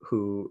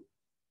 who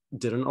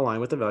didn't align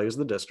with the values of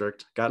the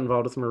district, got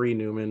involved with Marie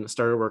Newman,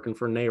 started working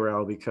for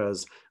NARAL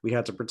because we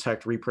had to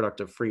protect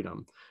reproductive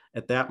freedom.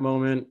 At that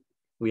moment,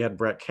 we had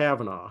Brett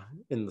Kavanaugh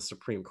in the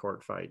Supreme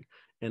Court fight.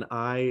 And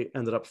I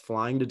ended up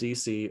flying to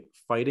DC,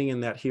 fighting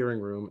in that hearing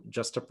room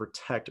just to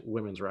protect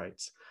women's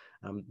rights.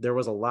 There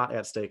was a lot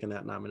at stake in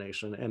that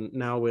nomination. And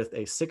now with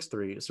a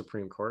 6-3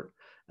 Supreme Court,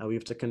 we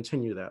have to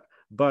continue that.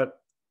 But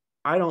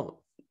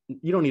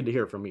you don't need to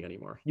hear from me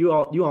anymore. You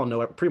all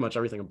know pretty much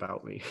everything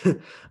about me.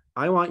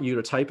 I want you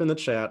to type in the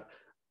chat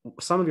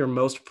some of your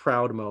most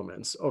proud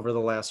moments over the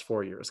last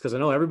 4 years, because I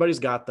know everybody's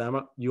got them.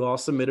 You all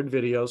submitted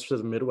videos to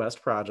the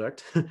Midwest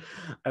Project.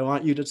 I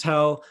want you to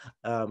tell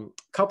a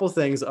couple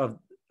things of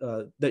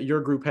that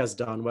your group has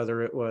done,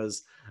 whether it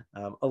was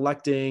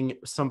electing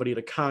somebody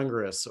to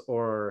Congress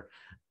or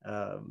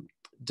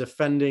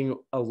defending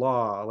a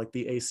law like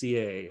the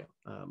ACA.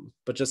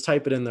 But just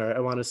type it in there. I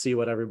want to see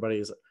what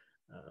everybody's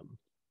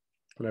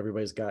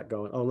got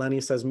going. Oh, Lenny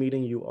says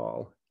meeting you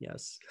all.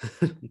 Yes.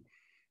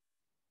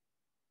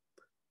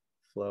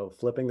 Flo,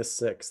 flipping the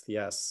 6th.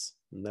 Yes.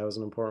 And that was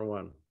an important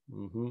one.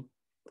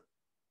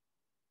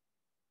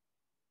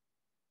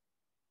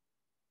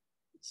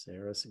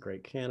 Sarah's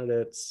great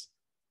candidates.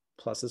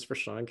 Pluses for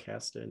Sean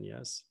Caston.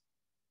 Yes.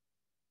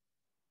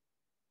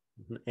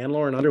 And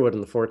Lauren Underwood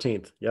in the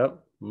 14th. Yep.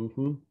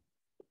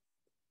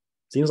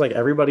 Seems like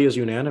everybody is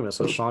unanimous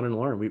with Sean and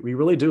Lauren. We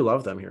really do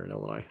love them here in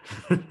Illinois.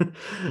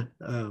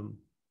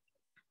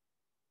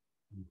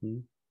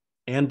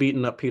 And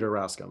beating up Peter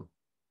Roscom.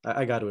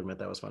 I got to admit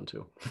that was fun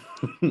too.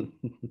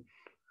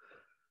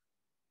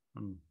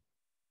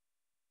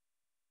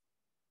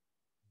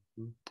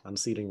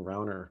 Unseating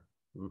Rauner.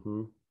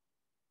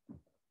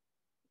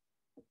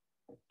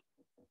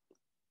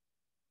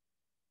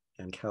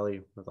 And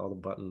Kelly with all the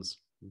buttons.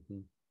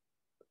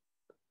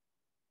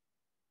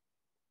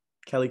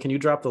 Kelly, can you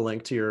drop the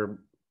link to your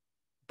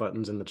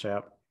buttons in the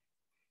chat?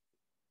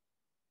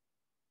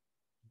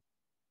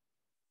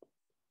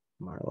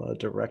 Marla,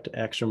 direct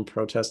action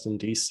protest in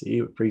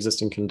DC with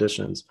pre-existing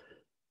conditions.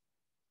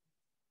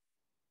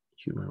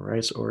 Human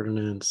rights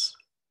ordinance.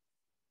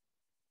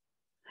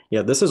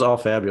 Yeah, this is all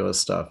fabulous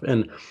stuff.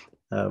 And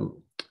I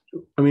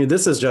mean,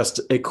 this is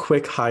just a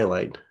quick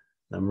highlight.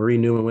 Marie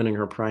Newman winning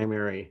her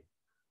primary.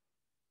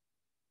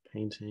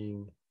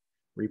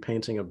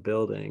 Repainting a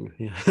building.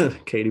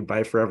 Katie,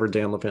 bye forever,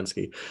 Dan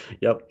Lipinski.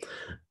 Yep.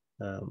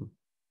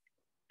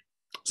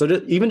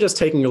 So even just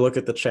taking a look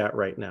at the chat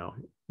right now,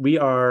 we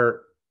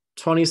are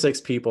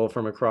 26 people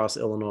from across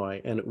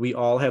Illinois, and we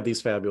all have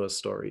these fabulous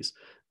stories.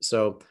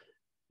 So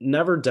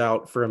never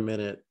doubt for a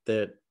minute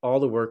that all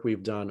the work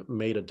we've done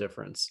made a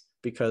difference,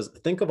 because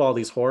think of all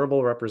these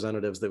horrible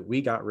representatives that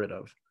we got rid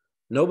of.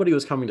 Nobody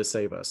was coming to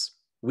save us.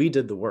 We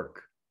did the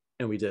work,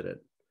 and we did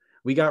it.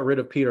 We got rid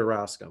of Peter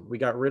Roscom. We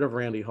got rid of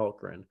Randy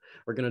Hultgren.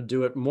 We're going to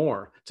do it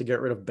more to get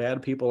rid of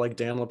bad people like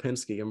Dan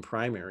Lipinski in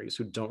primaries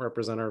who don't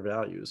represent our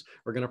values.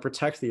 We're going to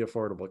protect the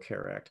Affordable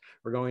Care Act.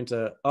 We're going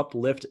to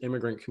uplift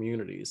immigrant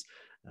communities.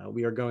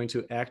 We are going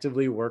to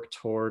actively work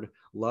toward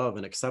love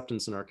and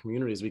acceptance in our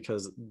communities,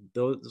 because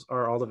those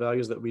are all the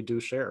values that we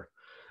do share.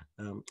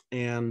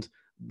 And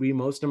we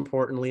most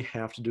importantly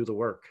have to do the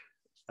work.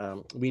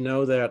 We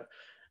know that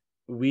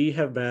we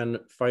have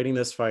been fighting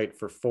this fight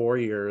for 4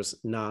 years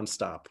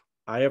nonstop.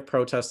 I have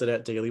protested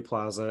at Daly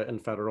Plaza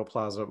and Federal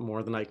Plaza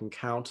more than I can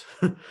count.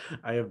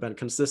 I have been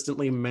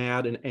consistently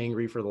mad and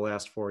angry for the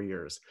last 4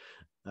 years.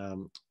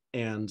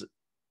 And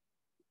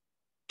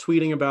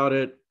tweeting about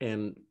it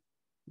and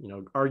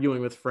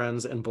arguing with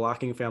friends and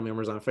blocking family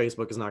members on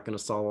Facebook is not going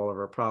to solve all of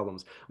our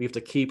problems. We have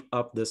to keep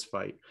up this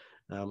fight.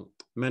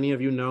 Many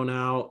of you know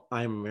now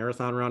I'm a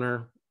marathon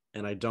runner,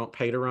 and I don't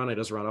pay to run. I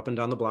just run up and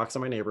down the blocks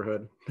of my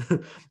neighborhood,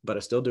 but I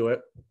still do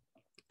it.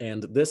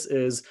 And this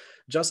is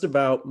just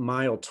about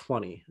mile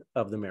 20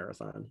 of the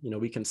marathon.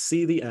 We can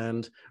see the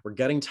end. We're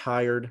getting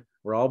tired.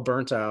 We're all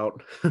burnt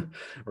out.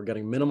 We're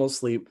getting minimal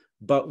sleep,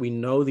 but we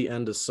know the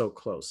end is so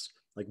close.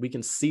 Like, we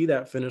can see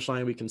that finish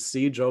line. We can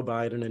see Joe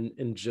Biden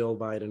and Jill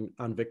Biden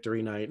on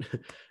victory night,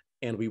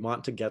 and we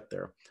want to get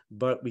there,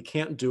 but we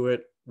can't do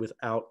it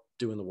without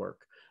doing the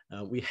work.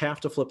 We have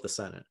to flip the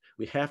Senate.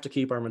 We have to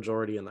keep our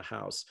majority in the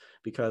House,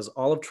 because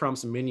all of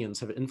Trump's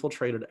minions have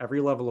infiltrated every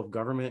level of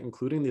government,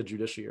 including the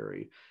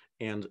judiciary,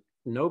 and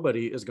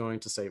nobody is going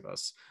to save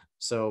us.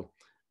 So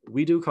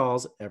we do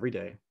calls every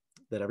day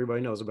that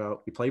everybody knows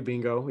about. We play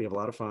bingo. We have a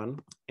lot of fun,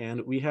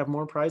 and we have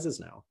more prizes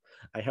now.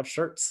 I have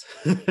shirts.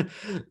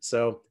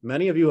 So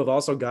many of you have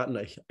also gotten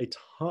a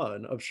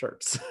ton of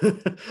shirts.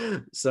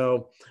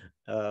 So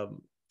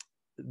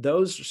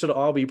those should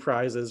all be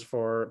prizes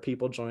for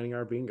people joining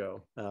our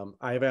bingo.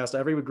 I have asked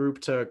every group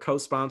to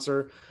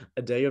co-sponsor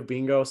a day of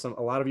bingo.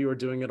 A lot of you are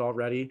doing it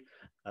already.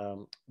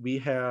 We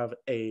have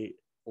a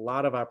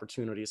lot of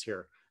opportunities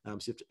here.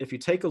 So if you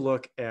take a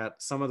look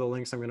at some of the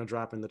links I'm going to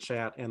drop in the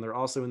chat, and they're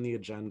also in the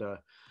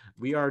agenda,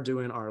 we are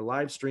doing our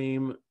live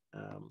stream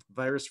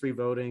virus-free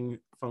voting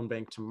phone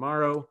bank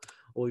tomorrow.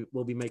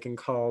 We'll be making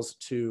calls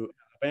to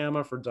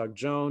Alabama for Doug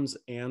Jones,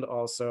 and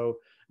also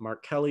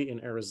Mark Kelly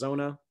in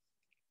Arizona.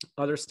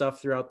 Other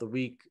stuff throughout the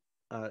week.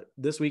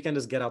 This weekend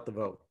is Get Out the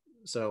Vote.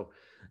 So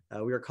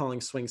we are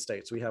calling swing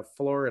states. We have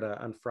Florida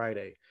on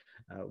Friday.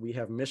 We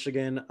have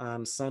Michigan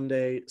on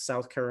Sunday,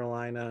 South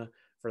Carolina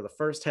for the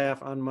first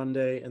half on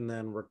Monday, and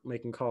then we're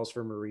making calls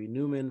for Marie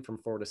Newman from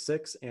 4 to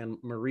 6, and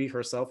Marie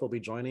herself will be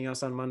joining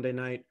us on Monday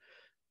night.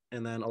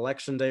 And then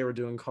election day, we're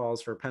doing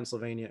calls for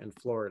Pennsylvania and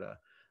Florida.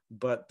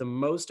 But the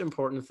most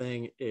important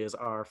thing is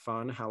our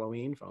fun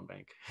Halloween phone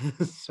bank.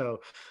 So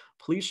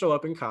please show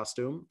up in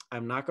costume.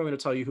 I'm not going to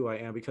tell you who I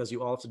am because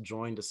you all have to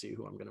join to see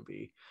who I'm going to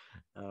be.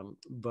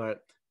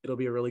 But it'll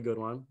be a really good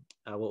one.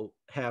 We'll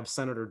have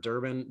Senator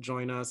Durbin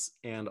join us,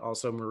 and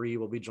also Marie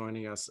will be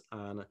joining us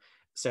on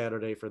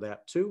Saturday for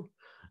that too.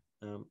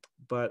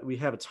 But we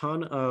have a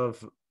ton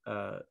of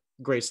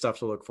great stuff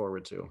to look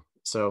forward to.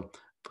 So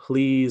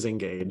please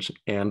engage.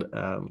 And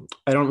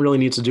I don't really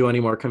need to do any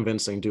more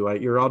convincing, do I?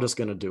 You're all just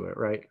going to do it,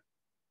 right?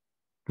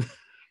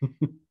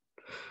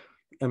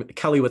 I mean,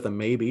 Kelly with a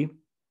maybe.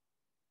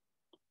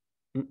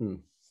 Mm-mm.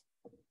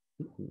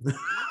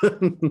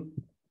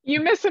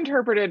 You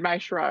misinterpreted my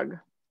shrug.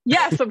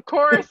 Yes, of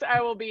course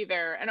I will be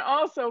there. And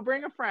also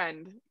bring a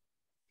friend.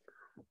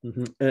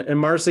 Mm-hmm. And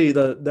Marcy,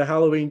 the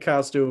Halloween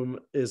costume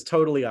is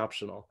totally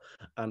optional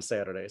on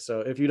Saturday.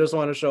 So if you just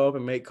want to show up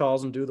and make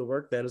calls and do the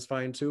work, that is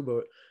fine too.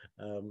 But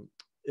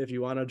if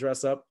you want to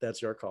dress up,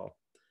 that's your call.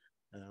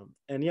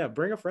 And yeah,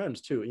 bring a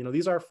friend too. You know,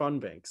 these are fun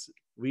banks.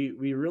 We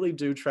really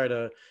do try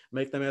to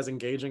make them as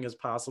engaging as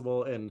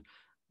possible. And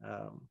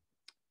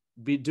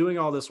be doing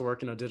all this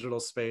work in a digital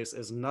space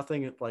is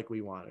nothing like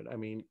we wanted. I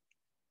mean,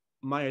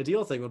 my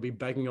ideal thing would be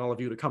begging all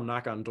of you to come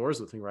knock on doors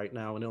with me right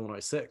now in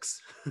Illinois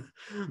 6.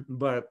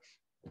 But,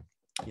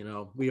 you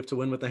know, we have to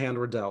win with the hand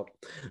we're dealt.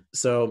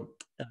 So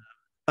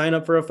sign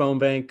up for a phone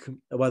bank,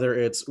 whether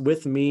it's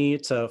with me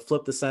to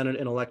flip the Senate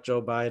and elect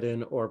Joe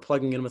Biden, or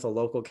plugging in with a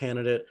local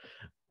candidate,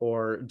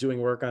 or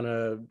doing work on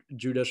a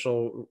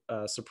judicial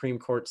Supreme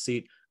Court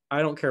seat.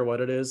 I don't care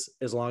what it is,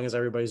 as long as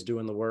everybody's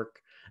doing the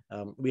work.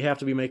 We have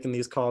to be making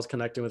these calls,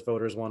 connecting with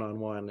voters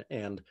one-on-one.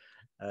 And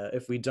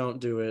if we don't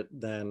do it,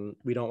 then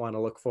we don't want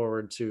to look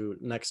forward to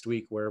next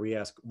week where we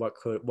ask,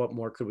 what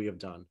more could we have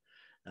done?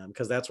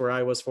 Because that's where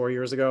I was 4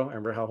 years ago. I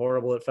remember how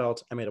horrible it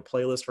felt. I made a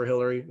playlist for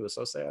Hillary. It was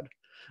so sad.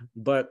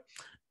 But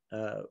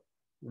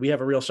we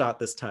have a real shot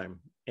this time.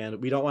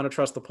 And we don't want to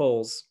trust the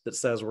polls that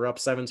says we're up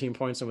 17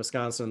 points in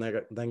Wisconsin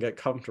and then get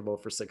comfortable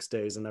for 6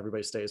 days and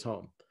everybody stays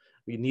home.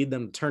 We need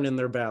them to turn in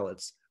their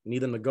ballots. We need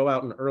them to go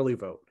out and early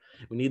vote.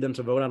 We need them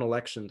to vote on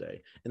election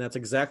day. And that's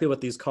exactly what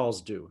these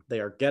calls do.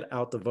 They are get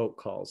out the vote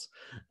calls.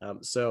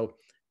 So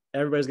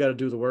everybody's got to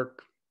do the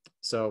work.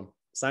 So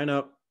sign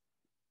up.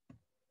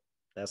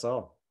 That's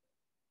all.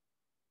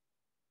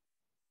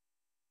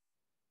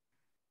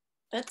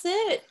 That's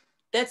it.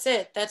 That's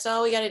it. That's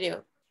all we got to do.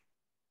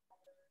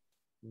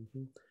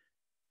 Mm-hmm.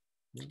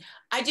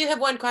 I do have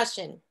one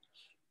question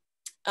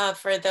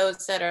for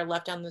those that are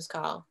left on this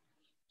call.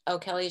 Oh,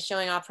 Kelly is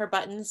showing off her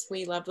buttons.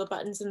 We love the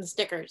buttons and the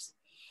stickers.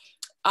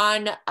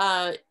 On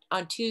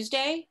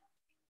Tuesday,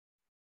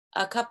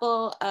 a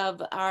couple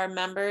of our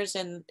members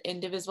in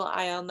Indivisible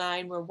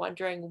IL9 were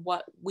wondering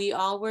what we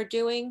all were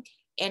doing,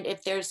 and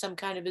if there's some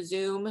kind of a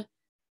Zoom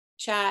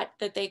chat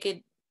that they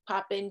could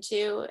pop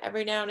into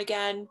every now and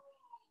again.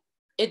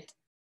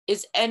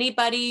 Is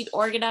anybody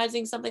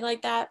organizing something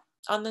like that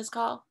on this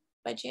call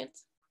by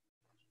chance?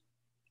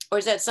 Or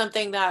is that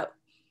something that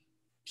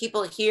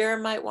people here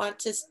might want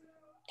to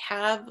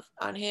have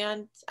on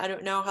hand? I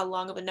don't know how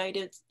long of a night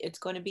it's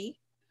going to be.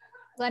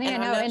 Lenny, I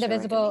know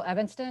Indivisible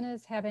Evanston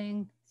is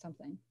having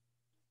something.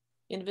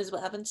 Indivisible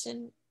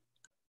Evanston?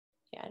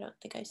 Yeah, I don't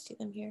think I see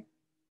them here.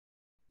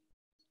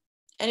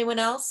 Anyone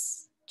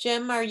else?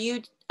 Jim, are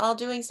you all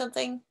doing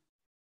something?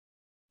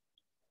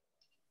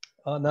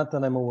 Not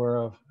that I'm aware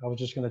of. I was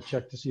just going to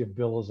check to see if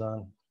Bill is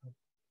on.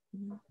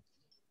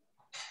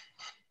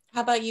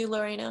 How about you,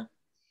 Lorena?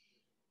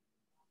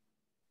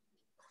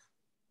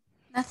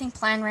 Nothing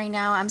planned right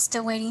now. I'm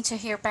still waiting to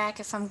hear back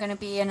if I'm going to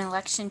be an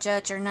election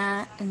judge or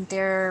not. And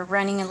they're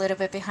running a little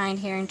bit behind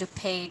here in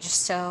DuPage.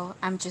 So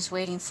I'm just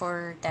waiting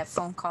for that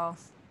phone call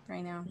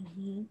right now.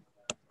 Mm-hmm.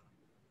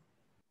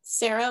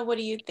 Sarah, what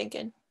are you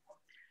thinking?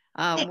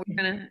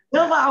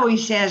 Bill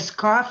always has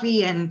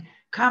coffee and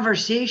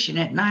conversation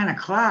at 9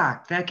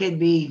 o'clock. That could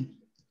be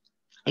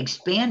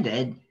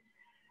expanded.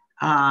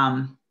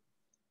 And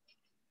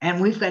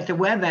we've got the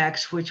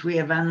WebEx, which we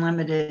have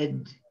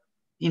unlimited,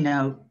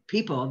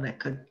 people that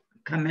could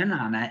come in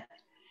on it.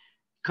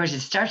 Of course,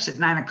 it starts at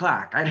 9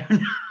 o'clock. I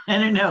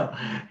don't know.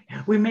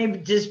 We may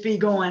just be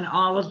going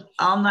all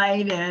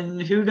night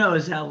and who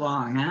knows how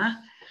long, huh?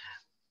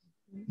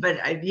 But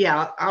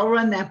I'll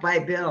run that by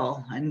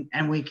Bill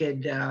and we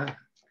could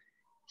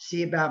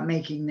see about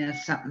making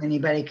this something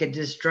anybody could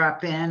just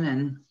drop in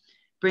and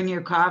bring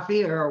your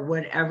coffee or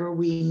whatever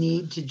we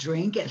need to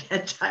drink at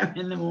that time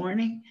in the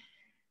morning.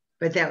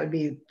 But that would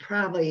be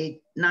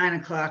probably 9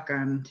 o'clock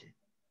on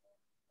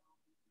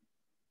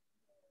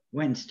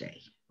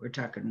Wednesday. We're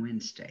talking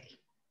Wednesday.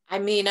 I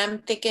mean, I'm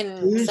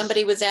thinking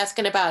somebody was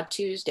asking about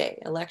Tuesday,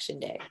 election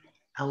day.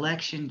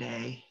 Election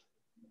day.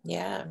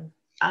 Yeah.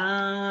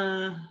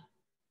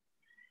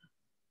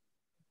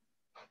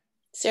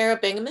 Sarah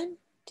Bingaman,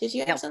 did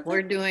you have something?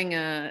 We're doing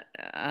a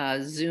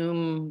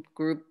Zoom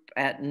group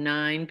at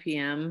 9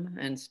 p.m.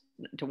 and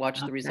to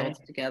watch the results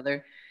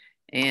together.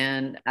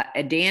 And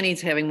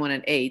Danny's having one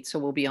at 8, so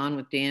we'll be on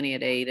with Danny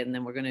at 8, and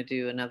then we're going to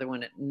do another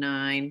one at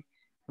 9,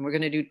 and we're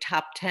going to do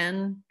top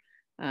 10.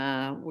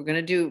 We're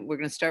going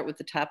to start with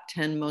the top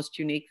 10 most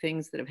unique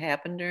things that have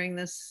happened during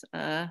this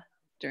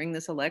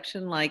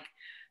election. Like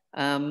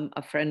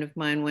a friend of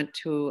mine went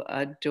to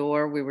a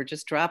door. We were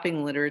just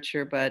dropping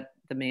literature, but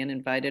the man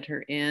invited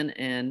her in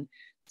and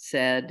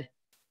said,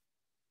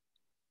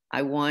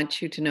 "I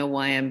want you to know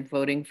why I'm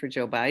voting for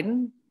Joe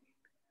Biden.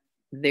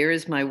 There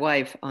is my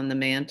wife on the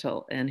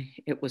mantle, and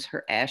it was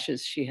her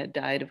ashes. She had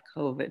died of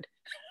COVID."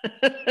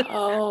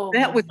 Oh,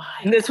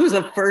 this was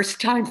the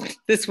first time.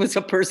 This was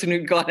a person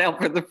who'd gone out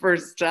for the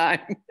first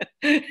time.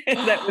 And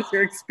that was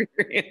her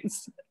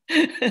experience.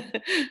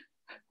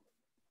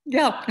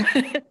 Yeah.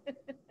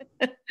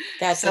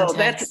 That's so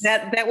intense.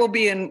 that will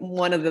be in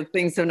one of the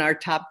things in our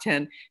top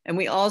 10. And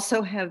we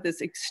also have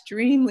this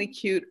extremely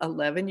cute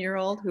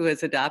 11-year-old who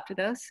has adopted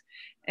us.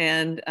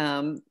 And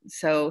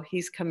so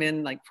he's come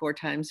in like 4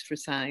 times for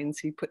signs.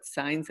 He puts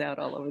signs out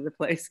all over the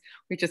place.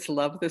 We just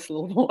love this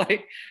little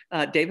boy.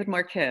 David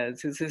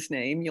Marquez is his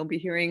name. You'll be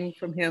hearing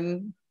from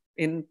him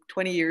in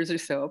 20 years or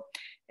so.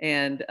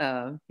 And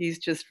he's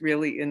just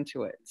really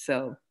into it.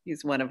 So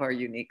he's one of our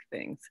unique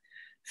things.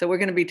 So we're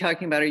going to be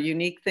talking about our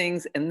unique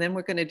things, and then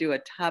we're going to do a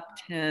top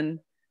 10.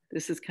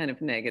 This is kind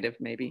of negative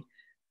maybe,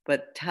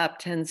 but top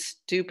 10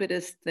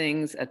 stupidest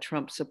things a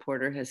Trump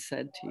supporter has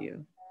said to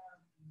you.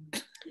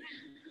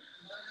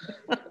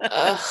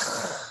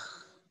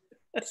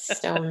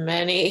 So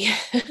many.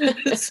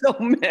 So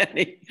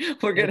many.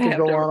 We're going to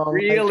have to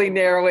really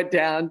narrow it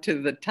down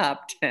to the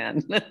top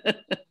 10. Can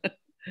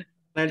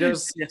I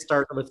just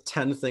start with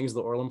 10 things the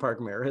Orland Park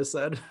mayor has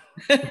said?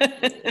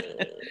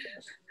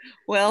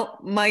 Well,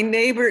 my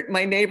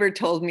neighbor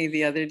told me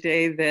the other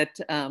day that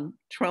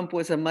Trump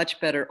was a much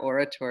better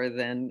orator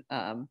than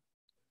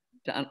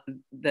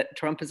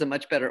Trump is a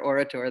much better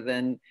orator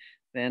than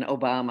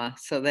Obama.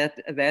 So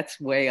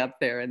that's way up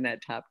there in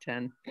that top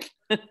 10.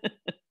 Wow.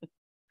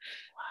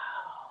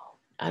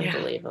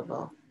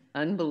 Unbelievable.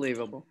 Yeah.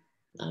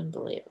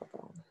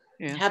 Unbelievable.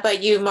 Yeah. How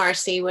about you,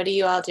 Marcy? What are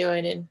you all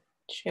doing in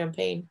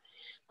Champaign?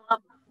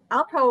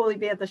 I'll probably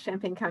be at the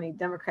Champaign County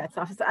Democrats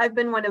office. I've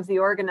been one of the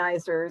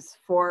organizers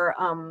for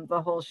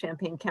the whole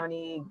Champaign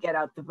County Get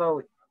Out the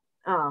Vote,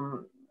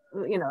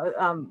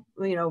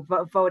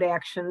 vote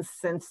actions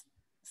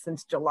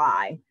since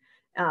July,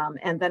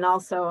 and then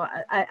also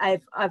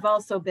I've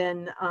also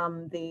been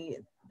the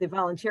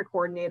volunteer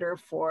coordinator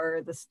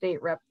for the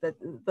state rep,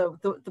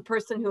 the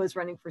person who is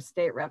running for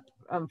state rep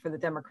for the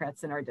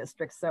Democrats in our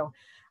district. So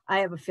I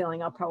have a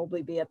feeling I'll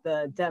probably be at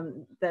the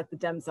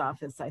Dems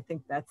office. I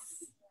think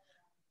that's.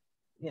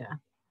 Yeah.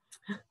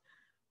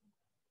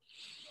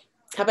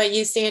 How about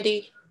you,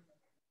 Sandy?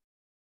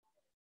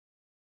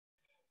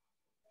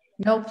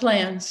 No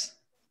plans.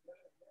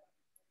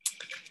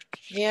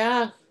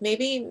 Yeah,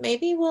 maybe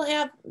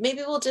we'll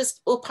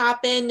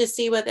pop in to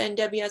see what the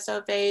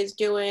NWSOFA is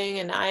doing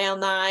and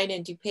IL9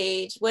 and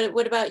DuPage.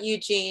 What about you,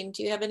 Jean?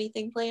 Do you have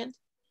anything planned?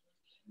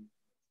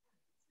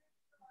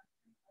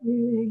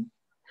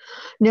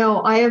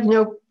 No, I have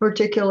no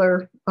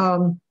particular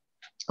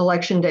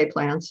election day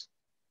plans.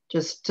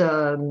 Just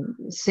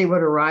see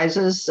what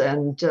arises,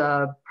 and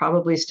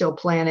probably still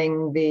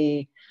planning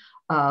the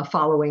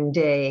following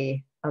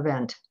day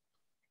event.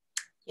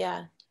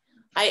 Yeah,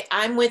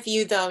 I'm with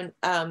you though,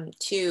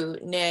 too,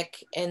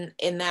 Nick,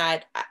 in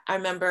that I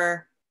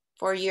remember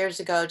 4 years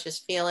ago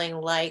just feeling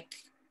like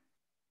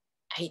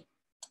I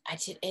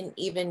didn't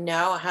even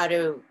know how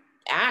to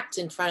act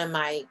in front of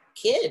my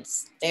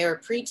kids. They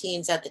were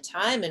preteens at the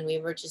time, and we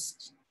were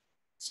just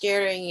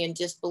staring in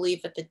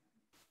disbelief at the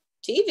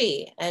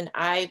TV. And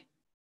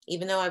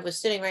even though I was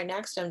sitting right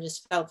next to him,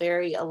 just felt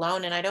very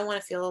alone. And I don't want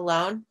to feel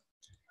alone.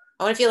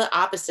 I want to feel the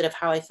opposite of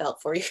how I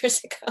felt 4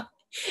 years ago.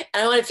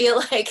 And I want to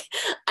feel like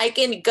I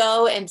can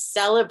go and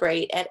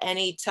celebrate at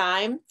any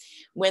time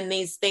when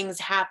these things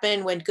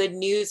happen, when good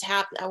news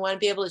happen. I want to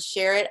be able to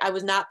share it. I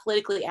was not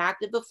politically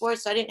active before,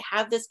 so I didn't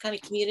have this kind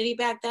of community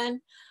back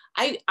then.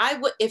 I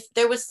would, if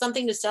there was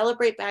something to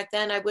celebrate back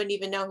then, I wouldn't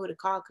even know who to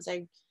call, because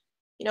I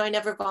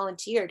never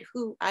volunteered.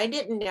 I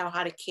didn't know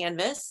how to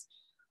canvass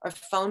or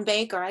phone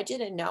bank, or I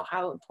didn't know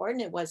how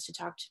important it was to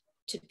talk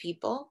to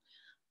people.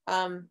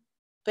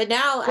 But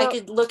now I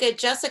could look at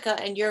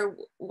Jessica and your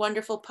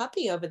wonderful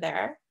puppy over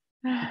there.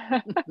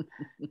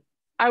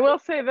 I will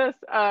say this,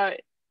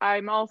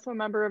 I'm also a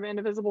member of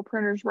Indivisible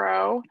Printers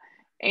Row,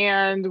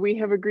 and we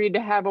have agreed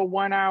to have a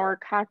 1-hour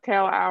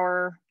cocktail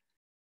hour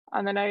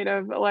on the night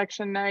of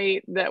election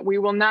night that we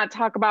will not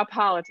talk about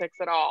politics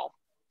at all.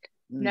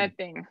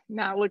 Nothing,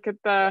 not look at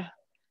the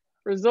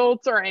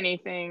results or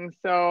anything.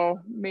 So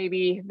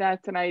maybe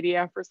that's an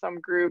idea for some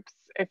groups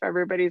if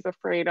everybody's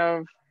afraid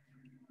of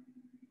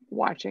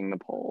watching the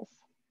polls.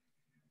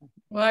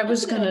 Well, I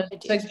was going to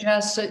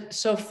suggest it.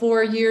 So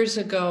 4 years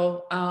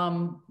ago,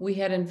 we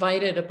had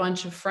invited a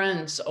bunch of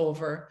friends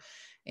over,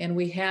 and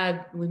we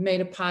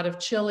made a pot of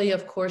chili.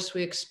 Of course,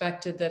 we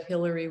expected that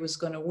Hillary was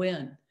going to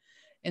win.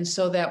 And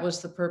so that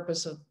was the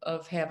purpose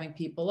of having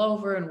people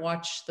over and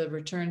watch the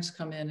returns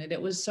come in. And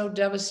it was so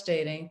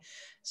devastating.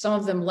 Some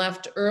of them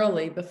left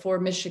early before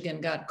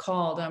Michigan got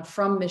called. I'm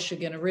from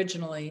Michigan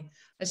originally.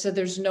 I said,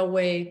 there's no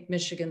way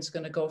Michigan's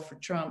going to go for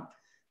Trump.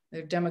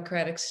 They're a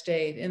Democratic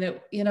state. And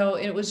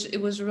it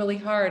was really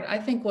hard. I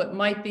think what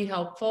might be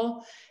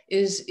helpful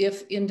is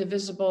if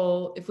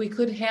we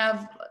could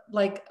have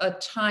like a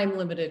time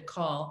limited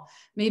call,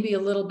 maybe a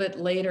little bit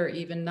later,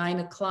 even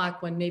 9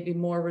 o'clock, when maybe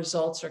more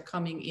results are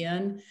coming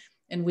in,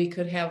 and we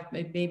could have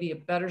maybe a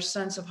better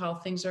sense of how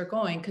things are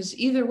going. Because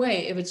either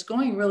way, if it's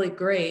going really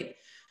great,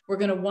 we're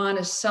going to want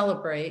to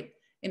celebrate.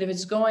 And if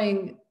it's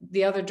going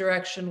the other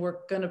direction, we're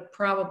going to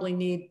probably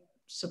need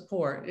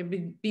support.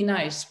 It'd be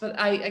nice. But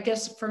I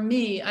guess for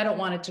me, I don't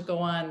want it to go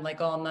on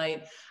like all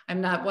night.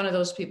 I'm not one of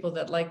those people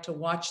that like to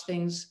watch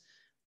things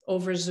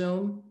over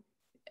Zoom,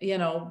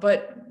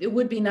 but it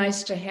would be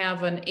nice to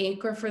have an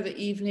anchor for the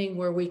evening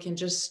where we can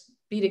just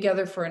be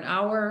together for an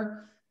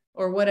hour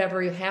or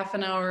whatever, half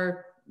an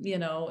hour,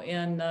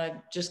 and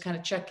just kind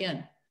of check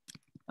in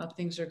how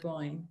things are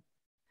going.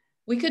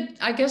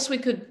 I guess we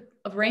could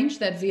arrange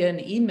that via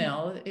an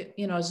email.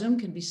 Zoom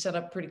can be set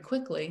up pretty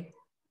quickly.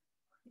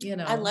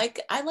 I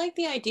like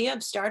the idea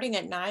of starting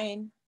at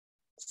 9,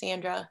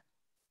 Sandra,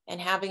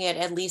 and having it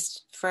at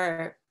least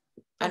for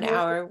an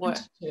hour.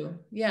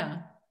 Yeah.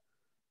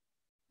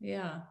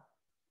 Yeah.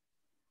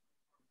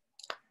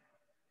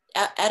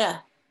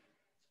 Etta.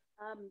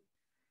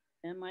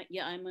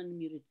 Yeah, I'm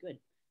unmuted. Good.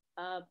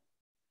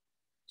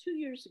 2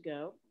 years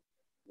ago,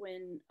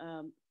 when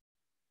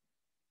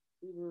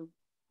we were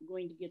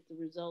going to get the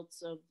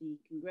results of the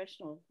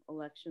congressional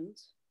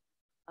elections,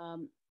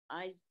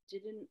 I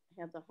didn't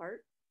have the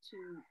heart to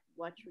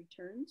watch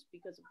returns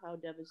because of how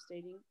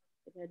devastating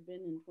it had been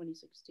in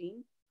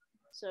 2016.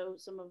 So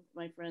some of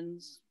my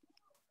friends,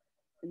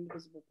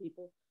 Indivisible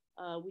people,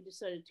 we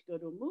decided to go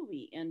to a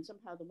movie, and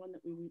somehow the one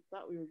that we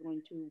thought we were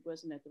going to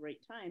wasn't at the right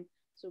time.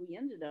 So we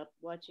ended up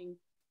watching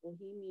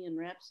Bohemian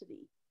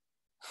Rhapsody.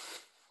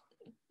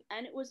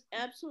 And it was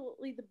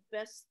absolutely the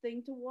best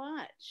thing to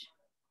watch.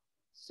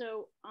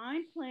 So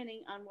I'm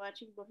planning on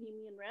watching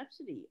Bohemian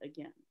Rhapsody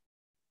again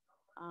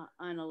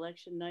on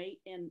election night.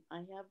 And I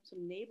have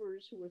some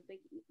neighbors who were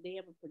thinking they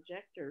have a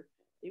projector.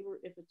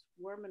 If it's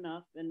warm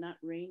enough and not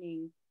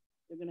raining,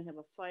 they're going to have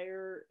a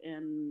fire,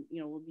 and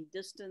we'll be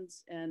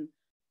distance and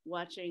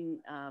watching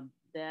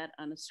that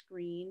on a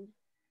screen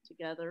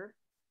together,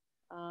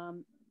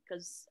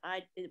 because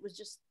it was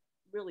just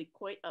really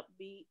quite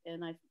upbeat,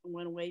 and I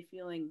went away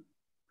feeling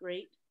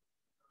great,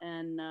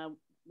 and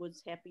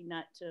was happy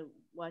not to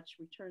watch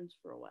returns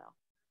for a while.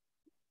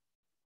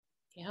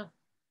 Yeah,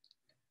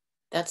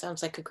 that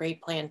sounds like a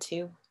great plan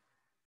too.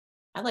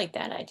 I like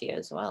that idea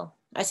as well.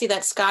 I see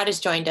that Scott has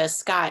joined us.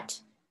 Scott,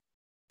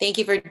 thank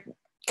you for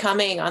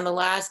coming on the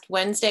last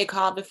Wednesday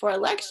call before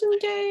Election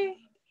Day.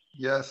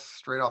 Yes,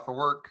 straight off of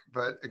work,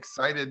 but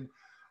excited.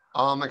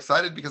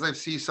 Excited because I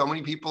see so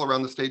many people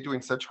around the state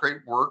doing such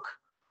great work.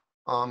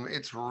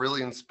 It's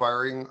really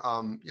inspiring.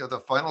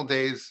 The final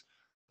days,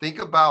 think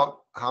about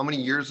how many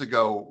years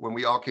ago when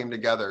we all came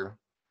together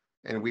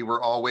and we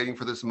were all waiting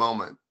for this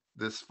moment,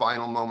 this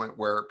final moment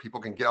where people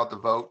can get out the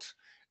vote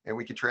and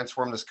we can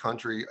transform this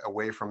country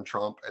away from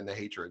Trump and the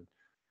hatred.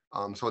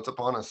 So it's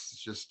upon us.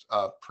 It's just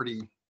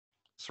pretty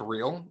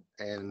surreal,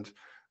 and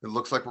it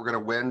looks like we're going to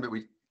win, but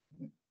we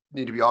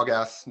need to be all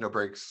gas, no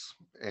brakes,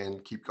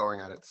 and keep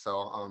going at it.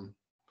 So going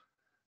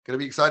to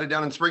be excited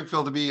down in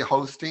Springfield to be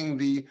hosting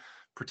the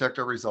Protect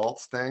Our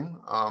Results thing.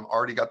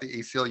 Already got the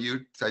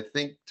ACLU, I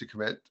think, to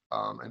commit,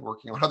 and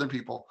working on other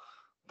people,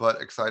 but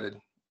excited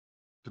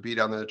to be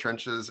down in the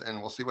trenches, and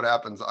we'll see what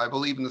happens. I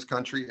believe in this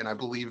country, and I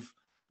believe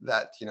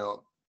that,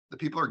 the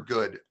people are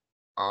good.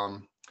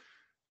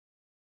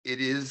 It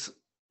is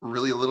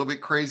really a little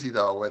bit crazy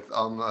though with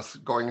us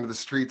going into the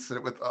streets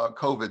with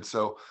COVID.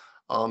 So,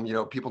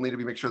 people need to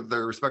make sure that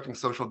they're respecting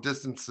social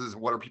distances.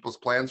 What are people's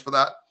plans for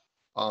that?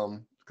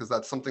 Because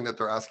that's something that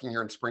they're asking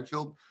here in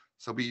Springfield.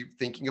 So be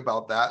thinking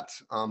about that.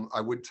 I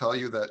would tell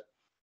you that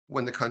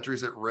when the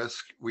country's at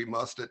risk, we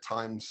must at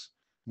times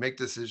make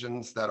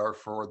decisions that are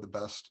for the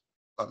best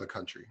of the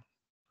country.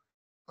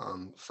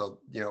 So,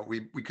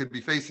 we could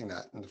be facing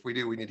that. And if we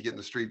do, we need to get in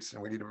the streets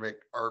and we need to make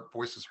our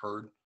voices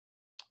heard.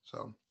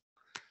 So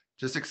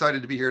just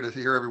excited to be here to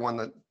hear everyone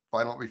that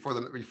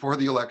before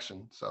the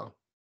election. So.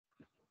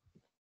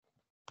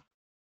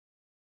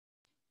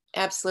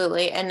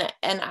 Absolutely. And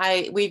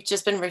we've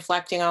just been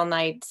reflecting all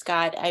night,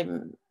 Scott.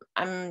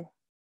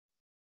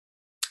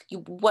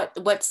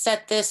 What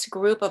set this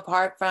group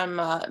apart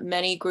from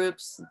many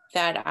groups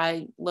that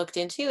I looked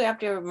into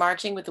after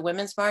marching with the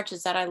Women's March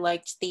is that I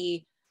liked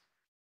the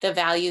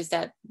values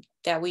that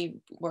we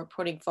were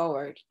putting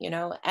forward,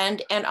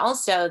 and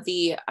also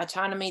the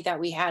autonomy that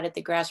we had at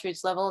the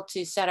grassroots level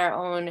to set our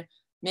own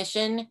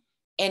mission.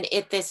 And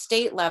at the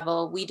state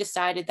level, we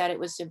decided that it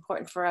was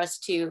important for us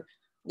to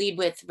lead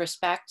with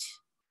respect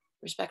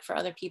for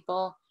other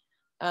people,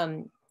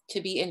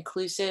 to be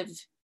inclusive,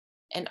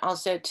 and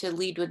also to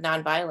lead with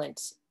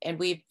nonviolence. And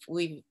we've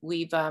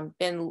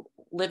been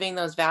living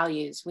those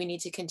values. We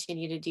need to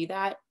continue to do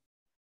that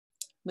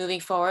moving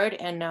forward.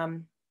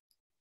 And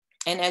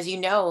as you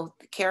know,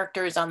 the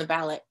character is on the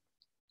ballot.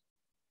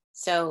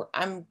 So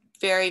I'm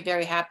very,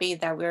 very happy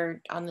that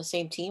we're on the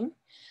same team.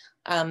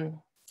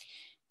 And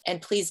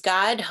please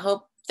God,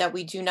 hope that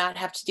we do not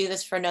have to do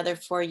this for another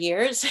 4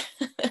 years.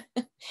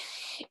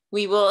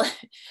 We will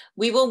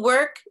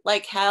work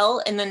like hell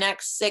in the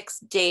next 6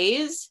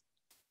 days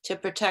to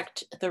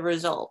protect the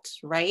result,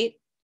 right?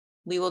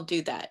 We will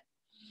do that.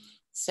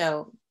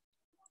 So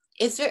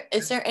is there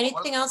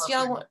anything else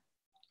y'all want?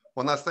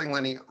 One last thing,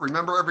 Lenny.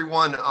 Remember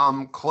everyone,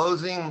 a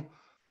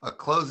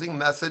closing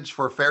message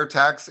for fair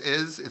tax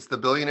is, it's the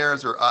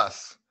billionaires or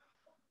us.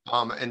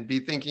 And be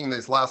thinking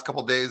these last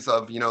couple of days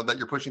of, that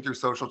you're pushing through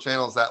social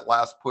channels, that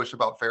last push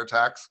about fair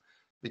tax,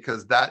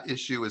 because that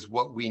issue is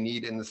what we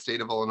need in the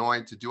state of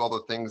Illinois to do all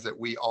the things that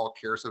we all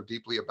care so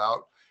deeply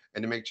about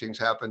and to make change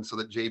happen so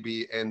that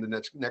JB and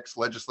the next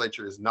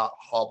legislature is not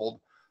hobbled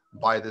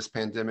by this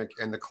pandemic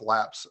and the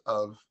collapse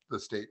of the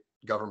state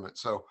government.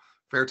 So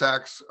fair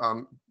tax,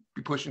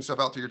 be pushing stuff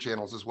out through your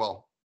channels as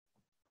well.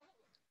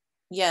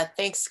 Yeah,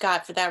 thanks,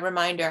 Scott, for that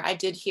reminder. I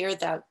did hear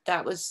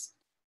that was,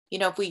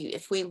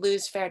 if we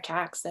lose fair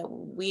tax, that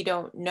we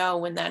don't know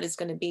when that is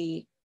going to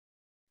be,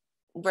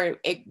 we're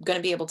going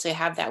to be able to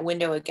have that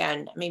window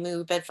again. I mean,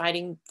 we've been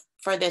fighting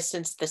for this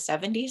since the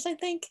 70s, I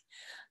think.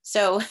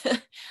 So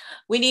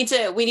we need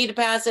to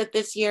pass it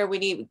this year.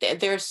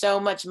 There's so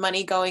much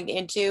money going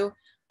into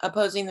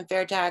opposing the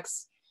fair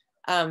tax.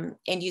 And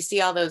you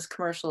see all those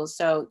commercials.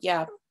 So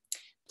yeah,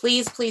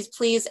 please, please,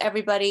 please,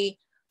 everybody,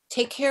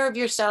 take care of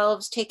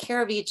yourselves, take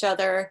care of each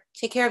other,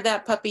 take care of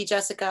that puppy,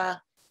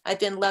 Jessica. I've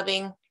been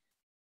loving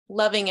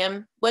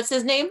him. What's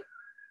his name?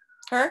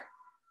 Her?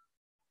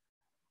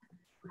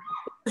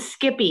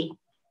 Skippy.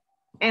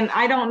 And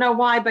I don't know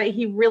why, but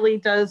he really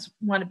does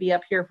want to be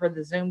up here for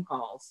the Zoom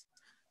calls.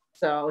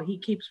 So he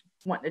keeps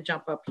wanting to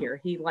jump up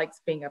here. He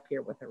likes being up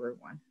here with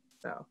everyone.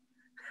 So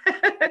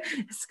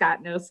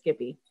Scott knows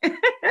Skippy.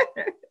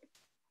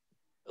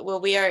 Well,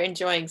 we are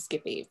enjoying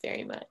Skippy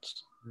very much.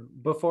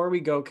 Before we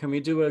go, can we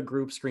do a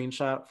group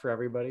screenshot for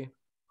everybody?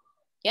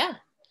 Yeah.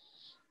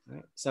 All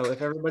right. So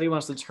if everybody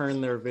wants to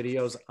turn their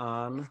videos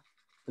on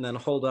and then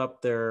hold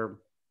up their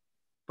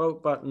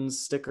vote buttons,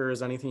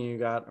 stickers, anything you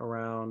got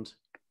around